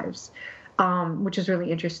Our Lives, which is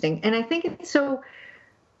really interesting. And I think it's so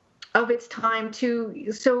of its time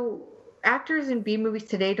too. So actors in B movies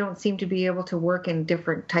today don't seem to be able to work in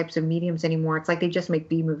different types of mediums anymore. It's like they just make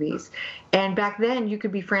B movies. And back then, you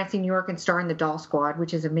could be Francine York and star in The Doll Squad,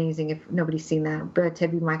 which is amazing if nobody's seen that, but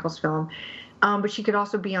Ted B. Michaels film. But she could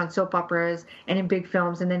also be on soap operas and in big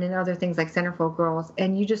films and then in other things like Centerfold Girls.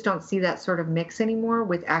 And you just don't see that sort of mix anymore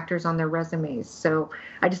with actors on their resumes. So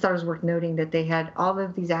I just thought it was worth noting that they had all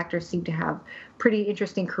of these actors seem to have pretty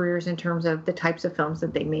interesting careers in terms of the types of films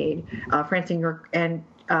that they made. Francine York and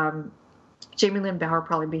Jamie Lynn Bower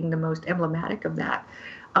probably being the most emblematic of that.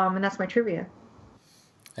 And that's my trivia.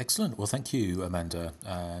 Excellent. Well, thank you, Amanda.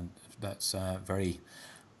 That's very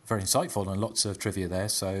insightful and lots of trivia there.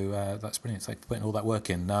 So that's brilliant. Thanks for putting all that work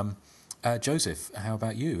in. Joseph, how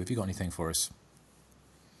about you? Have you got anything for us?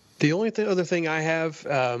 The only other thing I have,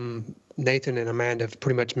 Nathan and Amanda have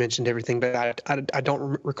pretty much mentioned everything, but I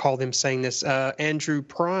don't recall them saying this. Andrew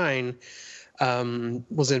Prine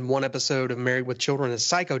was in one episode of Married with Children as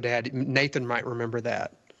Psycho Dad. Nathan might remember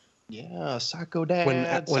that. Yeah, Psycho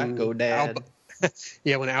Dad. Psycho Dad.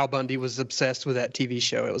 When Al Bundy was obsessed with that TV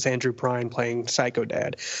show, it was Andrew Prine playing Psycho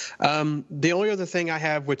Dad. The only other thing I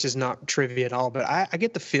have, which is not trivia at all, but I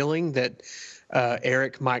get the feeling that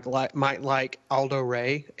Eric might like Aldo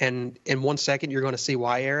Ray, and in 1 second you're going to see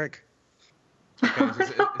why, Eric. Okay,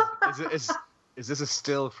 is this a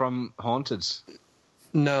still from Haunted?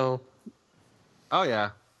 No. Oh yeah.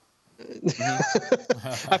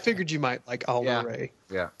 I figured you might like Aldo Ray.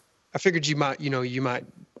 Yeah. I figured you might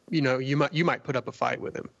put up a fight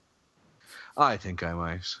with him. I think I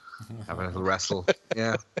might have a little wrestle.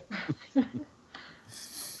 Yeah.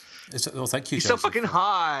 Well, thank you, He's Joseph. so fucking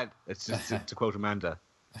hot. It's just to quote Amanda.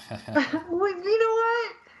 Well, you know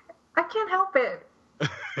what? I can't help it.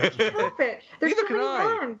 I can't help it. There's too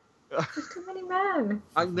many men. There's too many men.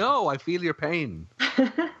 I know. I feel your pain.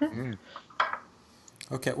 Yeah.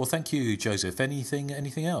 Okay. Well, thank you, Joseph. Anything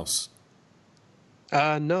else?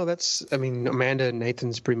 No, Amanda and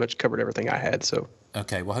Nathan's pretty much covered everything I had, so.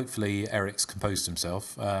 Okay, well, hopefully Eric's composed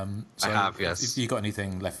himself. I have, yes. Have you got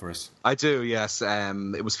anything left for us? I do, yes.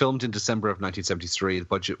 It was filmed in December of 1973. The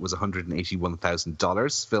budget was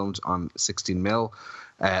 $181,000, filmed on 16mm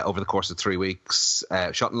over the course of 3 weeks.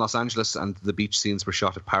 Shot in Los Angeles, and the beach scenes were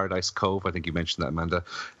shot at Paradise Cove. I think you mentioned that, Amanda.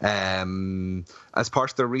 As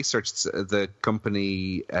part of their research, the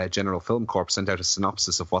company General Film Corp sent out a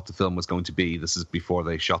synopsis of what the film was going to be. This is before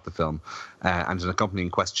they shot the film, and an accompanying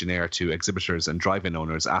questionnaire to exhibitors and drive-in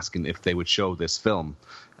owners asking if they would show this film,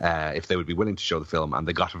 if they would be willing to show the film, and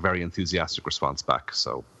they got a very enthusiastic response back.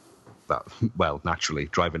 So, naturally,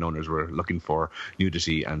 drive-in owners were looking for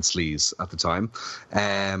nudity and sleaze at the time.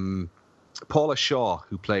 Paula Shaw,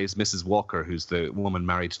 who plays Mrs. Walker, who's the woman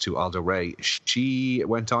married to Aldo Ray, she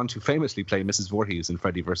went on to famously play Mrs. Voorhees in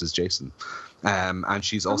Freddy vs. Jason. And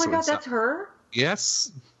she's also... Oh my God, that's her?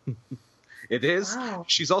 Yes. It is. Wow.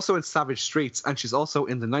 She's also in Savage Streets, and she's also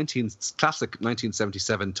in the classic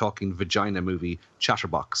 1977 talking vagina movie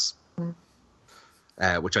Chatterbox,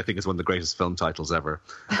 which I think is one of the greatest film titles ever.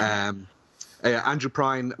 Andrew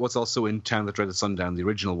Prine was also in Town That Dreaded Sundown, the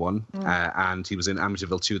original one, and he was in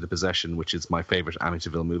Amityville 2, The Possession, which is my favourite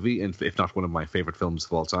Amityville movie, if not one of my favourite films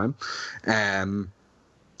of all time.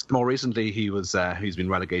 More recently, he's been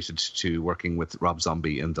relegated to working with Rob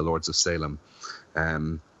Zombie in The Lords of Salem.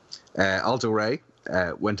 Aldo Ray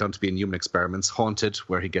went on to be in Human Experiments, Haunted,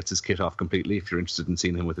 where he gets his kit off completely, if you're interested in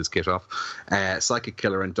seeing him with his kit off. Psychic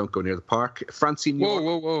Killer and Don't Go Near the Park. Francine York.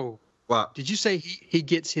 Whoa. What? Did you say he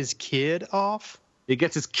gets his kid off? He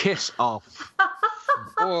gets his kit off.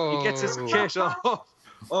 Whoa. He gets his kit off.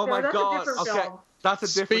 Oh, my God. Okay. That's a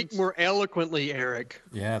different... Speak more eloquently, Eric.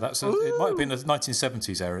 Yeah, it might have been the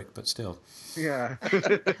 1970s, Eric, but still. Yeah.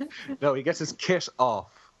 No, he gets his kit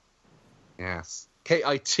off. Yes.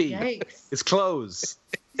 K-I-T. Yikes. His clothes.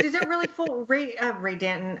 Is it really full? Ray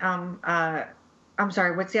Danton, I'm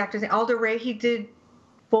sorry, what's the actor's name? Aldo Ray, he did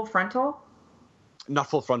Full Frontal? Not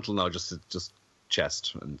Full Frontal, no, just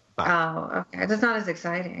chest and back. Oh, okay. That's not as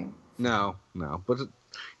exciting. No. But,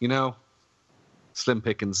 slim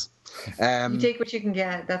pickings. You take what you can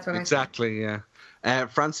get, that's what exactly, yeah.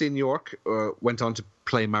 Francine York went on to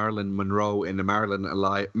play Marilyn Monroe in Marilyn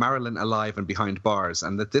Alive and Behind Bars,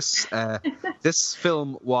 and that this this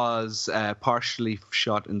film was partially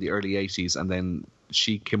shot in the early 80s, and then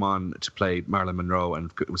she came on to play Marilyn Monroe,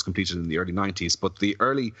 and it was completed in the early 90s. But the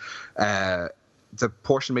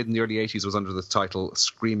portion made in the early 80s was under the title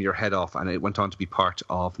Scream Your Head Off, and it went on to be part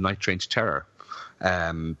of Night Train to Terror.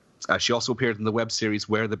 She also appeared in the web series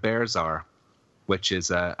Where the Bears Are, which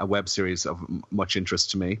is a web series of much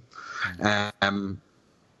interest to me.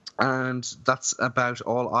 And that's about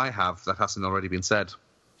all I have that hasn't already been said.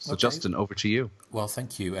 So, okay. Justin, over to you. Well,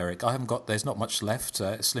 thank you, Eric. There's not much left.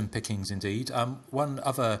 Slim pickings indeed. One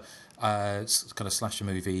other kind of slasher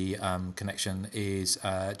movie connection is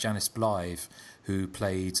Janice Blythe, who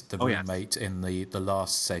played the roommate in the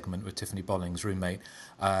last segment with Tiffany Bolling's roommate.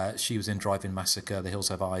 She was in Drive-In Massacre, The Hills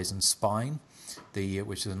Have Eyes, and Spine,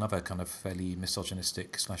 which is another kind of fairly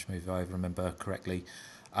misogynistic slash movie, if I remember correctly.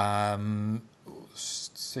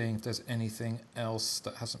 Seeing if there's anything else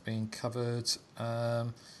that hasn't been covered.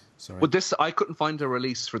 Sorry. Well, I couldn't find a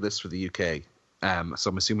release for this for the UK, so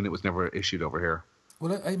I'm assuming it was never issued over here.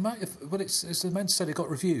 Well, it might have. Well, it's the men said it got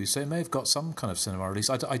reviews, so it may have got some kind of cinema release.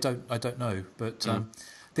 I don't know, but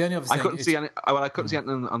the only other thing I couldn't see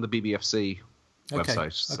anything on the BBFC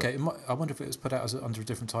website. So. Okay. I wonder if it was put out under a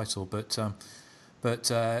different title, but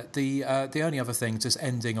the only other thing, just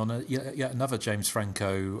ending on yet another James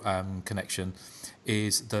Franco connection,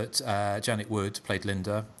 is that Janet Wood played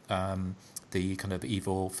Linda, the kind of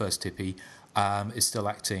evil first hippie, is still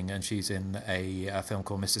acting, and she's in a film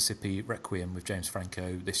called Mississippi Requiem with James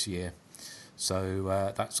Franco this year.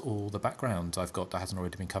 So that's all the background I've got that hasn't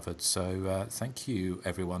already been covered. So thank you,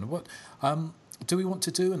 everyone. What do we want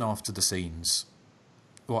to do an after the scenes?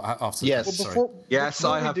 Well, after yes, yes,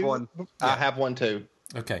 I have one. I have one too.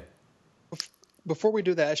 Okay. Before we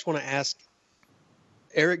do that, I just want to ask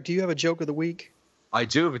Eric, do you have a joke of the week? I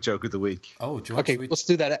do have a joke of the week. Oh, do you okay. Let's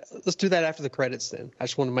do that. Let's do that after the credits. Then I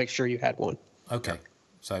just want to make sure you had one. Okay.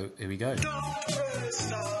 So here we go.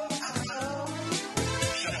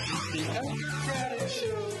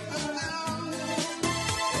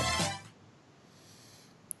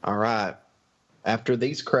 All right. After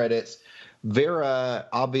these credits, Vera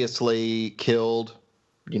obviously killed,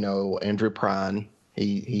 Andrew Prine.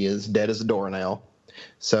 He is dead as a doornail.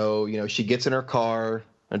 So, she gets in her car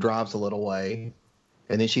and drives a little way.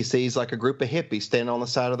 And then she sees like a group of hippies standing on the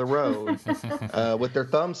side of the road with their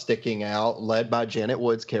thumbs sticking out, led by Janet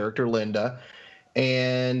Wood's character, Linda.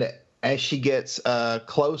 And as she gets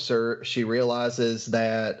closer, she realizes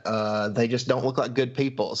that they just don't look like good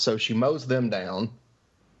people. So she mows them down,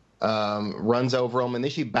 runs over them, and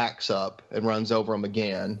then she backs up and runs over them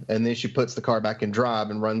again. And then she puts the car back in drive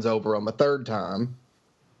and runs over them a third time.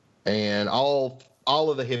 And all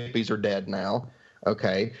of the hippies are dead now.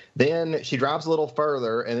 Okay. Then she drives a little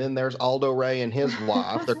further, and then there's Aldo Ray and his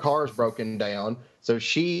wife. Their car's broken down. So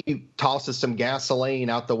she tosses some gasoline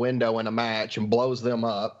out the window in a match and blows them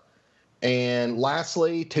up. And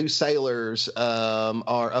lastly, two sailors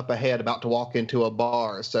are up ahead about to walk into a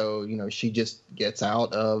bar. So, she just gets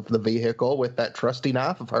out of the vehicle with that trusty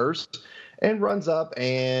knife of hers and runs up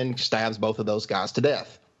and stabs both of those guys to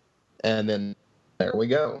death. And then there we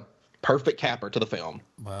go. Perfect capper to the film.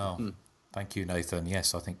 Wow. Thank you, Nathan.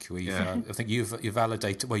 Yes, I think I think you've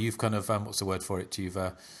validated. Well, you've kind of what's the word for it? You've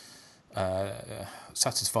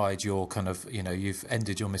satisfied your kind of you've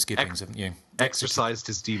ended your misgivings, haven't you? Exorcised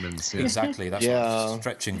his demons. Yeah. Exactly. That's what I was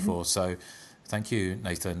stretching for. So, thank you,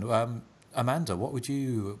 Nathan. Amanda, what would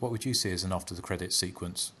you see as an after the credits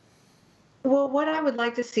sequence? Well, what I would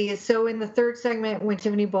like to see is, so in the third segment, when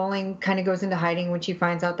Tiffany Bowling kind of goes into hiding when she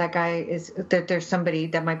finds out that there's somebody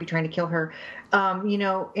that might be trying to kill her,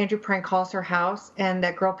 Andrew Prine calls her house, and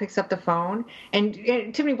that girl picks up the phone. And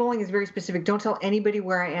Tiffany Bowling is very specific. Don't tell anybody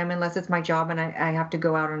where I am unless it's my job and I have to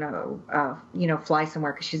go out on fly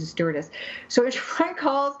somewhere because she's a stewardess. So Andrew Prine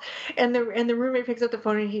calls, and the roommate picks up the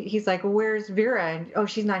phone, and he's like, well, where's Vera? And, oh,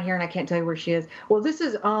 she's not here, and I can't tell you where she is. Well, this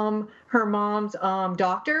is her mom's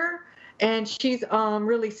doctor. And she's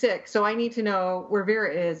really sick, so I need to know where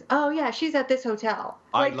Vera is. Oh yeah, she's at this hotel.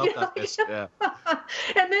 I love that. Yeah.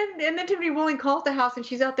 And then Tiffany Bowling calls the house, and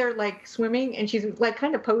she's out there like swimming, and she's like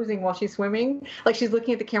kind of posing while she's swimming, like she's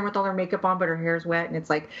looking at the camera with all her makeup on, but her hair's wet, and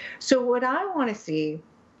it's like. So what I want to see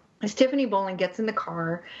is Tiffany Bowling gets in the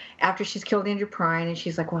car after she's killed Andrew Prine, and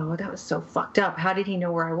she's like, "Wow, that was so fucked up. How did he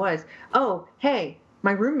know where I was? Oh, hey,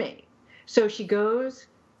 my roommate." So she goes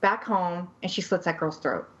back home and she slits that girl's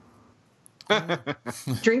throat.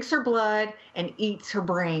 Drinks her blood and eats her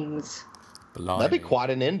brains. Blimey. That'd be quite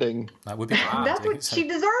an ending. That would be. That's what she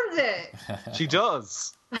deserves it. She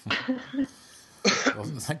does. Well,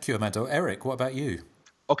 thank you, Amanda. Eric, what about you?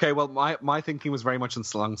 Okay, well, my thinking was very much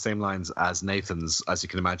along the same lines as Nathan's, as you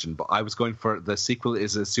can imagine. But I was going for the sequel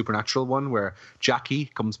is a supernatural one where Jackie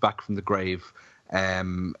comes back from the grave.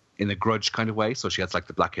 In a grudge kind of way, so she has like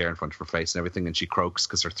the black hair in front of her face and everything, and she croaks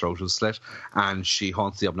because her throat was slit, and she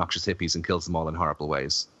haunts the obnoxious hippies and kills them all in horrible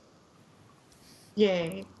ways.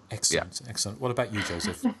 Yay! Excellent, excellent. What about you,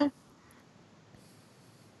 Joseph?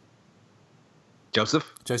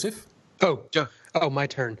 Joseph? Oh, my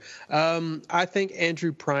turn. I think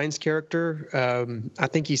Andrew Prine's character. I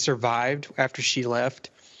think he survived after she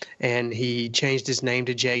left. And he changed his name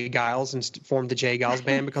to Jay Giles and formed the Jay Giles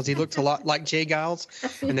Band because he looked a lot like Jay Giles.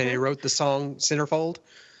 And then he wrote the song Centerfold.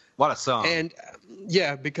 What a song. And,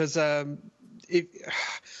 because I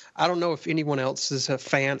don't know if anyone else is a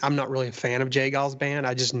fan. I'm not really a fan of Jay Giles Band.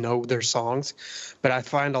 I just know their songs. But I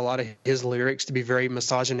find a lot of his lyrics to be very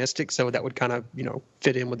misogynistic, so that would kind of,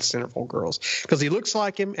 fit in with the Centerfold Girls. Because he looks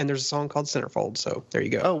like him, and there's a song called Centerfold, so there you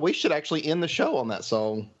go. Oh, we should actually end the show on that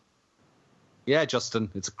song. Yeah, Justin,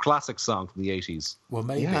 it's a classic song from the 80s. Well,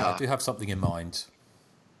 maybe. I do have something in mind.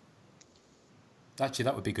 Actually,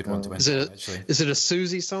 that would be a good one to mention. Is it a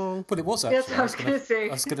Susie song? Well, it was actually. Yes, I was going to say.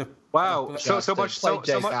 I was going to. Wow, so much. Play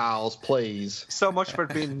Jay Giles, please. So much for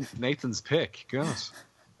being Nathan's pick. God.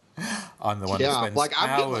 I'm the one who spends I'm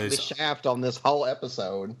hours. getting the shaft on this whole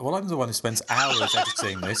episode. Well, I'm the one who spends hours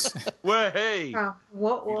editing this. Well, hey.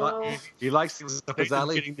 Whoa. He likes things up his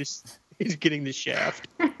alley. He's getting the shaft.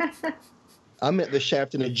 I meant the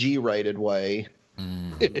shaft in a G-rated way.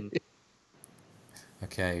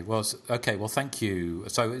 Okay. Well, thank you.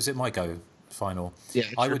 So, is it my go? Final. Yeah,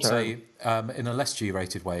 I would say, in a less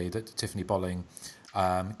G-rated way, that Tiffany Bowling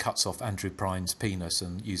cuts off Andrew Prine's penis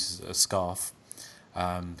and uses a scarf.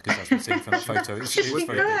 Because as we've seen from that photo, it was very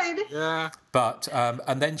good. Yeah. But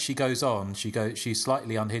and then she goes on. She's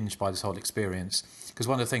slightly unhinged by this whole experience. Because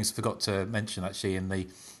one of the things I forgot to mention actually in the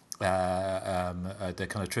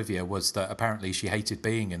kind of trivia was that apparently she hated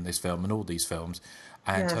being in this film and all these films,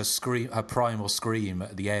 and her primal scream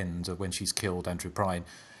at the end of when she's killed Andrew Prine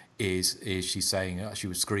is she's saying she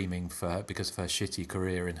was screaming because of her shitty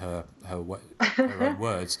career in her own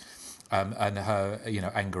words. and her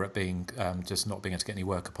anger at being just not being able to get any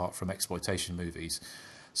work apart from exploitation movies.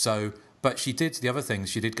 So, but she did the other things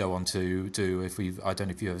she did go on to do. I don't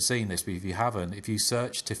know if you've ever seen this, but if you haven't, if you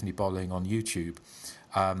search Tiffany Bolling on YouTube,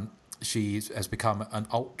 she has become an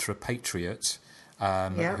ultra patriot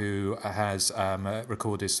who has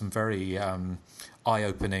recorded some very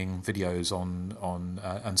eye-opening videos on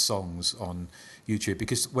and songs on YouTube.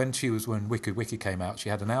 Because when Wicked came out, she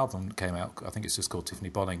had an album that came out. I think it's just called Tiffany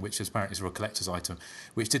Bolling, which apparently is a real collector's item,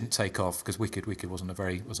 which didn't take off because Wicked wasn't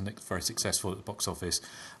very successful at the box office.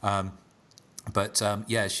 But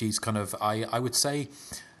she's kind of, I would say,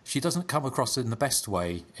 she doesn't come across in the best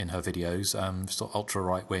way in her videos, sort of ultra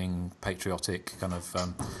right wing, patriotic kind of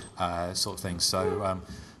sort of thing. So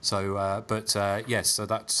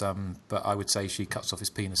that's. But I would say she cuts off his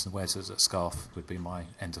penis and wears it as a scarf. Would be my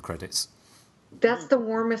end of credits. That's the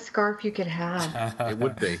warmest scarf you could have. It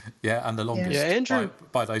would be. Yeah, and the longest. Yeah, Andrew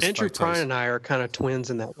Andrew Prine and I are kind of twins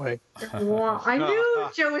in that way. Well, I knew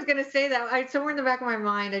Joe was going to say that. Somewhere in the back of my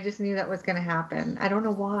mind, I just knew that was going to happen. I don't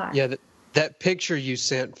know why. Yeah, that picture you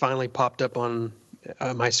sent finally popped up on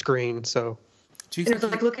my screen. So it was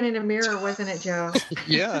like looking in a mirror, wasn't it, Joe?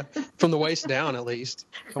 Yeah, from the waist down at least.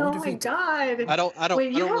 Oh my God! I don't.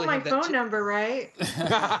 Wait, you have really my phone number, right?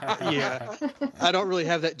 Yeah, I don't really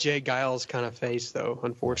have that Jay Giles kind of face, though.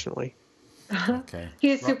 Unfortunately. Okay.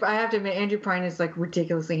 He is super. I have to admit, Andrew Prine is like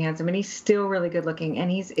ridiculously handsome, and he's still really good looking,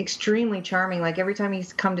 and he's extremely charming. Like every time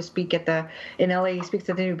he's come to speak in LA, he speaks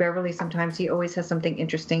at the New Beverly. Sometimes he always has something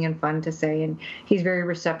interesting and fun to say, and he's very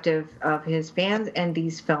receptive of his fans and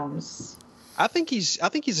these films. I think he's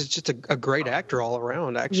just a great actor all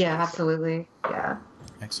around. Actually. Yeah, absolutely. Yeah.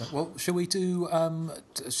 Excellent. Well, shall we?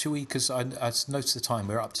 Because I noticed the time.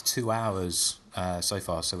 We're up to 2 hours so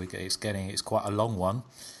far, so it's quite a long one.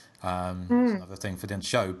 It's another thing for the end of the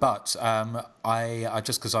show. But I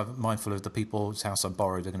just because I'm mindful of the people's house I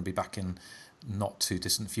borrowed are going to be back in not too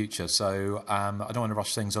distant future, so I don't want to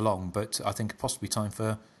rush things along. But I think possibly time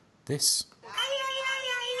for this.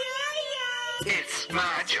 It's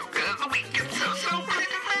my joke of the week. It's so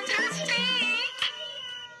freaking fantastic.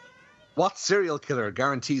 What serial killer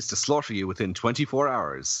guarantees to slaughter you within 24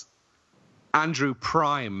 hours? Andrew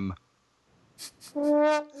Prime.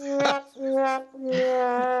 Oh,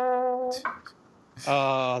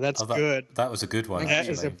 that's good. That was a good one. That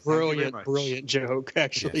is a brilliant joke,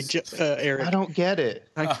 actually, yes. Eric. I don't get it.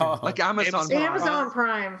 Like Amazon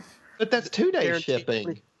Prime. But that's 2-day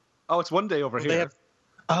shipping. Oh, it's 1 day over here.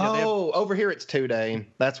 Over here it's 2 day.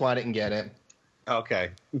 That's why I didn't get it.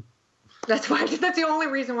 Okay. That's the only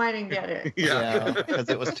reason why I didn't get it. Yeah, because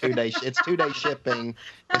it was 2 day. It's 2-day shipping.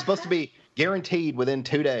 It's supposed to be guaranteed within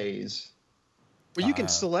 2 days. Well, you can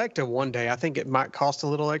select a 1 day. I think it might cost a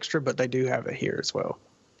little extra, but they do have it here as well.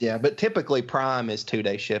 Yeah, but typically Prime is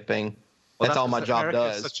 2-day shipping. Well, that's all my job America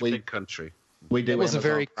does. Is such a big country. We do. It was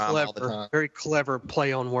Amazon a Prime very clever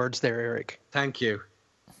play on words there, Eric. Thank you.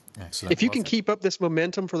 Excellent. If you can keep up this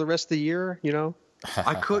momentum for the rest of the year,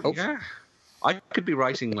 I could. Yeah, I could be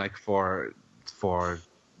writing like for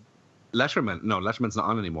Letterman. No, Letterman's not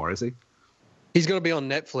on anymore, is he? He's going to be on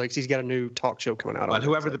Netflix. He's got a new talk show coming out. Well,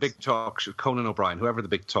 whoever the big talk show, Conan O'Brien, whoever the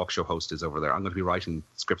big talk show host is over there, I'm going to be writing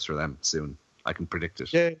scripts for them soon. I can predict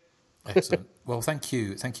it. Yeah. Excellent. Well, thank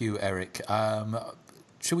you, Eric.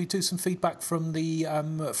 Shall we do some feedback from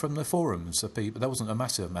the forums? There wasn't a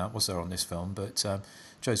massive amount, was there, on this film? But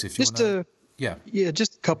Joseph, do you want to? Yeah,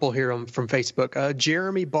 just a couple here from Facebook.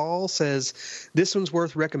 Jeremy Ball says, this one's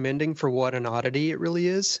worth recommending for what an oddity it really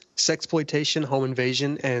is. Sexploitation, home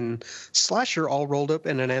invasion, and slasher all rolled up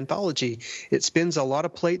in an anthology. It spins a lot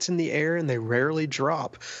of plates in the air, and they rarely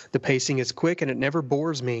drop. The pacing is quick, and it never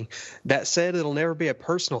bores me. That said, it'll never be a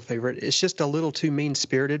personal favorite. It's just a little too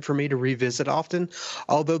mean-spirited for me to revisit often,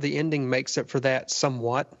 although the ending makes up for that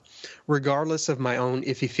somewhat. Regardless of my own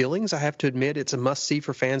iffy feelings, I have to admit it's a must-see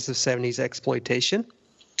for fans of 70s exploitation.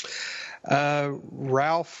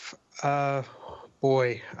 Ralph,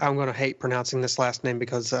 boy, I'm going to hate pronouncing this last name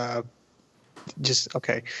because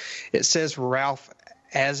okay. It says Ralph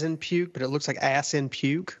as in puke, but it looks like ass in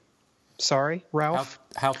puke. Sorry, Ralph.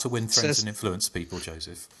 How to win friends and influence people,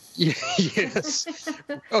 Joseph. Yes.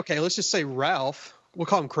 Okay, let's just say Ralph. We'll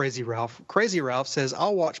call him Crazy Ralph. Crazy Ralph says,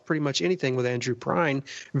 I'll watch pretty much anything with Andrew Prine.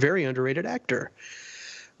 Very underrated actor.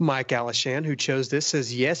 Mike Alishan, who chose this,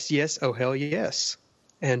 says, yes, oh hell yes.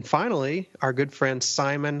 And finally, our good friend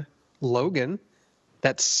Simon Logan,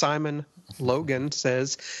 that's Simon Logan,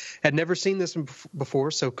 says, had never seen this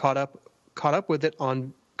before, so caught up with it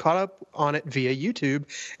on caught up on it via YouTube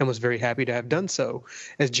and was very happy to have done so.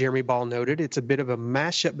 As Jeremy Ball noted, it's a bit of a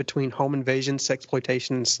mashup between home invasion, sexploitation,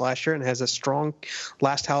 and slasher, and has a strong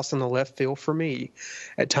Last House on the Left feel for me.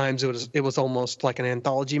 At times, it was almost like an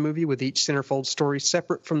anthology movie with each Centerfold story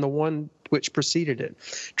separate from the one which preceded it.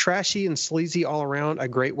 Trashy and sleazy all around, a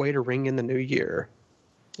great way to ring in the new year.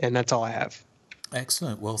 And that's all I have.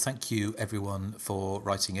 Excellent. Well, thank you, everyone, for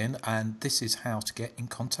writing in. And this is how to get in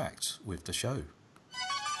contact with the show.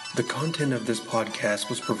 The content of this podcast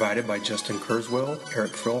was provided by Justin Kurzweil,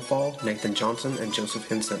 Eric Thrillfall, Nathan Johnson, and Joseph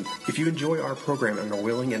Henson. If you enjoy our program and are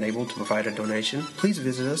willing and able to provide a donation, please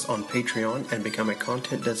visit us on Patreon and become a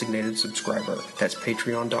content-designated subscriber. That's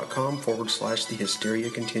patreon.com/The Hysteria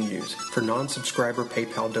Continues. For non-subscriber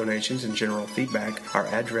PayPal donations and general feedback, our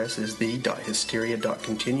address is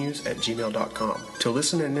the.hysteria.continues@gmail.com. To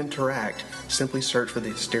listen and interact, simply search for The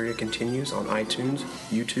Hysteria Continues on iTunes,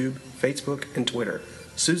 YouTube, Facebook, and Twitter.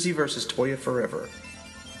 Susie versus Toya forever.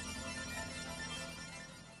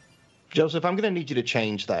 Joseph, I'm going to need you to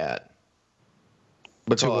change that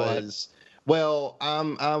because, well,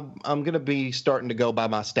 I'm going to be starting to go by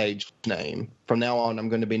my stage name. From now on, I'm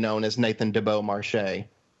going to be known as Nathan DeBeau Marche.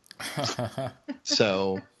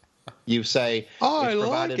 So you say it's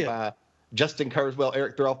provided by Justin Kurzweil,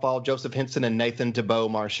 Eric Thrillfall, Joseph Henson, and Nathan DeBeau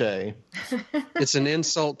Marche. It's an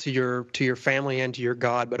insult to your family and to your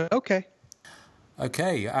God, but okay.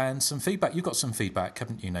 Okay, and some feedback. You got some feedback,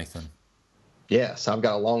 haven't you, Nathan? Yes, I've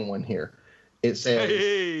got a long one here. It says...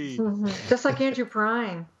 Hey. Just like Andrew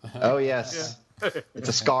Prine. Oh, yes. Yeah. It's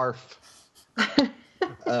a scarf.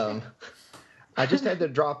 I just had to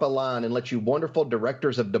drop a line and let you wonderful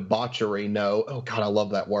directors of debauchery know... Oh, God, I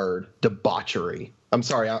love that word. Debauchery. I'm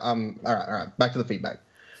sorry. I'm all right. Back to the feedback.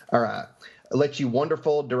 All right. Let you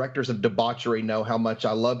wonderful directors of debauchery know how much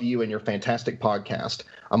I love you and your fantastic podcast.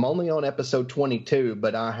 I'm only on episode 22,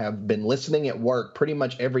 but I have been listening at work pretty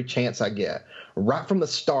much every chance I get. Right from the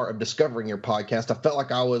start of discovering your podcast, I felt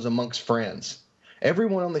like I was amongst friends.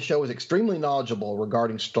 Everyone on the show is extremely knowledgeable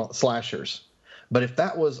regarding slashers. But if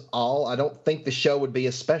that was all, I don't think the show would be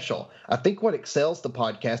as special. I think what excels the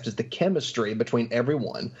podcast is the chemistry between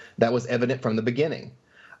everyone that was evident from the beginning.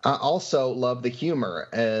 I also love the humor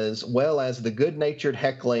as well as the good-natured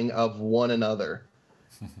heckling of one another.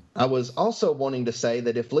 I was also wanting to say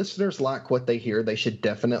that if listeners like what they hear, they should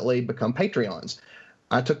definitely become Patreons.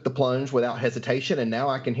 I took the plunge without hesitation, and now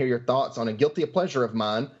I can hear your thoughts on a guilty pleasure of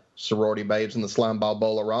mine, Sorority Babes and the Slimeball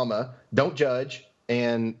Bowl-orama. Don't judge,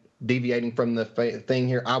 and deviating from the thing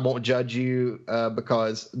here, I won't judge you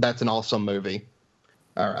because that's an awesome movie.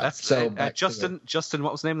 All right. So Justin,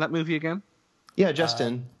 what was the name of that movie again? Yeah,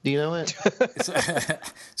 Justin, do you know it? It's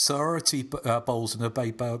sorority bowls and a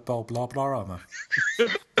baby bowl, blah, blah, blah.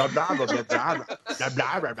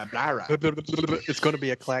 It's going to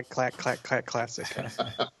be a clack, clack, clack, clack classic.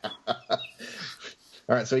 All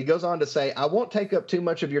right, so he goes on to say, I won't take up too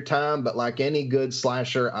much of your time, but like any good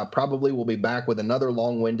slasher, I probably will be back with another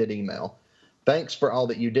long-winded email. Thanks for all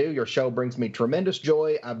that you do. Your show brings me tremendous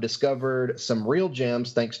joy. I've discovered some real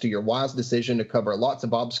gems thanks to your wise decision to cover lots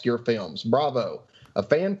of obscure films. Bravo. A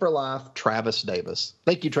fan for life, Travis Davis.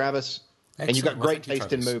 Thank you, Travis. Excellent. And you got great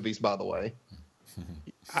taste in movies, by the way.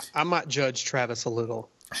 I might judge Travis a little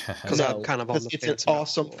because I'm kind of on the fence. It's an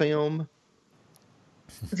awesome film.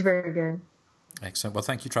 It's very good. Excellent. Well,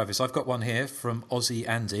 thank you, Travis. I've got one here from Aussie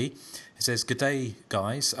Andy. It says, "Good day,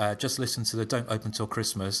 guys. Just listen to the Don't Open Till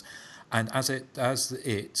Christmas." And as the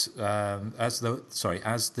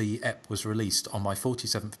ep was released on my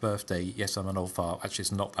 47th birthday, yes, I'm an old fart. Actually,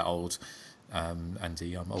 it's not that old,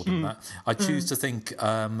 Andy. I'm older than that. I choose to think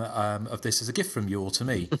of this as a gift from you all to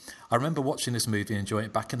me. I remember watching this movie and enjoying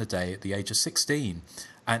it back in the day at the age of 16,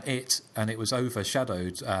 and it was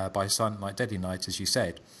overshadowed by Silent Night, Deadly Night, as you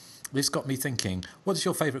said. This got me thinking, what is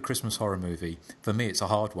your favourite Christmas horror movie? For me, it's a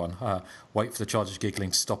hard one. Wait for the charge of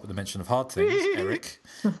giggling to stop at the mention of hard things, Eric.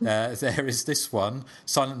 There is this one,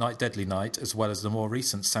 Silent Night, Deadly Night, as well as the more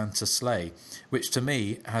recent Santa Sleigh, which to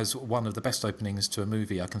me has one of the best openings to a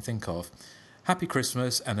movie I can think of. Happy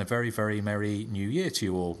Christmas and a very, very merry New Year to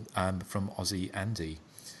you all, from Aussie Andy.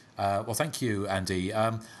 Well, thank you, Andy.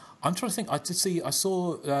 I'm trying to think. I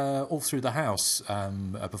saw All Through the House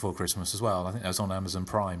before Christmas as well. I think that was on Amazon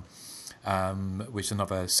Prime, which is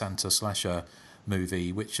another Santa slasher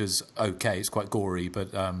movie, which is okay. It's quite gory,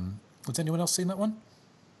 but has anyone else seen that one?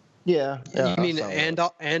 Yeah. You mean and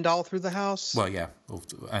all through the house? Well, yeah,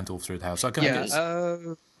 and all through the house. I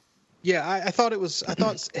thought it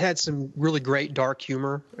had some really great dark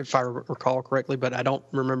humor, if I recall correctly, but I don't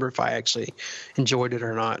remember if I actually enjoyed it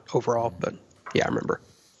or not overall. But yeah, I remember.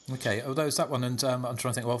 Okay, although it's that one, and I'm trying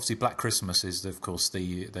to think. Well, obviously, Black Christmas is, of course,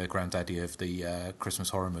 the granddaddy of the Christmas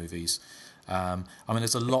horror movies. I mean,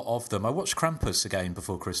 there's a lot of them. I watched Krampus again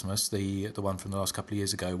before Christmas, the one from the last couple of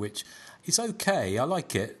years ago, which is okay. I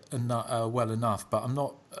like it well enough, but I'm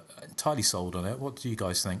not entirely sold on it. What do you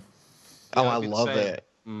guys think? Oh, I love it.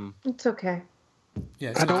 It's okay.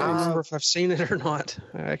 Yeah, I don't remember if I've seen it or not,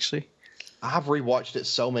 actually. I've rewatched it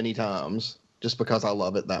so many times just because I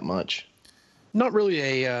love it that much. Not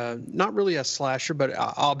really a slasher, but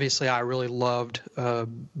obviously I really loved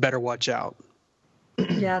Better Watch Out.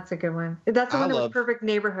 Yeah, that's a good one. That's the one that was Perfect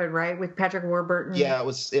Neighborhood, right? With Patrick Warburton. Yeah, it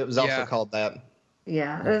was also called that.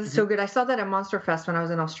 Yeah, that's so good. I saw that at Monster Fest when I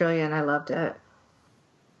was in Australia, and I loved it.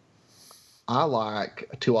 I like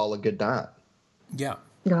To All a Good Night. Yeah.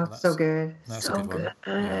 Oh, so good. That's so a good one.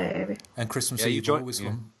 Yeah. And Christmas Eve always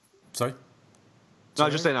one. Sorry? No, I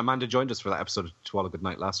was just saying Amanda joined us for that episode of To All a Good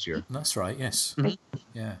Night last year. That's right, yes.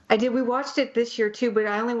 Yeah. I did. We watched it this year too, but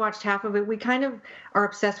I only watched half of it. We kind of are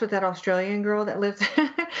obsessed with that Australian girl that lives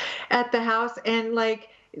at the house, and like,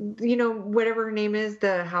 you know, whatever her name is,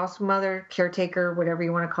 the house mother, caretaker, whatever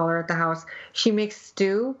you want to call her at the house, she makes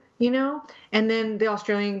stew, you know? And then the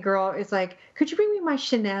Australian girl is like, could you bring me my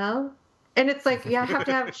Chanel? And it's like, yeah, I have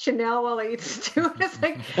to have Chanel while I eat stew. It's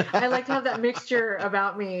like, I like to have that mixture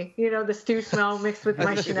about me, you know, the stew smell mixed with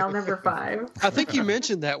my Chanel No. 5. I think you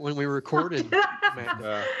mentioned that when we recorded.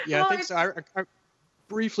 Yeah, I think so. I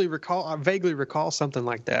vaguely recall something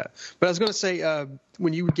like that. But I was going to say,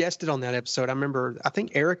 when you guessed it on that episode, I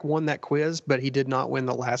think Eric won that quiz, but he did not win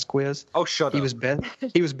the last quiz. Oh, shut up.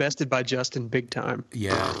 He was bested by Justin big time.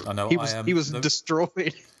 Yeah, I know. He was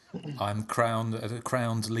destroyed. I'm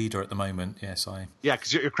crowned leader at the moment. Yes, I. Yeah,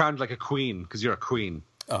 because you're crowned like a queen, because you're a queen.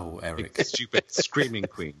 Oh, Eric. Stupid, screaming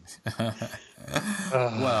queen.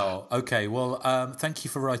 Well, okay. Well, thank you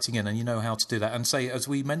for writing in, and you know how to do that. And say, as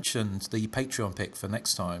we mentioned, the Patreon pick for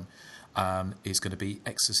next time is going to be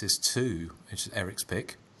Exorcist 2, which is Eric's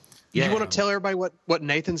pick. Yeah. You want to tell everybody what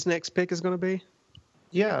Nathan's next pick is going to be?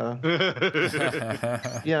 Yeah.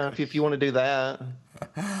 Yeah, if you want to do that.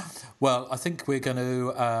 Well, I think we're going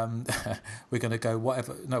to go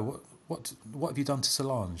whatever. No, what have you done to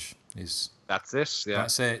Solange? That's it. Yeah,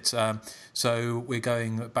 that's it. So we're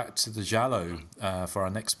going back to the Giallo for our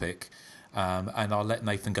next pick, and I'll let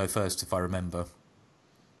Nathan go first if I remember.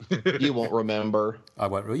 You won't remember. I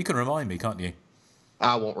won't. You can remind me, can't you?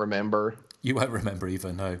 I won't remember. You won't remember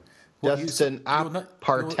either. No. Justin, I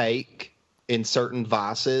partake in certain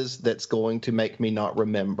vices that's going to make me not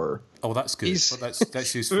remember. Oh, that's good.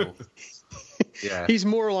 That's useful. Yeah. He's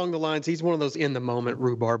more along the lines, he's one of those in the moment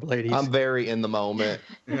rhubarb ladies. I'm very in the moment.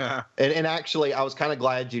 Yeah. And actually, I was kind of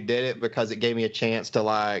glad you did it because it gave me a chance to,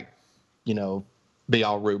 like, you know, be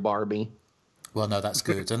all rhubarby. Well, no, that's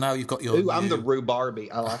good. And now you've got your Ooh, I'm the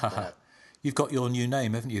rhubarby. I like that. You've got your new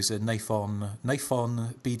name, haven't you? It's Nathan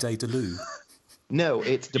Bidet Delou. No,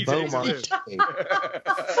 it's de Beaumont.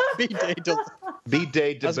 Bidet de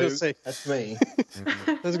Beaumont. That's me.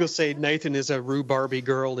 I was going to say Nathan is a rhubarby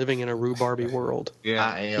girl living in a rhubarby world. Yeah,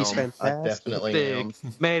 I am. He's fantastic. I definitely am.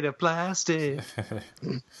 Made of plastic.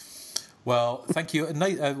 Well, thank you.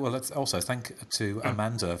 Well, let's also thank to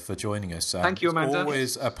Amanda for joining us. Thank you, Amanda. It's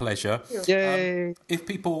always a pleasure. Yay. If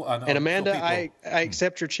people... And Amanda, I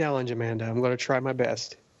accept your challenge, Amanda. I'm going to try my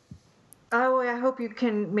best. Oh, I hope you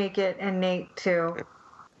can make it, and Nate too.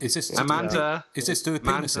 Is this Amanda? Is this to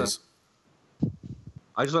penises?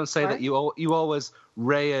 I just want to say that you always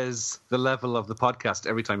raise the level of the podcast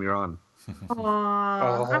every time you're on.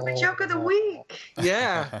 Aww, I'm the joke of the week.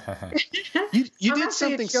 Yeah. You did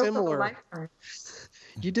something similar.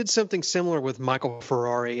 You did something similar with Michael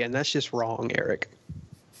Ferrari, and that's just wrong, Eric.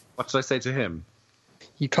 What did I say to him?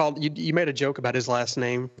 You made a joke about his last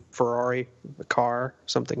name, Ferrari, the car,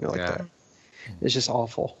 something like that. It's just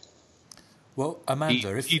awful. Well,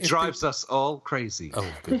 Amanda, if he drives us all crazy. Oh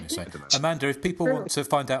goodness sake. Amanda, if people want to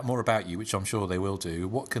find out more about you, which I'm sure they will do,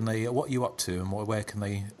 what are you up to, and where can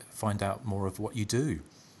they find out more of what you do?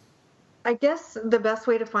 I guess the best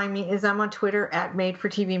way to find me is I'm on Twitter at Made for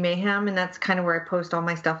TV Mayhem, and that's kind of where I post all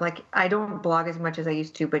my stuff. Like, I don't blog as much as I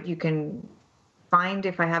used to, but you can find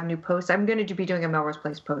if I have new posts. I'm going to be doing a Melrose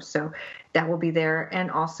Place post, so that will be there.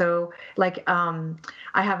 And also, like,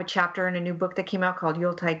 I have a chapter in a new book that came out called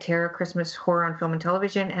Yuletide Terror, Christmas Horror on Film and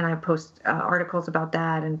Television, and I post articles about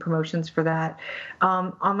that and promotions for that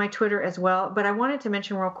on my Twitter as well. But I wanted to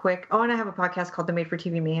mention real quick, and I have a podcast called The Made for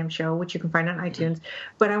TV Mayhem Show, which you can find on iTunes.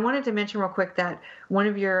 But I wanted to mention real quick that one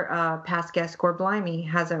of your past guests, Gore Blimey,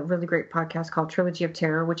 has a really great podcast called Trilogy of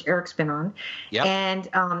Terror, which Eric's been on. Yep.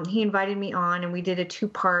 And he invited me on, and we did a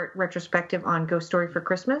 2-part retrospective on Ghost Story for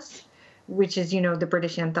Christmas, which is, the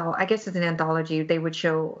British I guess it's an anthology. They would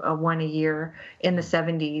show one a year in the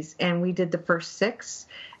 70s. And we did the first 6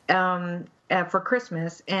 for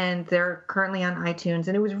Christmas. And they're currently on iTunes.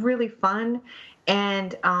 And it was really fun.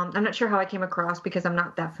 And I'm not sure how I came across because I'm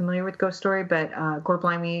not that familiar with Ghost Story, but Gore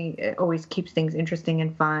Blimey always keeps things interesting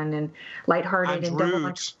and fun and lighthearted and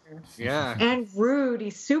rude. Yeah. And rude.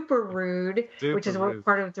 He's super rude, which is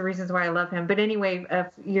part of the reasons why I love him. But anyway, if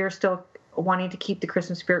you're still wanting to keep the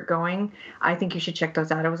Christmas spirit going, I think you should check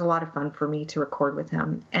those out. It was a lot of fun for me to record with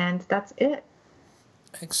him. And that's it.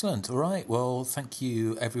 Excellent. All right. Well, thank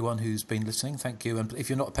you, everyone who's been listening. Thank you. And if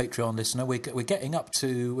you're not a Patreon listener, we're getting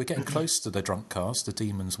close to the drunk cast, the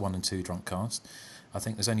Demons 1 and 2 drunk cast. I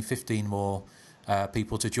think there's only 15 more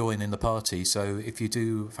people to join in the party. So if you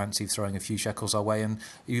do fancy throwing a few shekels our way, and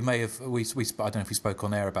you may have, I don't know if we spoke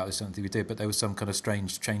on air about this, I don't think we did, but there was some kind of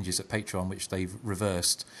strange changes at Patreon which they've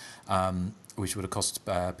reversed, which would have cost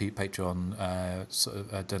Patreon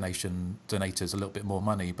donators a little bit more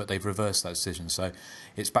money, but they've reversed that decision. So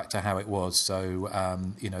it's back to how it was. So,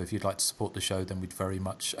 if you'd like to support the show, then we'd very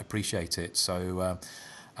much appreciate it. So,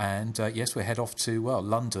 yes, we head off to,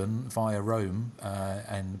 London via Rome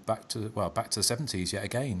and back to the 70s yet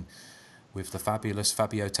again with the fabulous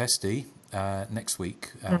Fabio Testi next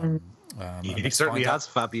week. He certainly has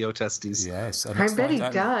Fabio Testes. Yes. I bet he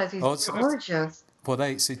does. He's gorgeous. Well,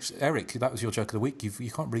 Eric, that was your joke of the week. You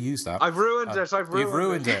can't reuse that. I've ruined it. You've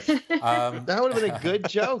ruined it. That would have been a good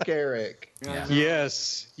joke, Eric. Yeah.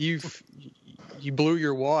 Yes, you blew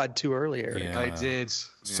your wad too early, Eric. Yeah. I did.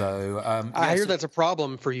 So I hear that's a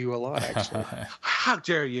problem for you a lot, actually. How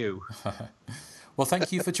dare you? Well,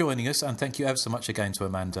 thank you for joining us, and thank you ever so much again to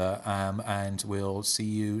Amanda. And we'll see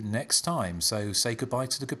you next time. So say goodbye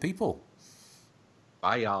to the good people.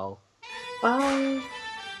 Bye, y'all. Bye.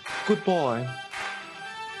 Goodbye.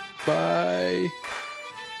 Bye.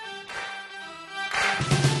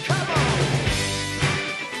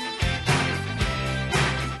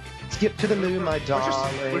 Skip to the moon, my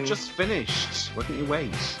darling. We're just finished. Why don't you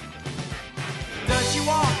wait?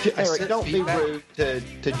 Eric, don't be rude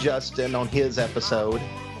to Justin on his episode.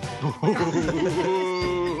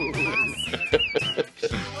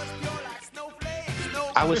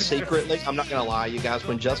 I was secretly, I'm not going to lie, you guys,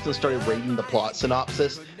 when Justin started reading the plot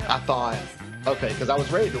synopsis, I thought, okay, because I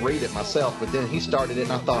was ready to read it myself, but then he started it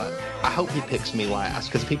and I thought, I hope he picks me last,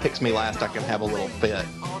 because if he picks me last, I can have a little fit.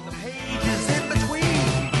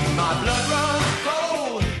 My blood runs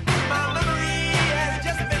cold. My memory has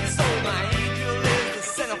just been sold. My angel is the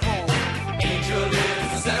centerfold. Angel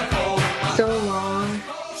is the centerfold. So long.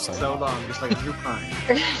 So long, just like a true crime.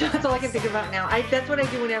 That's all I can think about now. That's what I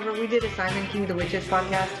do whenever we did a Simon King of the Witches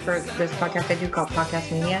podcast for this podcast I do called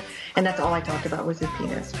Podcast Mania, and that's all I talked about was his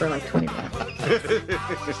penis for like 20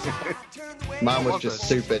 minutes. Mine was just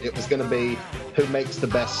stupid. It was going to be who makes the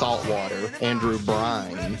best salt water, Andrew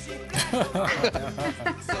Brine.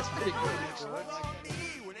 That's pretty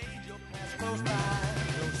good.